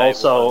Seth was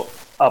also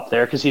up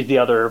there because he's the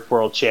other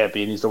world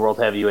champion. He's the world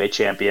heavyweight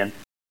champion.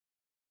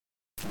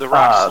 The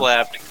Rock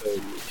slapped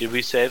Cody. Did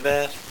we say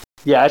that?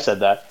 Yeah, I said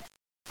that.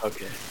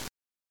 Okay.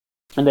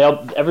 And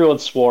everyone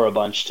swore a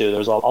bunch too.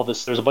 There's all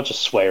this. There's a bunch of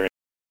swearing,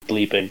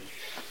 bleeping.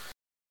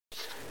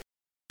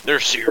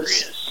 They're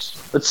serious.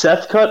 But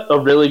Seth cut a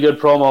really good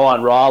promo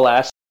on Raw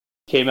last.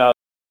 Came out,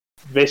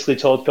 basically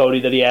told Cody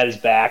that he had his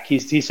back. He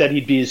said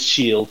he'd be his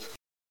shield.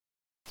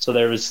 So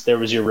there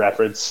was your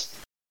reference.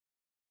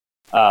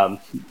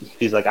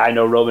 He's like, I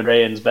know Roman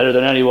Reigns better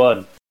than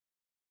anyone.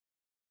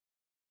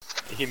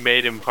 He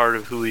made him part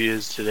of who he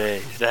is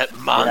today. That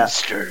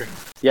monster.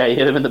 Yeah, he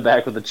hit him in the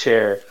back with a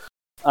chair.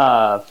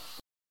 So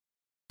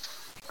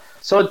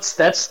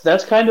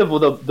that's kind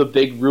of the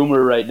big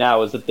rumor right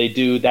now is that they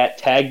do that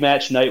tag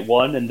match night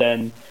 1 and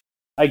then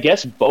I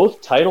guess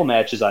both title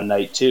matches on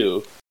night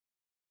 2,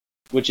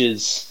 which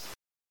is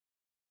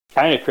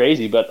kind of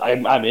crazy, but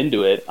I'm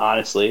into it,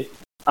 honestly.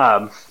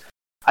 I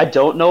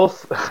don't know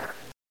if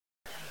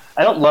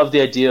I don't love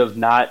the idea of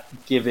not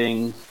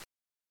giving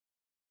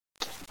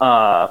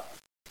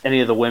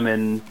any of the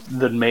women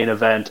the main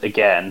event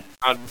again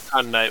on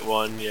night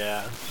 1.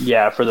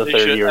 Yeah, for the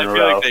third year in a row. I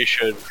feel like they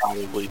should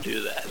probably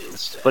do that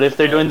instead. But if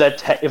they're doing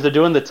that, if they're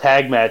doing the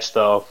tag match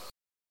though,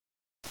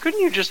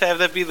 couldn't you just have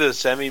that be the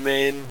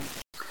semi-main?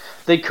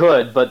 They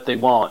could, but they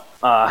won't.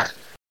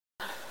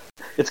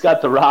 It's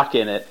got The Rock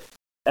in it,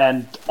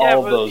 and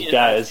all of those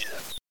guys. Yeah.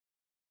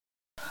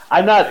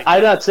 I'm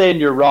not saying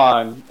you're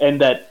wrong,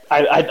 and that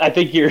I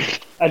think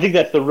I think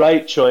that's the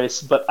right choice,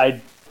 but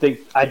I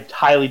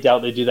highly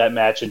doubt they do that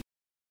match and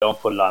don't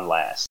put it on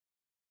last.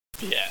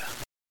 Yeah.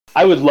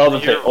 I would love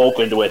if they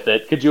opened with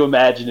it. Could you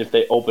imagine if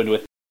they opened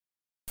with it?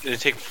 It'd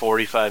take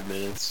 45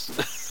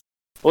 minutes.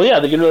 Well,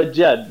 yeah, they're gonna.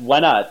 Yeah, why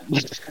not?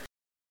 It's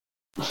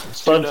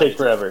fun to take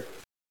forever.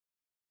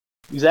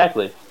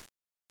 Exactly.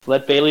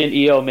 Let Bayley and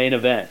Io main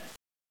event.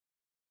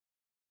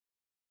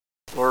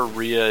 Or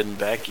Rhea and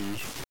Becky.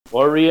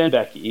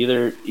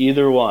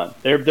 Either one.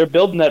 They're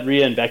building that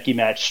Rhea and Becky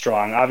match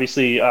strong.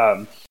 Obviously,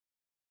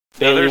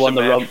 Bayley won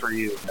the Rumble for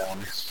you,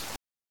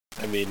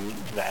 I mean,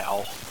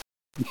 Valix.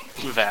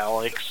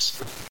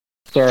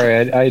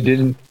 Sorry, I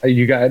didn't.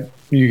 You got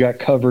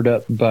covered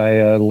up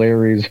by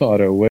Larry's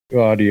audio. What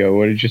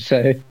did you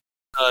say?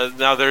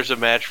 Now there's a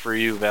match for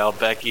you, Val.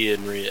 Becky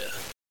and Rhea.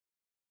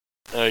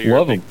 You're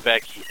Love a big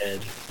Becky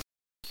head.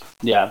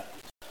 Yeah.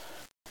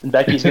 And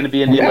Becky's going to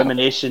be in the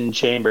Elimination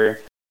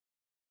Chamber.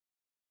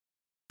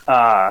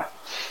 And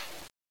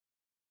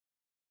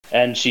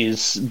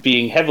she's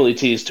being heavily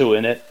teased to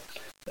win it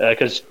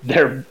because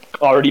they're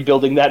already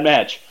building that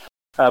match.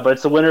 But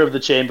it's the winner of the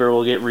Chamber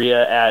will get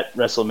Rhea at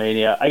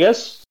WrestleMania. I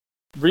guess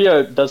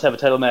Rhea does have a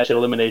title match at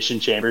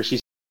Elimination Chamber. So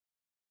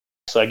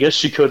I guess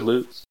she could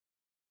lose.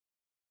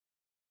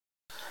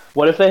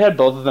 What if they had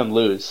both of them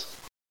lose?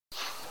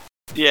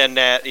 Yeah,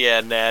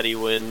 Natty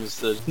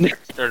wins the...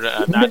 Or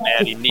not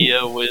Natty,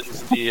 Nia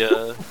wins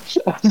the...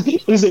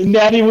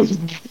 Natty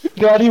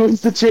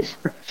wins the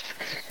chamber.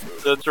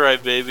 That's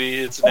right, baby.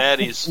 It's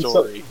Natty's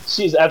story. So,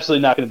 she's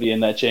absolutely not going to be in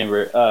that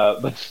chamber.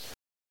 But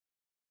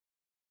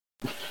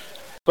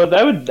But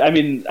that would, I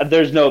mean,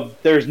 there's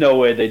no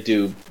way they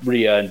do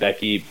Rhea and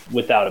Becky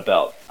without a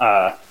belt.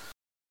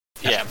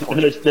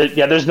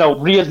 There's no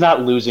Rhea's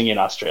not losing in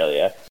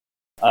Australia.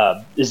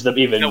 Is the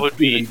even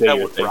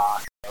bigger thing?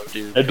 Rock,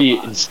 dude. That'd be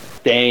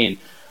insane.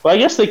 Well, I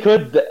guess they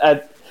could.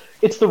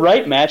 It's the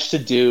right match to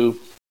do,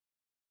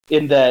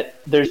 in that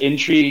there's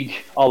intrigue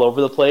all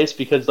over the place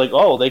because, like,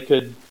 they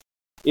could,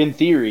 in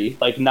theory,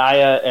 like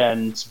Nia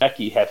and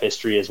Becky have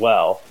history as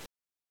well.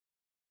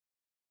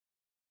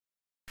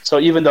 So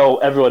even though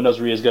everyone knows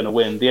Rhea's going to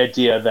win, the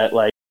idea that,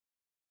 like,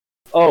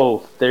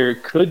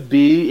 it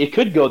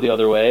could go the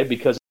other way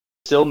because it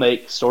still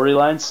make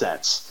storyline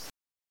sense.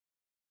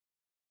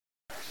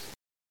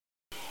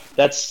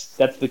 That's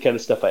the kind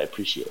of stuff I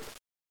appreciate.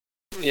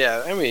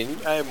 Yeah, I mean,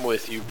 I'm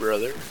with you,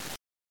 brother.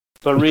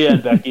 But Rhea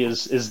and Becky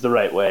is the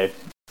right way,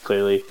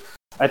 clearly.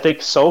 I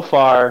think so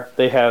far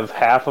they have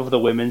half of the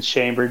women's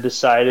chamber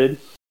decided.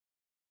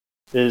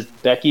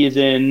 Becky is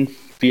in,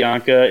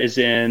 Bianca is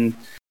in,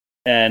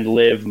 and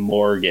Liv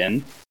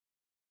Morgan.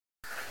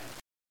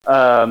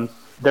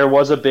 There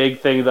was a big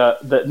thing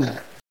that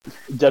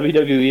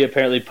WWE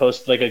apparently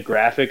posted like a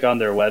graphic on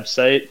their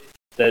website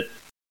that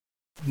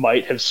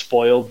might have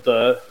spoiled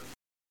the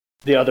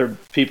other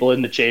people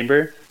in the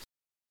chamber.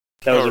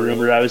 That was a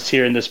rumor I was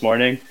hearing this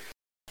morning.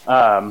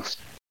 I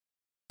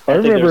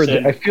remember.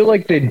 I feel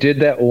like they did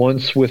that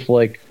once with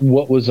like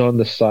what was on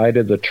the side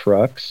of the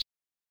trucks.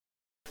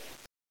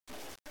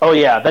 Oh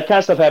yeah, that kind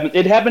of stuff happened.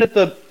 It happened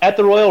at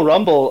the Royal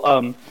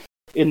Rumble.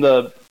 In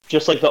the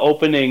just like the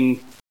opening,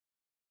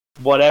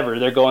 whatever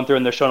they're going through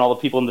and they're showing all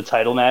the people in the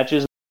title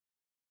matches.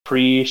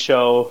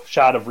 Pre-show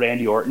shot of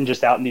Randy Orton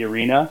just out in the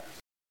arena,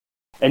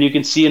 and you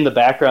can see in the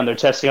background they're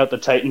testing out the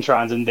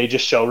Titantrons, and they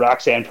just show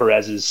Roxanne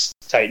Perez's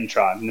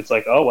Titantron, and it's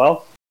like, oh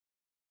well,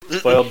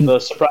 spoiled the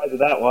surprise of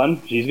that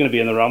one. She's going to be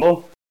in the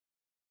Rumble.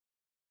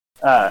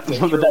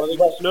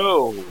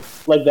 No,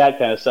 like that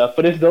kind of stuff.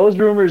 But if those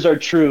rumors are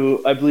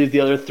true, I believe the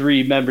other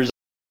three members of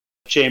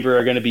the chamber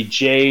are going to be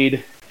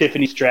Jade,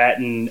 Tiffany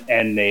Stratton,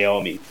 and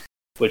Naomi.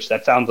 Which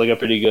that sounds like a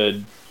pretty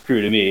good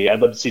crew to me. I'd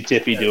love to see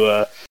Tiffy do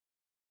a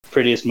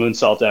prettiest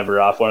moonsault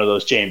ever off one of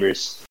those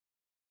chambers.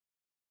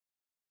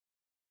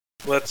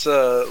 Let's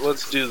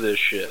do this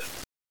shit.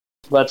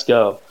 Let's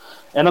go.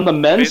 And on the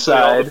men's Basically,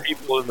 side, all the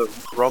people in the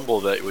Rumble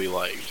that we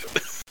liked.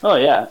 Oh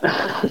yeah,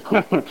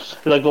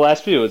 like the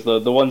last few is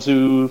the ones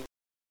who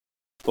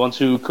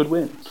could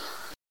win.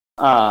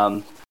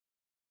 On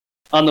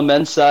the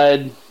men's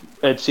side,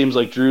 it seems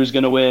like Drew's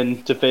going to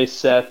win to face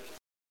Seth,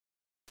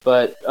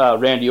 but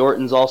Randy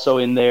Orton's also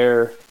in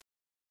there.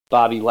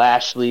 Bobby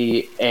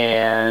Lashley,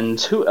 and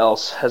who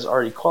else has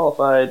already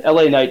qualified?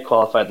 LA Knight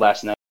qualified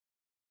last night,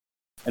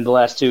 and the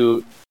last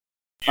two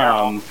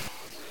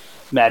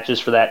matches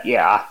for that,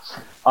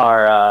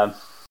 are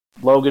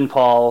Logan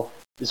Paul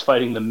is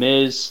fighting The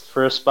Miz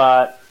for a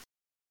spot,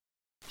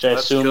 which I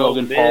assume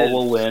Logan Paul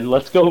will win.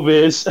 Let's go,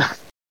 Miz.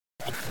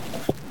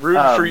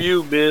 Root for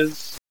you,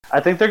 Miz. I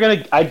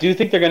do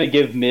think they're gonna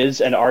give Miz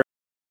an R.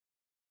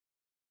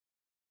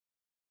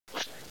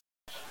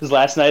 Because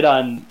last night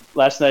on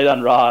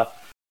Raw,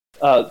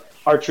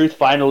 R-Truth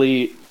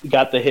finally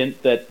got the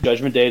hint that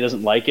Judgment Day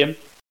doesn't like him.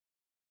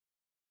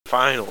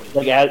 Finally,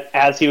 like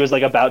as he was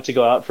like about to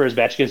go out for his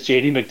match against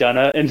JD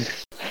McDonough, and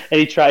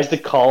he tries to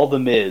call the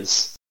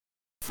Miz.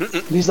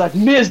 And he's like,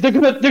 Miz, they're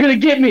gonna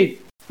get me.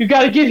 You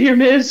gotta get here,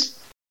 Miz.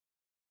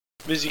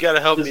 Miz, you gotta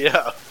help me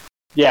out.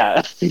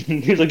 Yeah,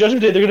 he's like,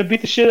 Judgment Day, they're gonna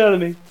beat the shit out of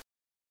me.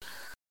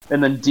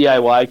 And then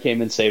DIY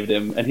came and saved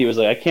him, and he was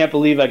like, I can't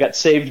believe I got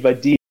saved by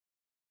D.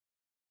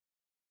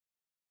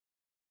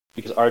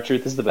 Because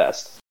R-Truth is the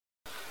best.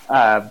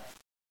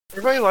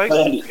 Everybody likes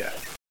this guy.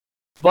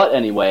 But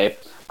anyway,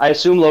 I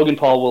assume Logan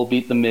Paul will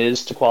beat The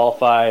Miz to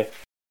qualify,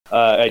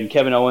 and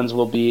Kevin Owens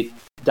will beat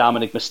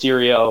Dominic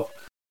Mysterio.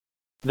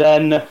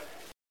 Then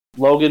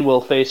Logan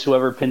will face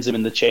whoever pins him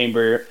in the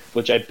chamber,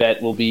 which I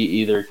bet will be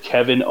either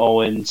Kevin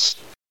Owens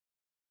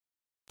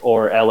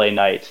or LA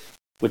Knight.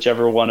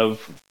 Whichever one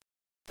of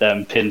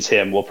them pins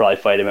him will probably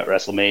fight him at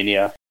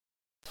WrestleMania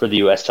for the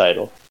U.S.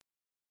 title.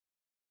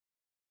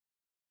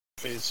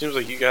 I mean, it seems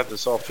like you got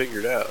this all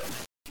figured out.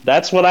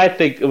 That's what I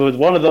think. It was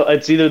one of the.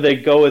 It's either they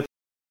go with.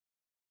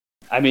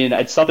 I mean,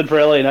 it's something for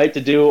LA Knight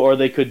to do, or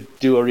they could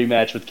do a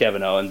rematch with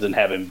Kevin Owens and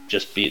have him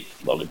just beat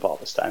Logan Paul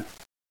this time.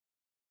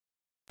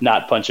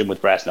 Not punch him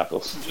with brass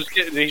knuckles.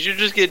 They should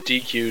just get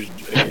DQ'd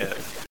again.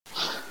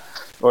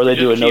 Or they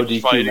do a no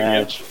DQ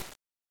match.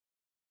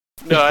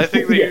 No, I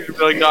think they should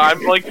be like, no,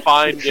 I'm like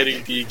fine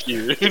getting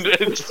DQ'd.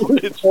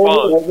 it's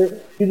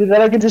fun.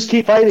 Then I can just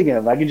keep fighting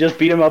him. I can just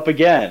beat him up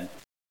again.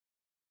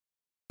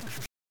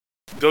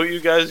 Don't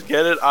you guys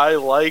get it? I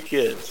like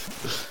it.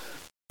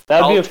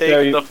 That'd I'll be a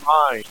take the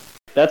fine.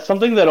 That's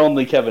something that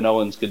only Kevin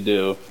Owens could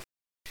do.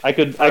 I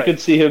could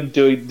see him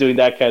doing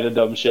that kind of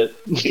dumb shit.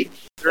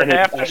 And it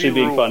actually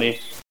being funny.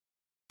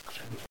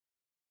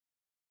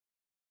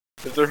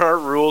 If there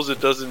aren't rules,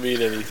 it doesn't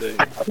mean anything.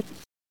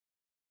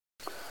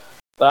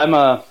 But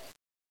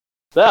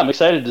I'm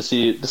excited to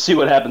see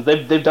what happens.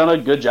 They've done a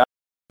good job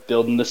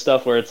building this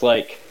stuff where it's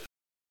like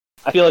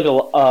I feel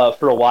like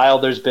for a while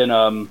there's been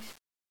a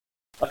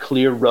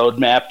clear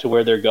roadmap to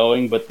where they're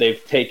going, but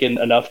they've taken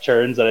enough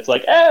turns that it's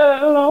like, I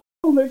don't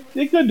know,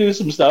 they could do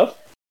some stuff.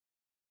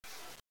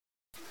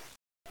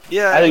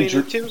 Yeah, I mean,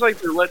 it seems like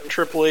they're letting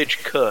Triple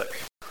H cook.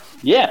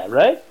 Yeah,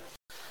 right?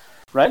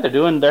 Right,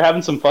 they're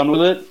having some fun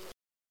with it.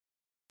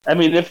 I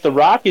mean, if The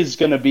Rock is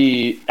going to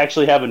be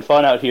actually having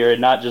fun out here and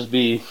not just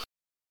be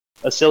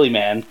a silly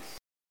man.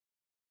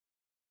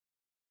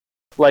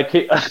 Like,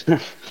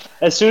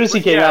 as soon as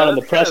he came out in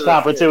the press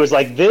conference, it was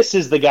like, this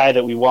is the guy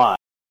that we want.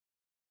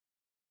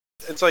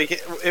 It's like,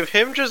 if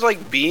him just,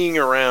 like, being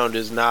around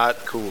is not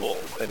cool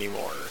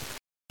anymore.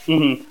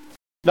 Mm-hmm.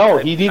 No,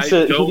 he needs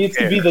to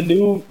be the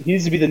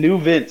new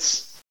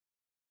Vince.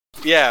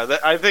 Yeah,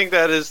 I think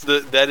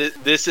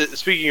this is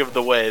speaking of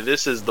the way,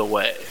 this is the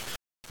way.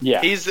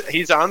 Yeah.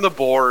 He's on the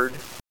board.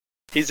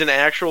 He's an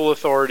actual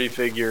authority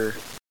figure.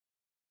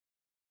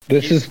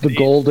 This is the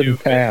golden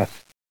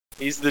path.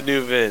 He's the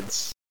new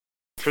Vince.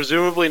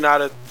 Presumably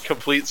not a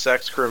complete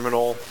sex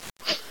criminal.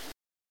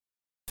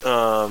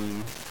 Well,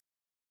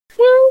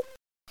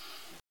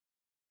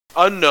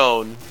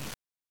 unknown.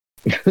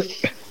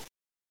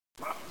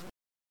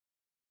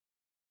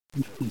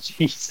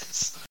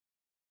 Jesus.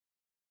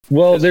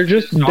 Well, there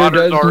does need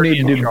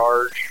to be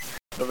charge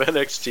of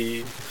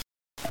NXT.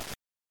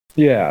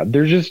 Yeah,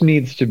 there just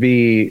needs to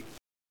be.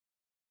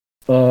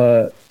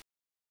 You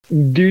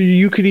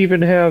could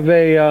even have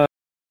a.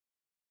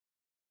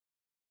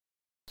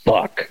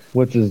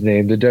 What's his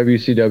name? The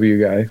WCW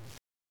guy.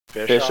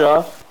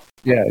 Bischoff?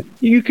 Yeah,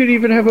 you could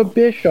even have a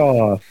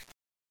Bischoff.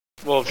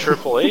 Well,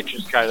 Triple H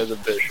is kind of the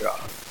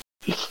Bischoff.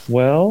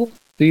 Well,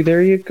 see,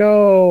 there you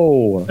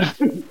go.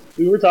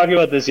 We were talking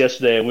about this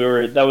yesterday,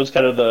 and that was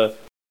kind of the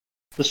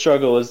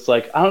struggle. Is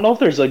like, I don't know if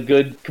there's a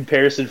good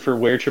comparison for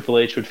where Triple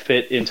H would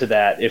fit into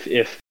that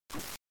if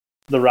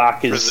The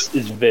Rock is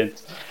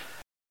Vince.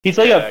 He's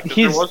like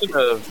there wasn't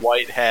a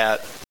white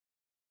hat.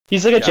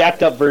 He's like a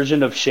jacked up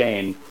version of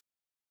Shane,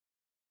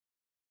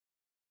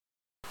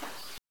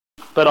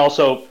 but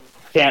also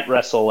can't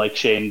wrestle like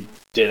Shane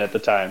did at the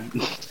time.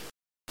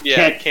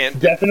 Yeah,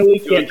 definitely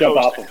can't jump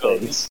off of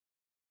things.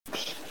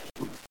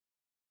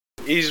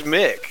 He's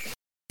Mick.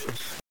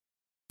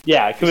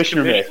 Yeah,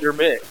 Commissioner Mick.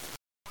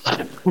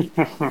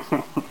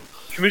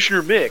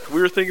 Commissioner Mick, we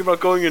were thinking about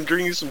going and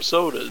drinking some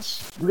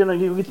sodas. We're gonna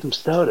go get some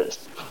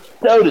sodas.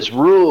 Sodas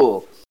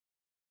rule.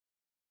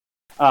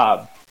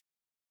 Yeah,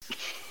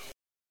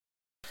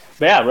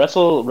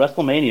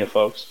 WrestleMania,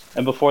 folks,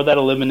 and before that,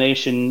 the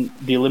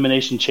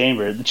Elimination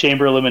Chamber, the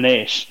Chamber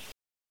Elimination.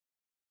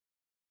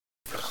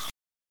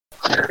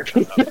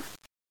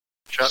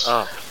 Shut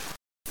up.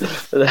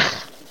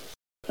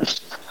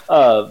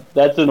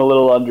 That's in a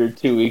little under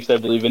 2 weeks, I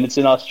believe, and it's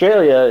in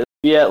Australia. It'll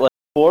be at like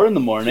 4 in the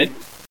morning.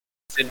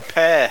 It's in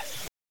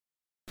Perth.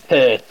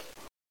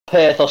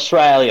 Perth,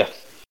 Australia.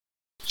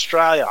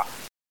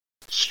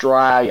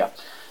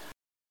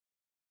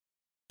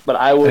 But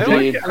I will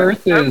be.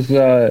 Perth is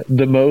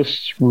the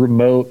most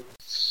remote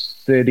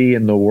city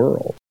in the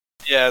world.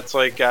 Yeah, it's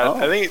like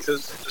I think it's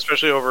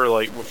especially over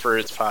like for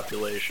its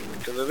population,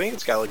 because I think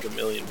it's got like 1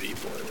 million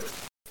people in it.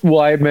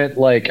 Well, I meant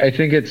like I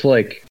think it's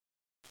like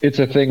it's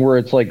a thing where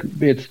it's like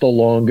it's the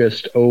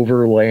longest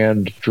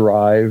overland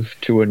drive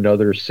to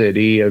another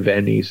city of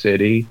any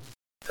city.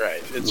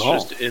 Right, it's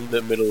just in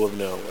the middle of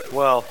nowhere.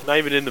 Well, not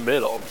even in the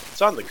middle.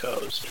 It's on the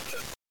coast.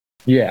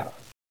 Yeah.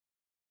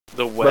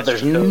 The west but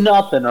there's coast.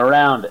 nothing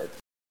around it.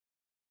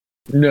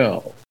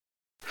 No.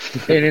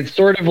 And it's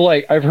sort of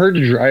like I've heard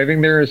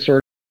driving there is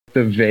sort of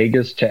the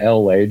Vegas to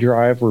LA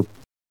drive where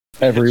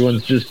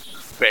everyone's just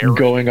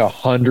going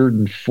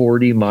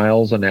 140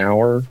 miles an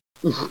hour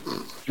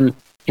through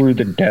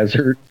the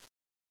desert.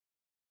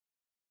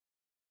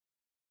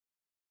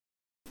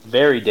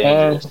 Very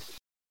dangerous.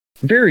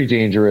 Very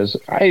dangerous.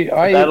 I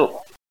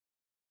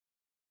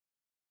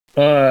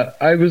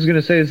was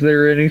gonna say, is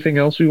there anything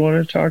else we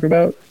want to talk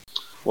about?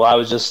 Well, I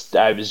was just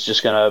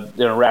gonna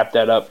wrap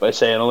that up by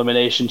saying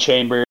Elimination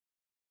Chamber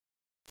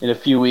in a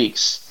few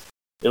weeks.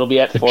 It'll be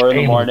at 4 in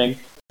the morning.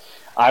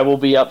 I will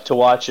be up to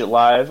watch it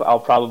live. I'll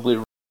probably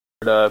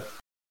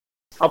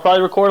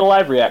record a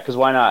live react, because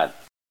why not?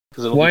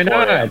 Why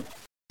not?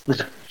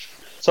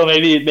 So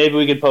maybe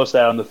we can post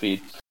that on the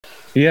feed.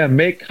 Yeah,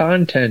 make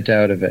content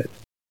out of it.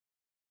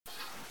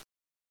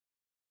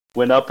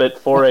 When up at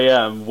 4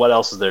 a.m., what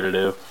else is there to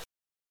do?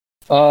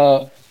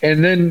 And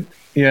then,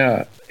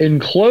 yeah, in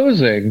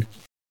closing,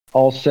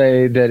 I'll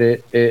say that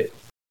it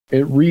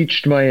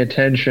reached my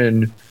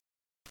attention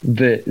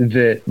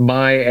that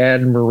my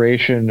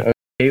admiration of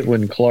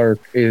Caitlin Clark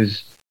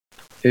is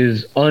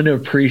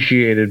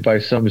unappreciated by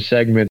some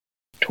segment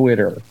of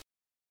Twitter.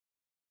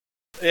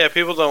 Yeah,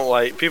 people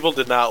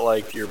did not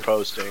like your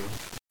posting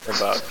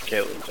about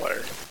Caitlin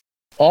Clark.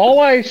 All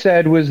I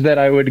said was that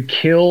I would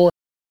kill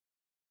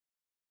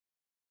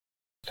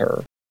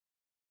her.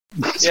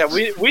 Yeah,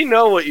 we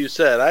know what you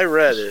said. I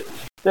read it.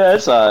 Yeah,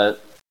 it's so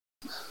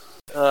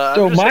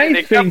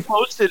it got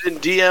posted in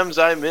DMs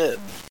I'm in,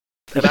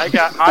 and I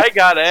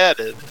got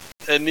added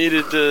and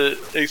needed to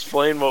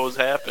explain what was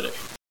happening.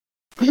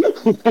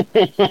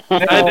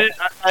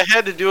 I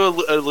had to do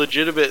a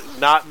legitimate,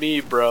 not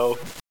me, bro.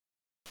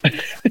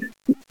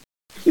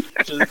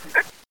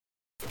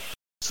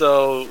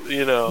 So,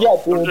 you know, Yeah,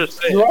 dude, I'm just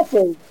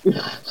saying.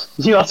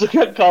 You also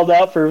got called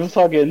out for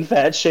fucking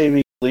fat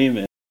shaming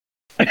Lehman.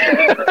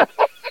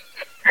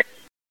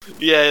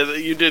 Yeah,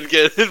 you did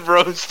get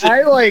roasted.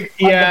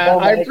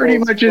 I pretty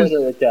much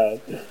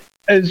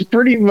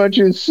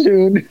as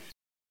soon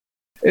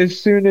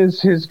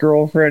as his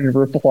girlfriend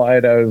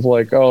replied, I was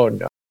like, oh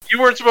no. You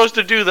weren't supposed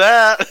to do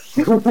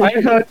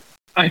that.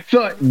 I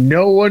thought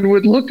no one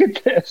would look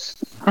at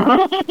this.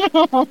 I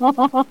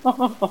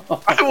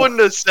wouldn't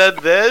have said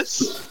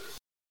this.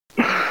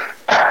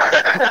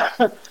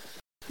 I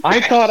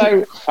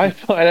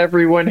thought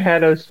everyone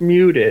had us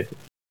muted.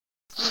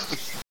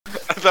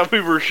 I thought we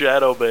were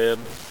shadow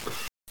banned.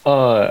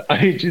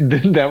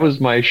 That was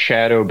my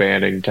shadow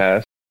banning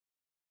test.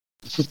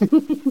 Just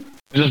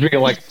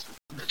being like,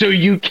 so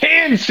you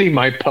can see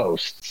my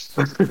posts.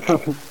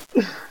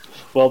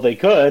 Well, they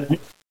could.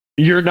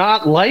 You're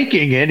not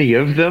liking any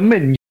of them,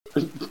 and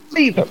you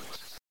see them.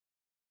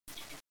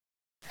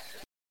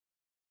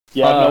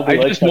 Yeah, nobody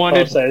I likes just my wanted.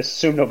 posts. I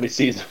assume nobody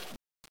sees them.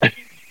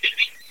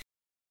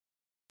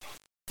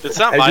 It's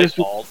not my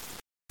fault.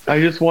 I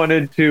just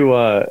wanted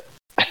to.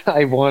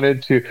 I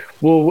wanted to.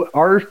 Well,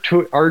 our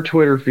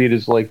Twitter feed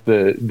is like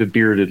the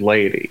bearded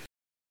lady.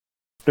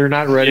 They're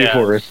not ready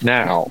for us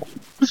now.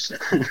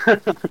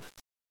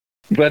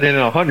 But in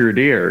 100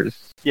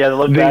 years, yeah, they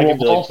look back and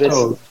be like,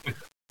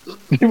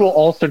 they will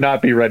also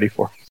not be ready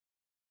for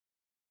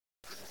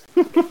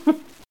us.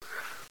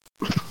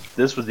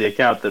 This was the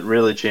account that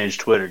really changed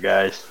Twitter,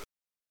 guys.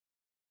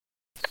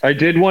 I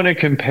did want to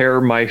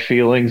compare my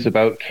feelings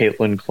about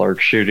Caitlin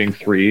Clark shooting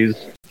threes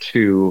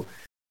to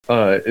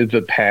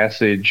the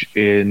passage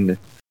in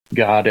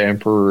God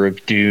Emperor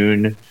of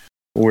Dune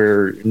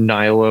where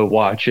Nyla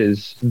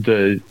watches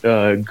the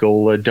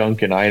Gola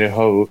dunk in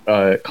Idaho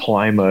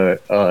climb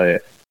a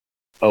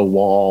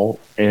wall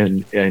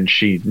and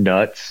she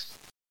nuts.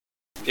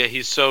 Yeah,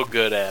 he's so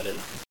good at it.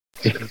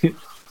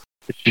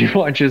 She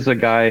watches a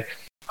guy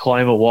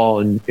climb a wall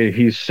and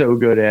he's so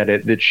good at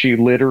it that she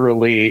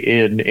literally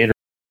in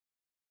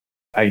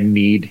I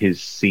need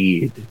his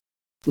seed.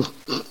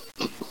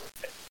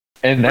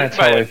 And that's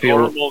how I feel.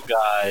 Normal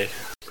guy.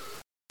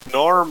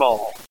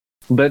 Normal.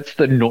 That's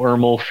the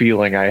normal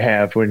feeling I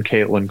have when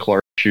Caitlin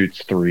Clark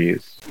shoots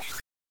threes.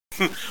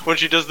 When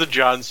she does the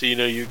John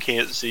Cena, you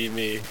can't see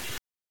me.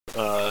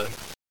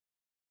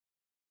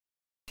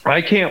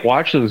 I can't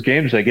watch those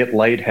games. I get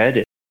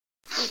lightheaded.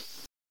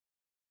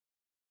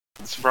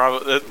 It's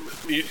probably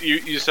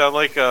you sound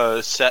like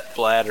Set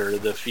Blatter,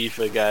 the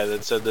FIFA guy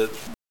that said that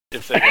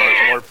if they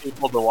want more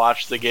people to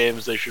watch the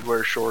games, they should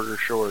wear shorter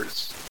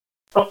shorts.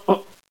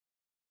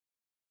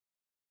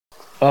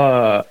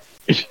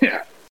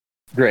 Yeah.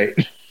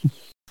 Great.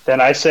 Then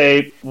I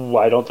say,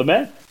 why don't the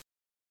men?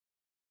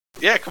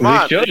 Yeah, come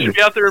on. They should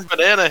be out there in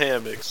banana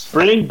hammocks.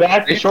 Bring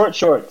back the short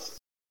shorts.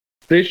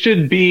 They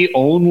should be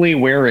only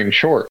wearing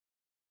shorts.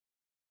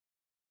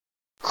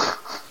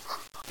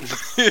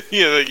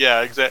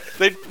 Yeah,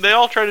 exactly. They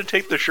all try to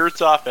take the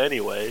shirts off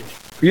anyway.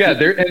 Yeah,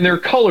 they're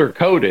color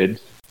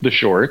coded, the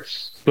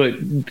shorts, but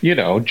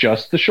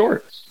just the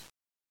shorts.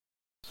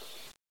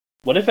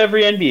 What if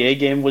every NBA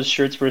game was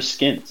shirts versus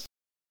skins?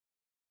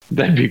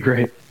 That'd be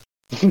great.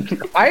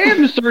 I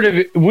am sort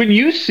of, when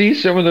you see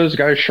some of those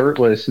guys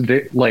shirtless,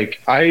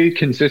 I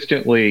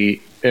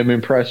consistently am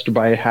impressed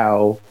by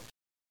how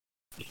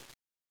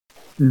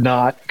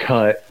not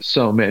cut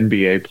some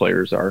NBA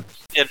players are.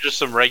 Yeah, just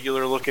some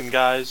regular looking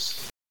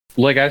guys.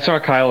 Like, I saw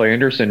Kyle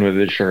Anderson with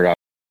his shirt off.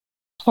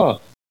 Huh.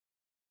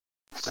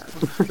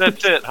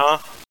 That's it, huh?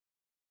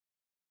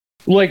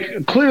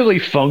 Like, clearly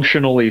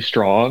functionally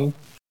strong.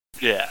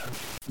 Yeah.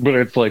 But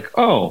it's like,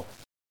 oh,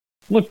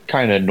 look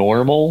kind of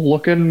normal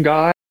looking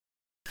guy.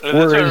 And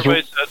that's what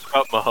everybody says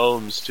about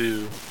Mahomes,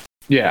 too.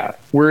 Yeah.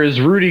 Whereas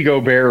Rudy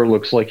Gobert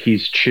looks like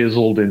he's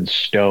chiseled in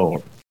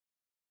stone.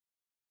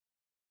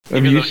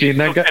 Have you seen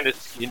that guy? Kind of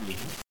skinny.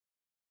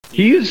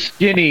 He is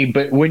skinny,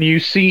 but when you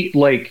see,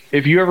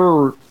 if you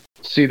ever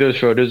see those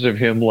photos of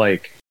him,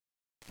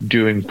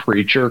 doing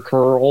preacher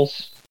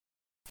curls,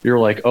 you're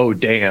like, oh,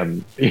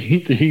 damn.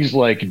 He's,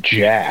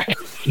 jacked.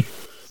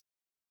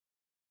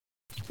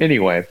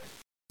 Anyway,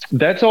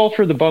 that's all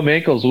for the bum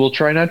ankles. We'll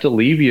try not to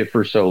leave you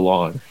for so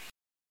long.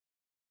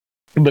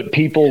 But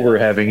people were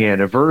having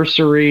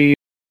anniversaries.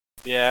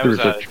 Yeah, there's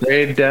a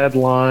trade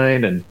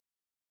deadline, and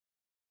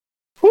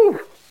whew.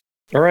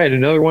 All right,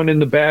 another one in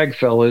the bag,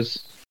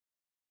 fellas.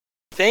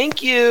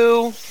 Thank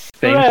you.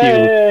 Thank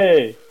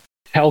you.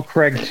 Tell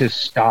Craig to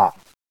stop.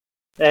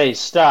 Hey,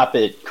 stop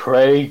it,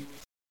 Craig.